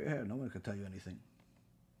hair, grow your hair. No one can tell you anything.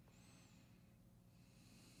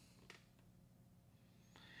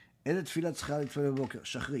 Edit tefillah tzchal tefillah boker,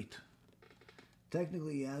 shachrit.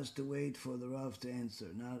 Technically, he has to wait for the Rav to answer,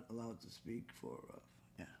 not allowed to speak for Rav.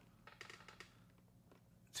 Yeah.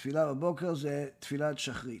 תפילה בבוקר זה תפילת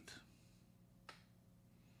שחרית.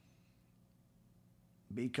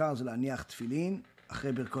 בעיקר זה להניח תפילין,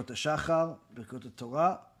 אחרי ברכות השחר, ברכות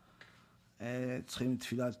התורה, צריכים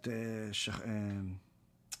תפילת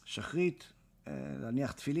שחרית,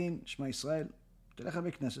 להניח תפילין, שמע ישראל, תלך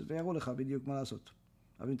לבית כנסת ויראו לך בדיוק מה לעשות.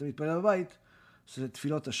 אבל אם אתה מתפלל בבית, זה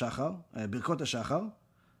תפילות השחר, ברכות השחר,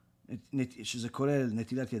 שזה כולל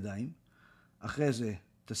נטילת ידיים, אחרי זה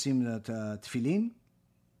תשים את התפילין,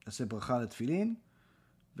 תעשה ברכה לתפילין,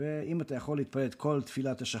 ואם אתה יכול להתפלל את כל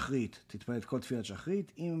תפילת השחרית, תתפלל את כל תפילת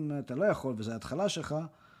שחרית. אם אתה לא יכול, וזו ההתחלה שלך,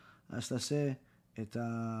 אז תעשה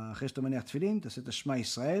אחרי שאתה מניח תפילין, תעשה את השמע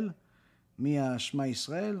ישראל, מהשמע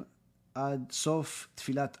ישראל עד סוף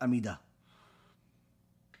תפילת עמידה.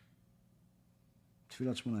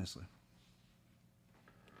 תפילת 18.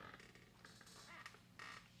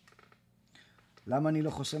 למה אני לא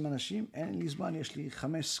חוסם אנשים? אין לי זמן, יש לי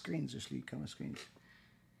 5 סקרינס, יש לי כמה סקרינס.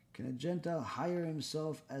 Can a Gentile hire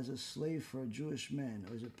himself as a slave for a Jewish man,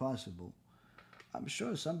 or is it possible? I'm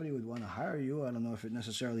sure somebody would want to hire you. I don't know if it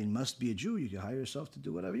necessarily must be a Jew. You can hire yourself to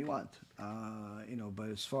do whatever you want. But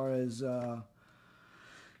as far as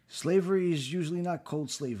slavery is usually not called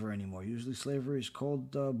slavery anymore. Usually slavery is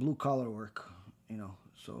called blue-collar work.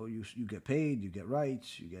 So you get paid, you get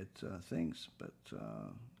rights, you get things. But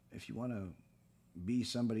if you want to be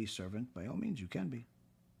somebody's servant, by all means, you can be.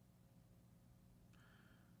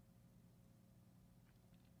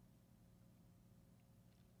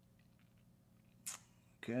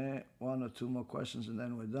 Okay, 1 or 2 more questions and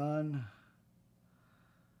then we're done.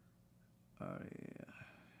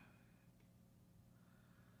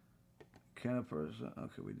 Can a person...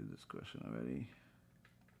 Okay, we did this question already.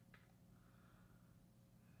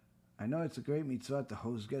 I know it's a great mitzvah to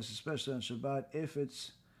host guests, especially on Shabbat. If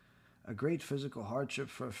it's a great physical hardship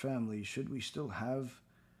for a family, should we still have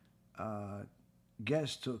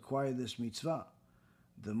guests to acquire this mitzvah?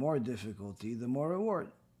 The more difficulty, the more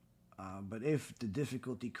reward. But if the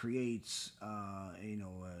difficulty creates,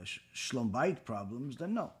 shlom bayit problems,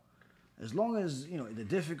 then no. As long as, the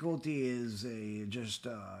difficulty is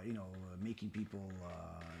making people,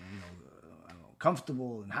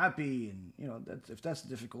 comfortable and happy, and, if that's the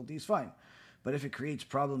difficulty, it's fine. But if it creates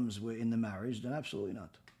problems in the marriage, then absolutely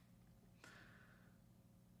not.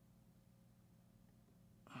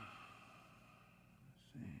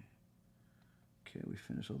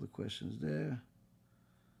 finish all the questions there.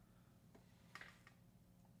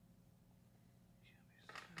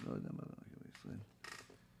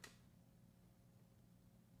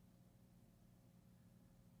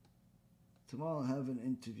 Tomorrow I'll have an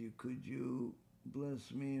interview. Could you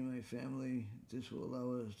bless me and my family? This will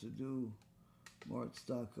allow us to do more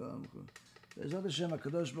stock. Bezrat Hashem,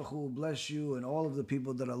 HaKadosh Baruch Hu will bless you and all of the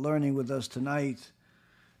people that are learning with us tonight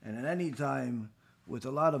and at any time with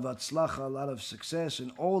a lot of atzlacha, a lot of success,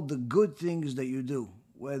 and all the good things that you do,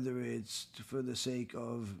 whether it's for the sake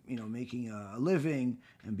of making a living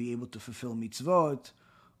and be able to fulfill mitzvot,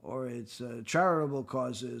 or it's charitable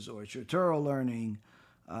causes, or it's your Torah learning,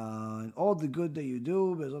 and all the good that you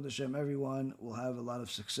do. Bezrat Hashem, everyone will have a lot of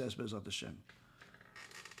success. Bezrat Hashem.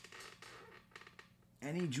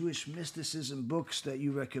 Any Jewish mysticism books that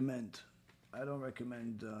you recommend? I don't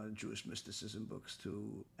recommend Jewish mysticism books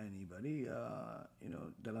to anybody,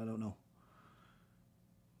 that I don't know.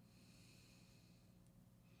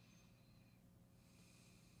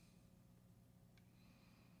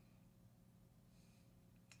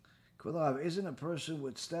 Isn't a person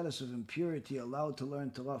with status of impurity allowed to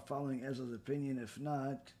learn Torah following Ezra's opinion? If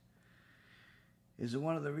not, is it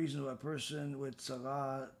one of the reasons why a person with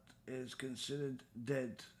tzara is considered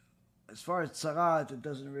dead? As far as tzarat, it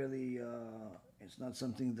doesn't really, it's not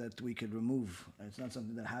something that we could remove. It's not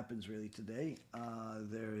something that happens really today.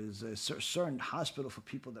 There is a certain hospital for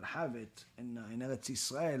people that have it in Eretz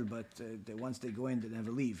Yisrael, but once they go in, they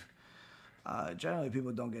never leave. Generally,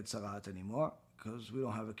 people don't get tzarat anymore because we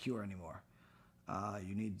don't have a cure anymore.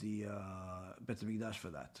 You need the Bet HaMikdash for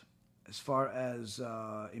that. As far as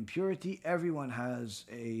impurity, everyone has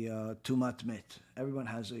a tumat met. Everyone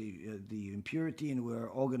has the impurity, and we're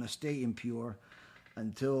all going to stay impure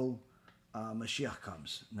until Mashiach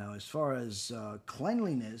comes. Now, as far as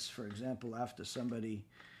cleanliness, for example, after somebody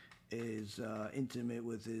is intimate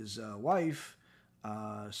with his wife,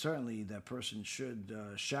 certainly that person should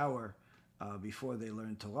shower before they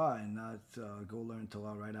learn Torah and not go learn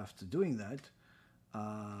Torah right after doing that.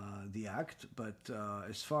 The act, but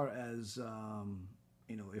as far as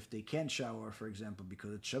if they can't shower, for example,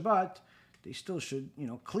 because it's Shabbat, they still should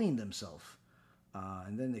clean themselves,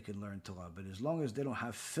 and then they can learn Torah. But as long as they don't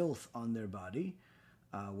have filth on their body,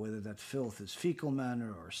 whether that filth is fecal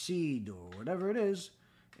matter or seed or whatever it is,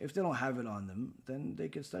 if they don't have it on them, then they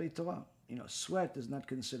can study Torah. Sweat is not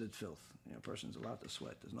considered filth. A person's allowed to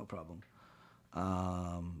sweat. There's no problem.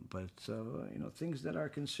 But things that are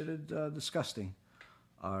considered disgusting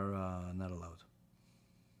are not allowed.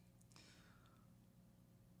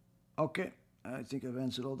 Okay, I think I've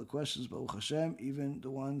answered all the questions, Baruch Hashem, even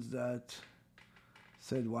the ones that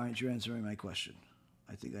said, why aren't you answering my question?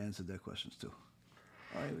 I think I answered their questions too.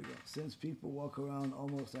 All right, here we go. Since people walk around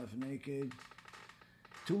almost half naked,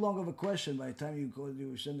 too long of a question. By the time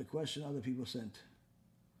you send the question, other people sent.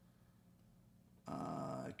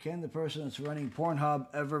 Can the person that's running Pornhub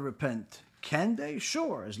ever repent? Can they?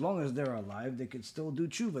 Sure. As long as they're alive, they could still do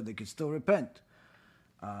tshuva. They could still repent.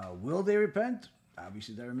 Will they repent?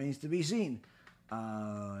 Obviously, that remains to be seen.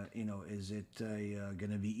 Is it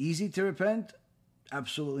going to be easy to repent?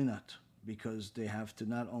 Absolutely not. Because they have to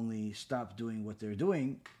not only stop doing what they're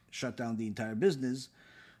doing, shut down the entire business,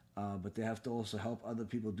 but they have to also help other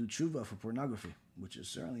people do tshuva for pornography, which is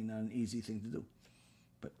certainly not an easy thing to do.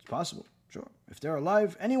 But it's possible, sure. If they're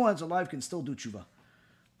alive, anyone that's alive can still do tshuva.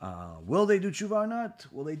 Will they do tshuva or not?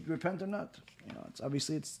 Will they repent or not?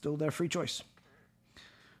 It's still their free choice.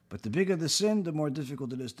 But the bigger the sin, the more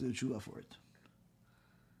difficult it is to do tshuva for it.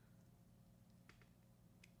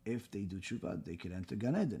 If they do tshuva, they can enter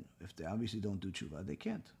Gan Eden. If they obviously don't do tshuva, they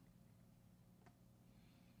can't.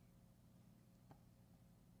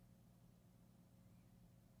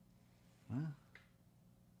 Huh?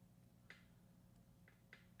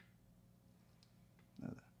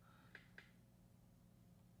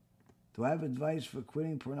 Do I have advice for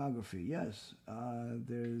quitting pornography? Yes.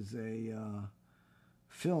 There's a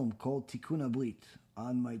film called Tikkun Abrit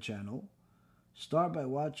on my channel. Start by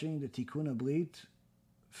watching the Tikkun Abrit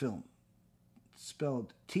film. It's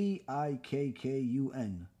spelled Tikkun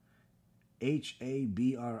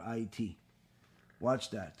Habrit. Watch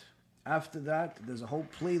that. After that, there's a whole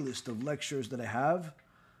playlist of lectures that I have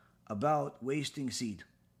about wasting seed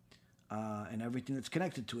and everything that's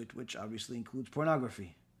connected to it, which obviously includes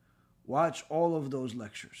pornography. Watch all of those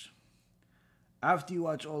lectures. After you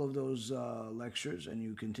watch all of those lectures and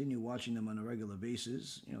you continue watching them on a regular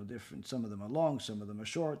basis, different. Some of them are long, some of them are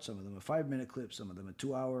short, some of them are 5-minute clips, some of them are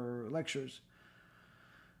 2-hour lectures.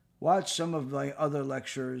 watch some of my other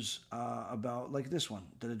lectures about, like this one,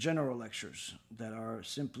 that are general lectures that are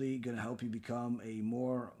simply going to help you become a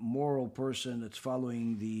more moral person that's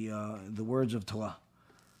following the words of Torah.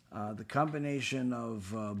 The combination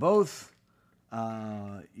of both,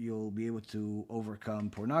 you'll be able to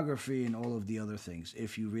overcome pornography and all of the other things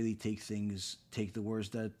if you really take the words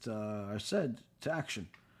that are said to action.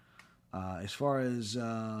 As far as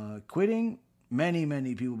quitting,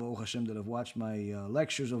 many people, Baruch Hashem, that have watched my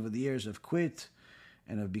lectures over the years have quit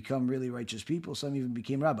and have become really righteous people. Some even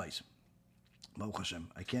became rabbis. Baruch Hashem.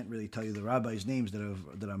 I can't really tell you the rabbis' names that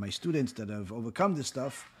are my students that have overcome this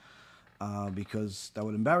stuff because that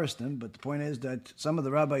would embarrass them. But the point is that some of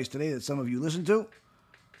the rabbis today that some of you listen to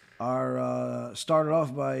are started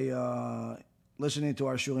off by listening to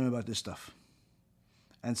our shulim about this stuff.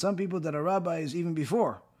 And some people that are rabbis even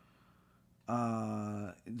before,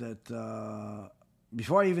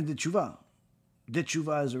 before I even did tshuva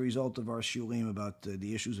as a result of our shulim about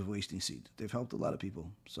the issues of wasting seed. They've helped a lot of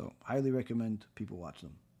people, so highly recommend people watch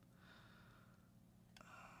them.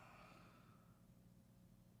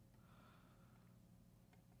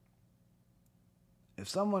 If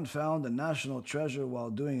someone found a national treasure while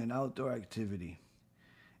doing an outdoor activity,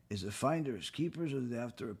 is it finders, keepers, or do they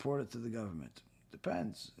have to report it to the government?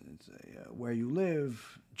 Depends. It's where you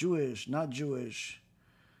live, Jewish, not Jewish.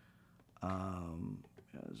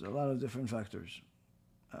 There's a lot of different factors.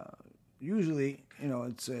 Usually,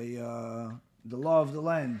 it's the law of the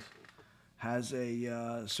land has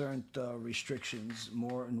a certain restrictions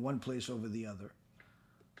more in one place over the other.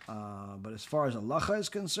 But as far as halacha is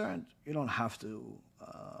concerned, you don't have to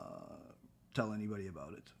tell anybody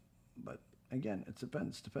about it. But again, it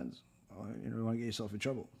depends. You don't want to get yourself in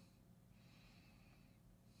trouble.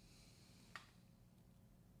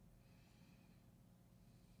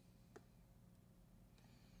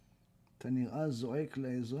 אתה נראה זועק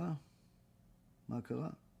לעזרה? מה קרה?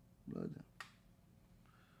 לא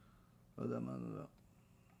יודע מה נדבר.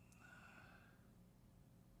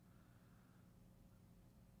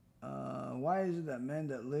 Why is it that men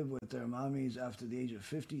that live with their mommies after the age of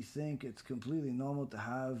 50 think it's completely normal to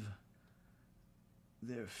have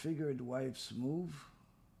their figured wives move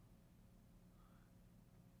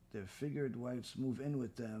in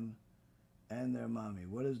with them and their mommy?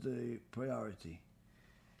 What is the priority?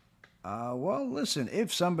 Well, listen,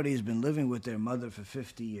 if somebody's been living with their mother for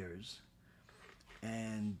 50 years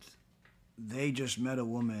and they just met a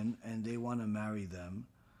woman and they want to marry them,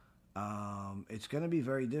 it's going to be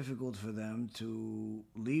very difficult for them to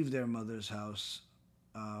leave their mother's house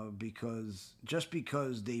because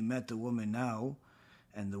they met the woman now,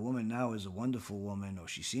 and the woman now is a wonderful woman, or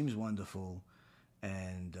she seems wonderful,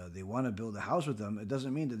 and they want to build a house with them, it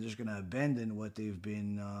doesn't mean that they're just going to abandon what they've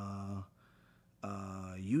been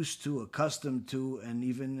used to, accustomed to, and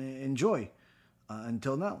even enjoy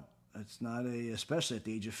until now. It's not especially at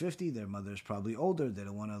the age of 50, their mother's probably older, they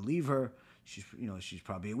don't want to leave her. She's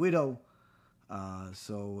probably a widow.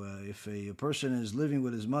 So if a person is living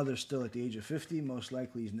with his mother still at the age of 50, most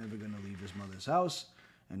likely he's never going to leave his mother's house.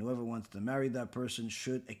 And whoever wants to marry that person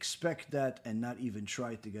should expect that and not even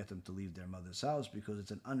try to get them to leave their mother's house, because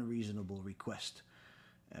it's an unreasonable request.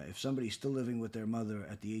 If somebody's still living with their mother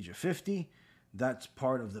at the age of 50, that's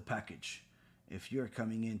part of the package. If you're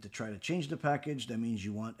coming in to try to change the package, that means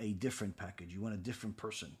you want a different package. You want a different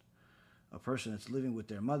person. A person that's living with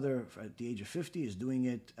their mother at the age of 50 is doing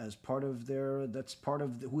it as part of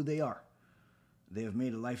who they are. They have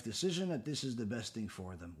made a life decision that this is the best thing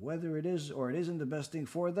for them. Whether it is or it isn't the best thing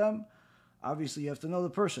for them, obviously you have to know the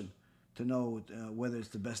person to know whether it's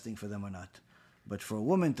the best thing for them or not. But for a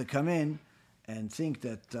woman to come in and think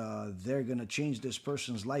that they're going to change this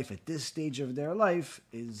person's life at this stage of their life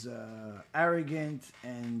is arrogant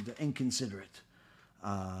and inconsiderate.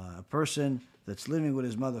 A person that's living with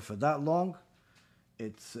his mother for that long,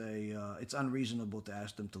 it's unreasonable to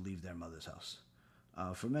ask them to leave their mother's house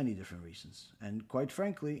for many different reasons. And quite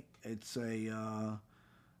frankly, it's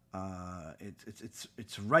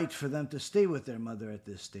right for them to stay with their mother at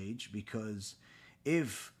this stage, because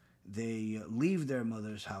if they leave their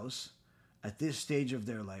mother's house at this stage of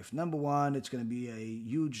their life, number one, it's going to be a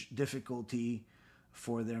huge difficulty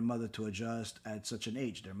for their mother to adjust at such an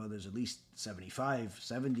age. Their mother's at least 75,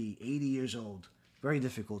 70, 80 years old. Very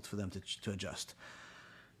difficult for them to adjust.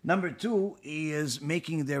 Number two, he is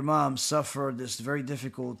making their mom suffer this very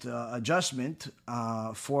difficult adjustment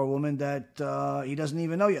for a woman that he doesn't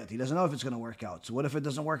even know yet. He doesn't know if it's going to work out. So what if it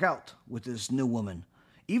doesn't work out with this new woman?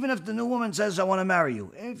 Even if the new woman says, I want to marry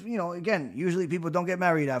you. Again, usually people don't get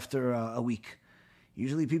married after a week.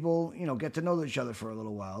 Usually people, get to know each other for a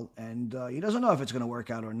little while, and he doesn't know if it's going to work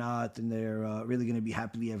out or not, and they're really going to be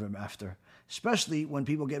happily ever after, especially when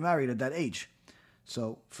people get married at that age.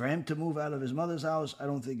 So for him to move out of his mother's house, I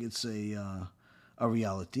don't think it's a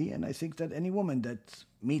reality, and I think that any woman that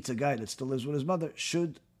meets a guy that still lives with his mother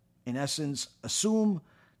should, in essence, assume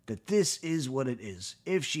that this is what it is.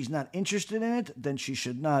 If she's not interested in it, then she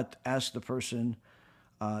should not ask the person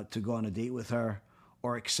to go on a date with her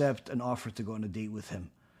or accept an offer to go on a date with him.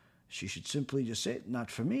 She should simply just say, not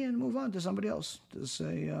for me, and move on to somebody else. Just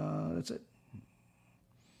say, that's it.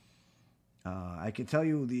 I can tell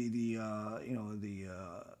you the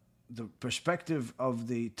perspective of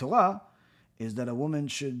the Torah is that a woman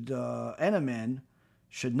should and a man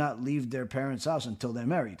should not leave their parents' house until they're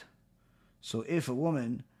married. So if a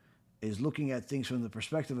woman is looking at things from the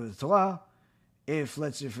perspective of the Torah, if,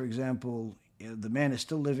 let's say, for example, the man is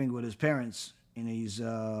still living with his parents and he's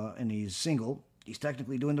single, he's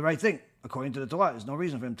technically doing the right thing according to the Torah. There's no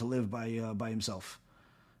reason for him to live by himself.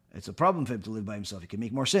 It's a problem for him to live by himself. He can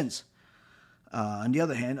make more sins. On the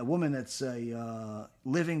other hand, a woman that's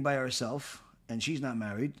living by herself and she's not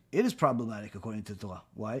married, it is problematic according to the Torah.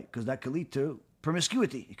 Why? Because that could lead to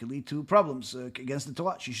promiscuity. It could lead to problems against the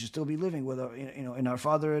Torah. She should still be living with her, in our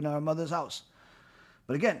father and our mother's house.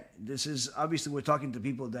 But again, this is obviously we're talking to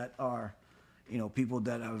people that are, people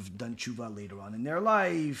that have done tshuva later on in their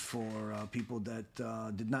life, or people that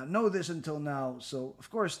did not know this until now. So of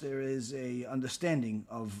course there is a understanding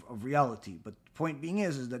of reality. But the point being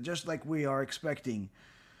is that just like we are expecting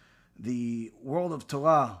the world of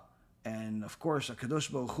Torah and of course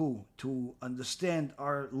HaKadosh Baruch Hu to understand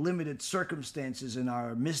our limited circumstances and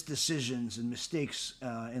our misdecisions and mistakes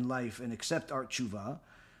in life and accept our tshuva,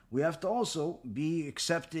 we have to also be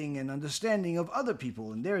accepting and understanding of other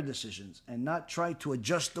people and their decisions and not try to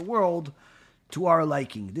adjust the world to our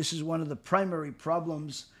liking. This is one of the primary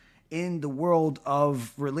problems in the world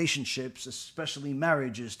of relationships, especially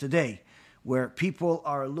marriages today, where people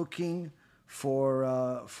are looking for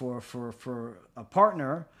a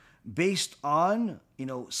partner based on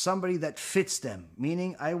somebody that fits them.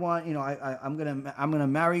 Meaning, I want I'm gonna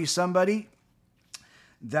marry somebody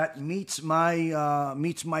that meets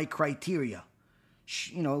my criteria.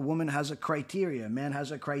 A woman has a criteria. A man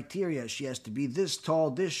has a criteria. She has to be this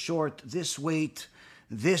tall, this short, this weight,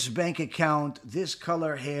 this bank account, this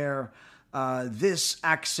color hair, this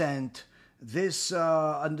accent, this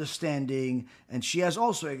understanding, and she has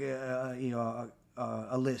also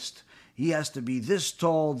a list. He has to be this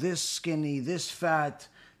tall, this skinny, this fat,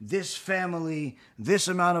 this family, this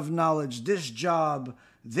amount of knowledge, this job,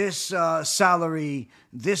 this salary,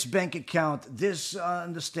 this bank account, this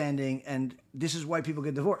understanding, and this is why people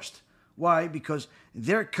get divorced. Why? Because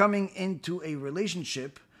they're coming into a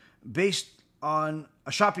relationship based on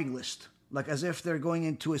a shopping list, like as if they're going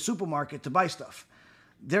into a supermarket to buy stuff.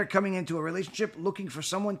 They're coming into a relationship looking for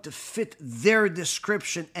someone to fit their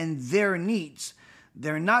description and their needs.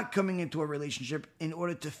 They're not coming into a relationship in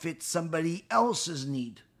order to fit somebody else's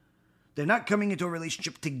need. They're not coming into a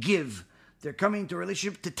relationship to give. They're coming into a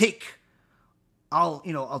relationship to take.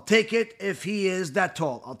 I'll take it if he is that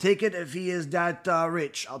tall. I'll take it if he is that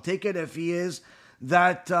rich. I'll take it if he is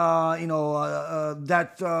that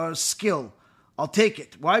skill. I'll take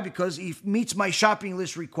it. Why? Because he meets my shopping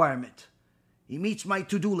list requirement. He meets my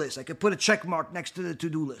to-do list. I could put a check mark next to the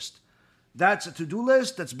to-do list. That's a to-do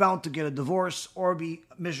list that's bound to get a divorce or be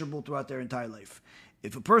miserable throughout their entire life.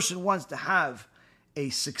 If a person wants to have a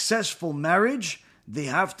successful marriage, they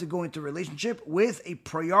have to go into a relationship with a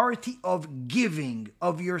priority of giving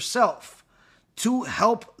of yourself to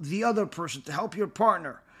help the other person, to help your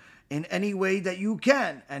partner in any way that you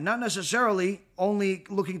can, and not necessarily only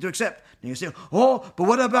looking to accept. Then you say, oh, but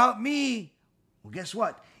what about me? Well, guess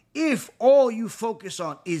what? If all you focus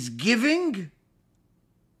on is giving,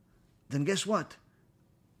 then guess what?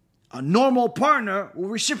 A normal partner will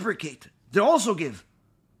reciprocate. They'll also give.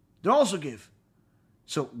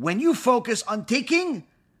 So when you focus on taking,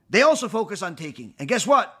 they also focus on taking. And guess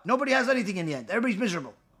what? Nobody has anything in the end. Everybody's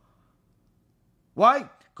miserable. Why?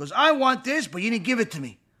 Because I want this, but you didn't give it to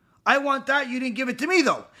me. I want that, you didn't give it to me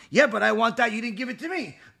though. Yeah, but I want that, you didn't give it to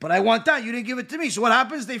me. But I want that, you didn't give it to me. So what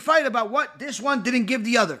happens? They fight about what this one didn't give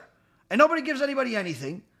the other. And nobody gives anybody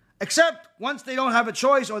anything, except once they don't have a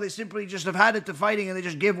choice or they simply just have had it to fighting and they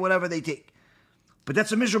just give whatever they take. But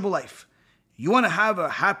that's a miserable life. You want to have a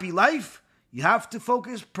happy life? You have to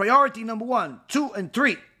focus. Priority number 1, 2, and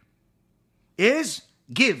 3 is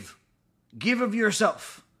give. Give of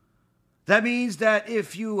yourself. That means that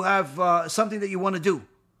if you have something that you want to do,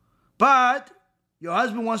 but your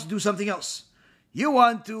husband wants to do something else. You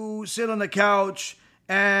want to sit on the couch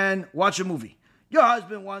and watch a movie. Your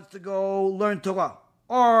husband wants to go learn Torah,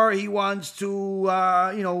 or he wants to,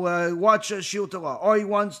 watch a Shiur Torah, or he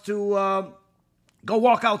wants to go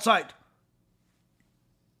walk outside.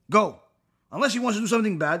 Go. Unless he wants to do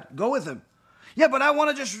something bad, go with him. Yeah, but I want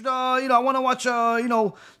to just, I want to watch, I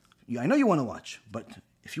know you want to watch, but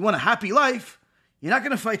if you want a happy life, you're not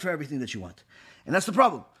going to fight for everything that you want. And that's the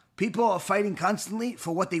problem. People are fighting constantly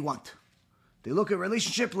for what they want. They look at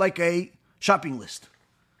relationship like a shopping list.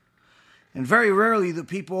 And very rarely do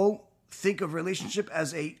people think of relationship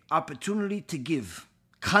as an opportunity to give,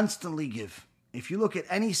 constantly give. If you look at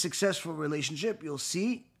any successful relationship, you'll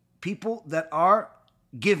see people that are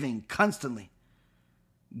giving constantly,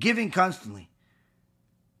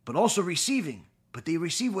 but also receiving. But they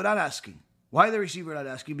receive without asking. Why they receive without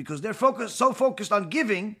asking? Because they're so focused on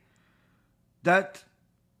giving that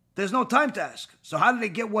there's no time to ask. So how do they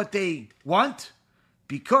get what they want?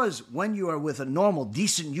 Because when you are with a normal,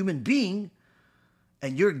 decent human being,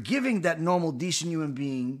 and you're giving that normal, decent human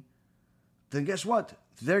being, then guess what?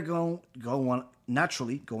 They're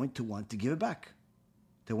naturally going to want to give it back.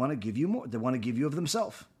 They want to give you more. They want to give you of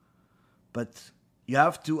themselves. But you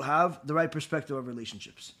have to have the right perspective of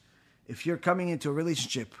relationships. If you're coming into a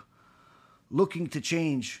relationship looking to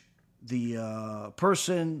change the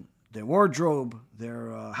person, their wardrobe,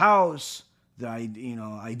 their house, their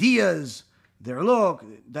ideas, their look,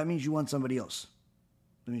 that means you want somebody else.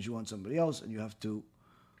 That means you want somebody else, and you have to,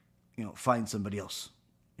 find somebody else.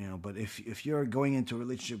 But if you're going into a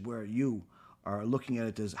relationship where you are looking at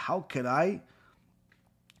it as, how can I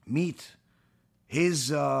meet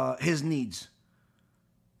his needs?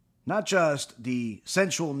 Not just the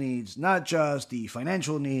sensual needs, not just the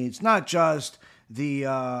financial needs, not just the,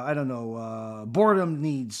 boredom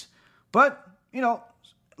needs, but,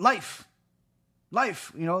 life.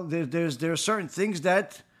 Life, there are certain things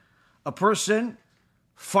that a person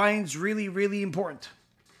finds really, really important.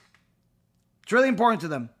 It's really important to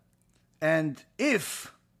them. And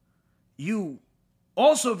if you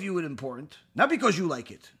also view it important, not because you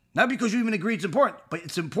like it, not because you even agree it's important, but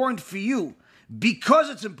it's important for you because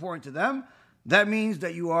it's important to them, that means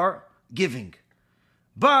that you are giving.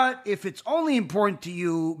 But if it's only important to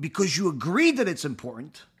you because you agree that it's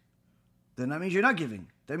important, then that means you're not giving.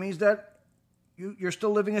 That means that you're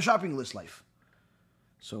still living a shopping list life.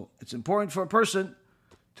 So it's important for a person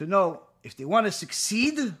to know if they want to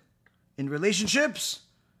succeed in relationships,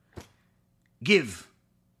 give.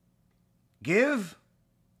 Give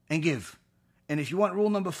and give. And if you want rule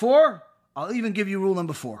number 4, I'll even give you rule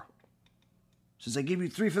number 4. Since I give you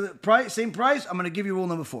 3 for the same price, I'm going to give you rule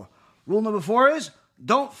number 4. Rule number 4 is,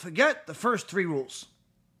 don't forget the first 3 rules.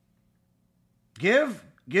 Give,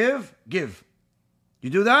 give, give. You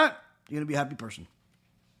do that, you're going to be a happy person.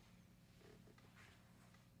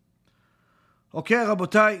 Okay,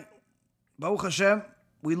 Rabotai, Baruch Hashem,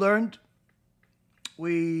 we learned.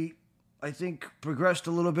 We, I think, progressed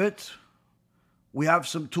a little bit. We have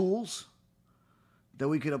some tools that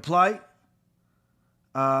we could apply.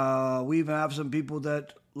 We even have some people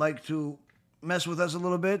that like to mess with us a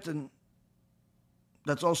little bit, and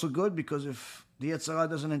that's also good, because if the Yetzirah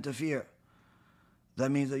doesn't interfere, that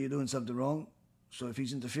means that you're doing something wrong. So if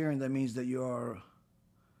he's interfering, that means that you are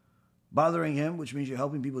bothering him, which means you're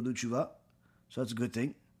helping people do tshuva. So that's a good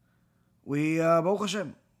thing. We, Baruch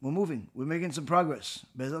Hashem, we're moving. We're making some progress.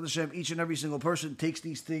 Be'ezrat Hashem, each and every single person takes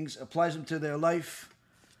these things, applies them to their life,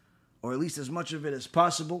 or at least as much of it as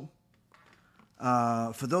possible.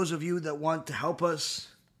 For those of you that want to help us,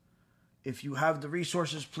 if you have the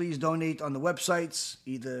resources, please donate on the websites,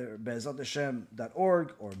 either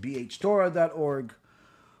be'ezrathashem.org or bhtorah.org,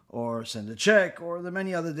 or send a check, or there are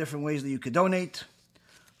many other different ways that you could donate.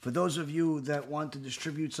 For those of you that want to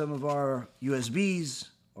distribute some of our USBs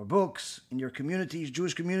or books in your communities,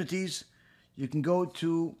 Jewish communities, you can go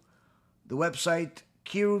to the website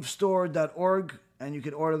kiruvstore.org, and you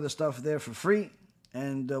can order the stuff there for free,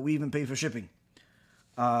 and we even pay for shipping.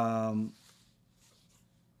 For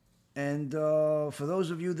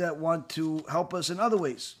those of you that want to help us in other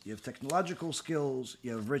ways, you have technological skills,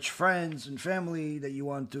 you have rich friends and family that you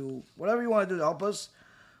want to, whatever you want to do to help us,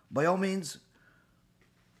 by all means,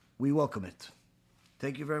 we welcome it.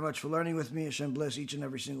 Thank you very much for learning with me. Hashem bless each and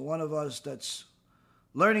every single one of us that's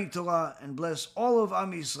learning Torah, and bless all of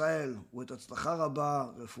Am Yisrael with Hatzlacha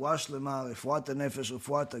Rabba, Refuah Shlema, Refuat HaNefesh,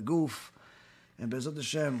 Refuat HaGuf, and Be'ezrat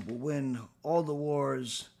Hashem will win all the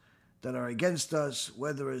wars that are against us,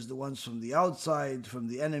 whether it's the ones from the outside, from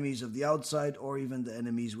the enemies of the outside, or even the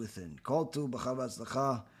enemies within. Kol tu b'chava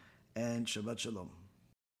hatzlacha, and Shabbat Shalom.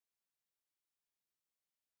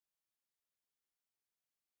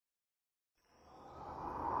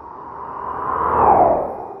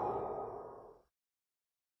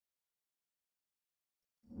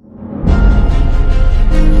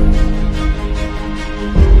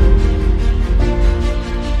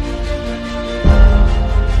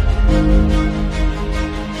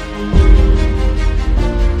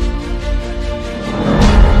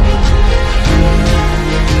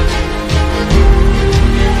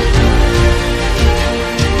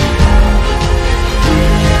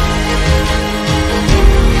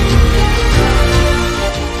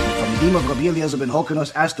 Eliezer ben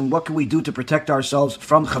Hokanos asked him, what can we do to protect ourselves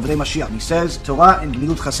from Chavrei Mashiach? And he says, Torah and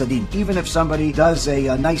Gemilut Chasadim. Even if somebody does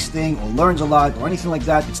a nice thing or learns a lot or anything like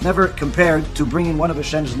that, it's never compared to bringing one of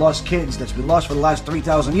Hashem's lost kids that's been lost for the last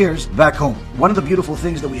 3,000 years back home. One of the beautiful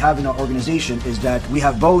things that we have in our organization is that we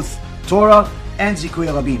have both Torah and Zikui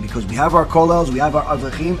Rabim, because we have our kollels, we have our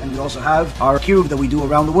avrechim, and we also have our kiruv that we do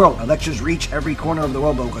around the world. Our lectures reach every corner of the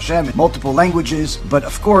world, Baruch Hashem, in multiple languages, but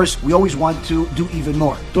of course, we always want to do even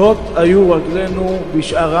more. טוב היו רגלינו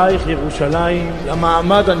בשערייך ירושלים,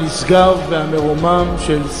 למעמד הנשגב והמרומם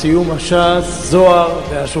של סיום הש"ס, זוהר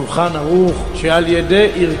והשולחן ערוך, שעל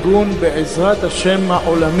ידי ארגון בעזרת השם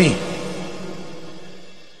העולמי.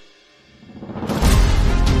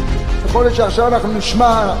 יכול להיות שעכשיו אנחנו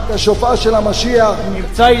נשמע את השופר של המשיח.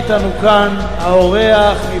 נמצא איתנו כאן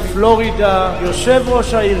האורח מפלורידה, יושב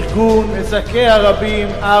ראש הארגון, מזכה הרבים,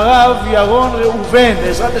 הרב ירון ראובן.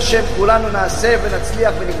 בעזרת השם כולנו נעשה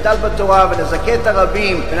ונצליח ונגדל בתורה ונזכה את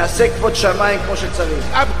הרבים ונעשה כבוד שמיים כמו שצריך.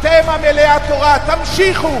 אתם עמלי התורה,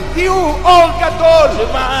 תמשיכו, תהיו אור גדול.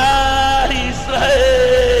 שמע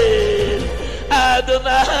ישראל,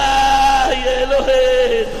 אדוני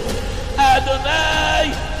אלוהינו,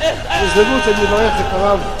 אדוני הזדמנות אני מברך את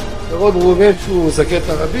הרב ירון ראובן שהוא זקן את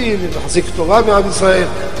הרבים ומחזיק תורה בעם ישראל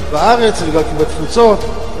בארץ וגם בתפוצות.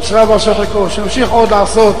 אשריו ואשר חלקו שימשיך עוד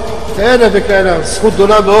לעשות כאלה וכאלה. זכות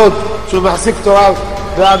גדולה מאוד שהוא מחזיק תורה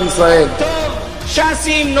בעם ישראל. טוב,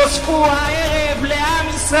 ש"סים נוספו הערב לעם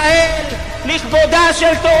ישראל לכבודה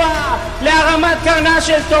של תורה, להרמת קרנה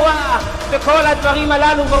של תורה, וכל הדברים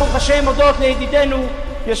הללו ברוך השם הודות לידידנו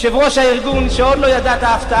יושב ראש הארגון שעוד לא ידע את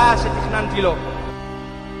ההפתעה שתכננתי לו.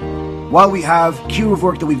 While we have kiruv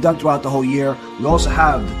work that we've done throughout the whole year, we also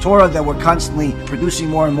have the Torah that we're constantly producing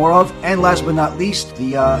more and more of, and last but not least, the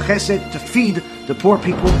chesed to feed the poor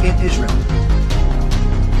people in Israel.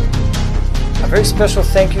 A very special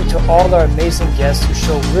thank you to all our amazing guests who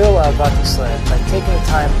show real Ahavat Yisrael by taking the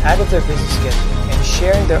time out of their busy schedule and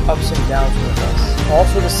sharing their ups and downs with us, all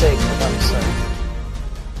for the sake of Am Yisrael.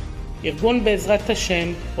 ארגון בעזרת השם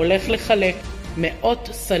הולך לחלק מאות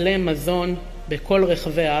סלי מזון בכל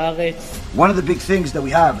רחבי הארץ. One of the big things that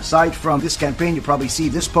we have, aside from this campaign, you probably see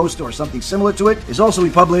this poster or something similar to it, is also we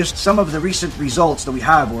published some of the recent results that we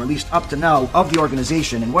have, or at least up to now, of the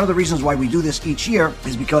organization. And one of the reasons why we do this each year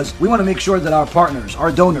is because we want to make sure that our partners,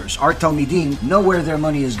 our donors, our Talmidim know where their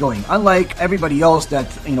money is going. Unlike everybody else that,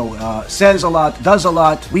 says a lot, does a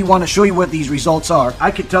lot, we want to show you what these results are.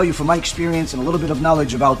 I can tell you from my experience and a little bit of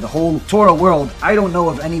knowledge about the whole Torah world, I don't know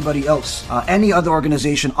of anybody else, any other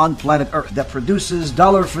organization on planet Earth that produces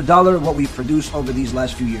dollar for dollar what we've produced over these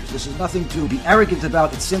last few years. This is nothing to be arrogant about.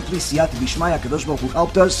 It's simply Siyata Bishmaya, Kadosh Baruch Hu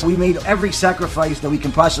helped us. We made every sacrifice that we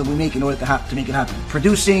can possibly make in order to make it happen.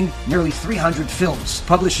 Producing nearly 300 films,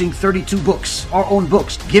 publishing 32 books, our own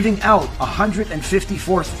books, giving out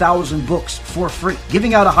 154,000 books for free.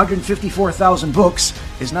 Giving out 154,000 books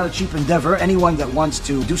is not a cheap endeavor. Anyone that wants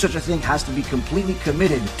to do such a thing has to be completely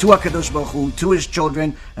committed to HaKadosh Baruch Hu, to his children,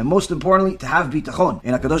 and most importantly, to have bitachon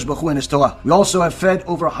in HaKadosh Baruch Hu and his Torah. We also have fed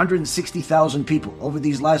over 160,000 people over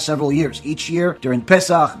these last several years. Each year, during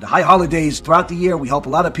Pesach, the high holidays, throughout the year, we help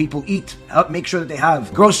a lot of people eat, help make sure that they have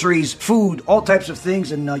groceries, food, all types of things.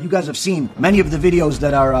 And you guys have seen many of the videos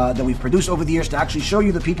that we've produced over the years to actually show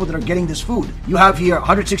you the people that are getting this food. You have here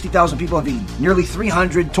 160,000 people have eaten, nearly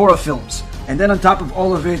 300 Torah films. And then on top of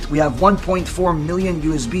all of it, we have 1.4 million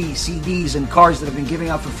USB, CDs, and cards that have been given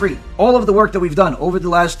out for free. All of the work that we've done over the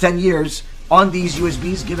last 10 years on these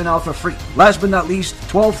USBs given out for free. Last but not least,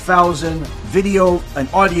 12,000 video and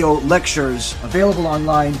audio lectures available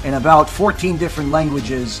online in about 14 different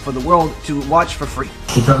languages for the world to watch for free.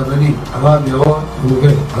 הרב ירון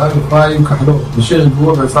ראובן, הרב אפרים כחלון, בשם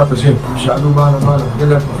ארגון בעזרת השם, שעלו מעלה מעלה, יהיה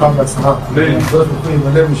להם ברכה והצלחה. זאת מוכרים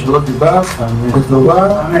מלא משאלות דיבה,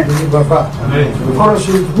 בטובה ובברכה. וכל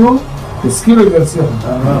אשר יפנו, תזכירו ויצליחו.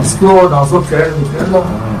 תזכירו לעשות כאלה וכאלה,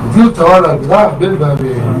 הביאו תורה להגדרה, בין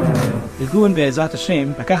והבין. ארגון בעזרת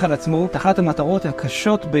השם לקח על עצמו את אחת המטרות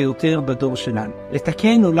הקשות ביותר בדור שלנו,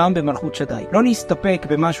 לתקן עולם במלכות שדי. לא להסתפק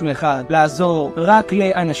במשהו אחד, לעזור רק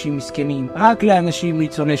לאנשים מסכנים, רק לאנשים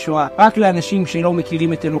ניצולי שואה, רק לאנשים שלא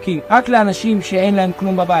מכירים את אלוקים, רק לאנשים שאין להם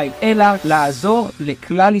כלום בבית, אלא לעזור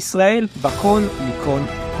לכלל ישראל בכל מכל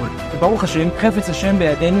כל. וברוך השם, חפץ השם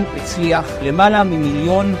בידינו הצליח. למעלה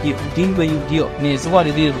ממיליון יהודים ויהודיות נעזרו על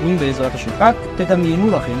ידי ארגון בעזרת השם. רק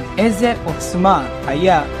תדמיינו לכם איזה עוצמה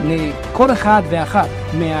היה לכל אחד ואחת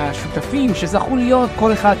מהשותפים שזכו להיות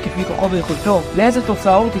כל אחד כפי כוחו ויכולתו, לאיזה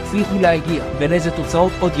תוצאות הצליחו להגיע ולאיזה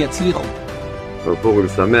תוצאות עוד יצליחו. פורים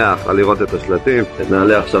שמח על לראות את השלטים.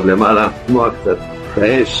 נעלה עכשיו למעלה, תנועה קצת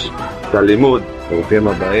האש, את הלימוד. ברוכים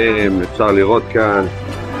הבאים, אפשר לראות כאן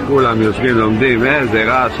כולם יושבים לומדים, איזה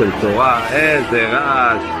רעש של תורה, איזה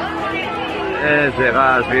רעש, איזה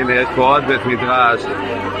רעש. והנה יש פה עוד בית מדרש,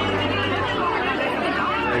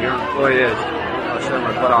 וגם פה יש, השם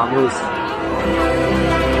הכל עמוס.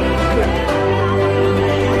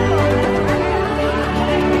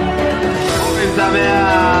 פורים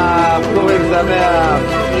שמח, פורים שמח.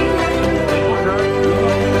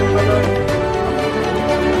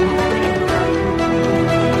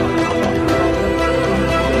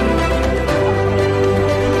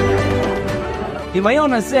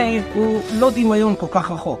 הדמיון הזה הוא לא דמיון כל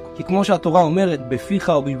כך רחוק, כי כמו שהתורה אומרת, בפיך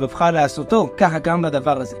או בלבבך לעשותו, ככה גם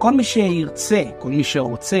בדבר הזה. כל מי שירצה, כל מי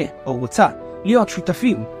שרוצה או רוצה להיות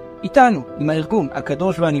שותפים איתנו, עם הארגון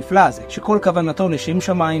הקדוש והנפלא הזה, שכל כוונתו לשם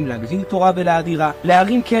שמיים, להגדיל תורה ולהאדירה,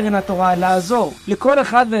 להרים קרן התורה, לעזור לכל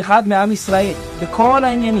אחד ואחד מעם ישראל, בכל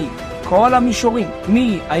העניינים, כל המישורים,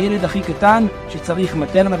 מהילד הכי קטן שצריך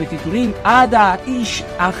מטרנה וטיטולים, עד האיש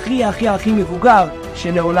הכי מבוגר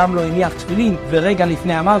שלעולם לא הניח תפילין, ורגע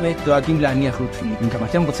לפני המוות דואגים להניח לו תפילין. אם גם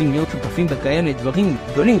אתם רוצים להיות שותפים בכאלה דברים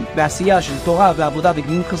גדולים בעשייה של תורה ועבודה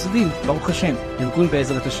וגמילות חסדים, ברוך השם, ארגון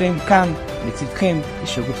בעזרת השם כאן לצדכם,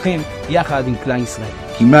 לשירותכם, יחד עם כלל ישראל.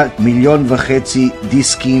 כמעט 1.5 מיליון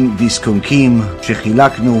דיסקים, דיסקונקים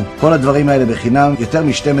שחילקנו, כל הדברים האלה בחינם, יותר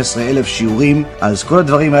מ-12,000 שיעורים. אז כל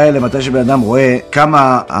הדברים האלה, מתי שבן אדם רואה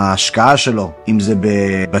כמה ההשקעה שלו, אם זה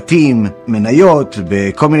בבתים, מניות,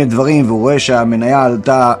 בכל מיני דברים, והוא רואה שהמניה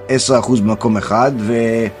עלתה 10% במקום אחד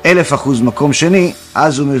ו1,000% במקום שני,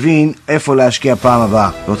 אז הוא מבין איפה להשקיע פעם הבאה.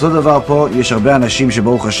 ואותו דבר פה, יש הרבה אנשים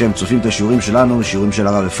שברוך השם צופים את השיעורים שלנו, שיעורים של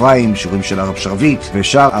הרב אפרים, שיעורים של הרב שרבית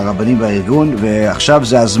ושאר הרבנים בארגון, ועכשיו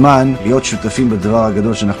זה הזמן להיות שותפים בדבר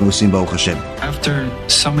הגדול שאנחנו עושים ברוך השם. After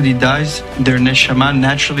somebody dies, their neshama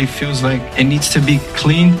naturally feels like it needs to be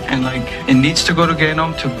clean and like it needs to go to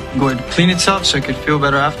Gehenom to go and clean itself so it could feel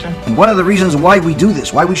better after. And one of the reasons why we do this,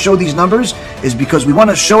 why we show these numbers, is because we want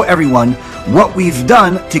to show everyone what we've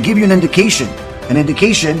done to give you an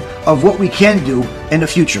indication of what we can do in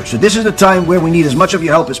the future. So this is the time where we need as much of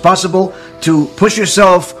your help as possible to push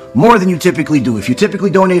yourself more than you typically do. If you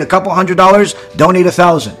typically donate a couple $100, donate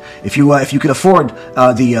 1,000. If you could afford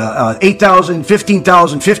the 8,000,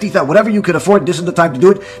 15,000, 50,000, whatever you could afford, this is the time to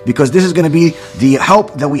do it, because this is going to be the help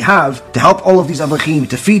that we have to help all of these avrechim,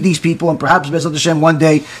 to feed these people, and perhaps Bezrat Hashem one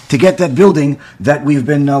day to get that building that we've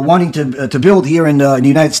been wanting to build here in the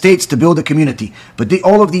United States, to build a community. But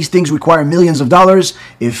all of these things require millions of dollars.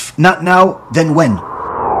 If not now, then when?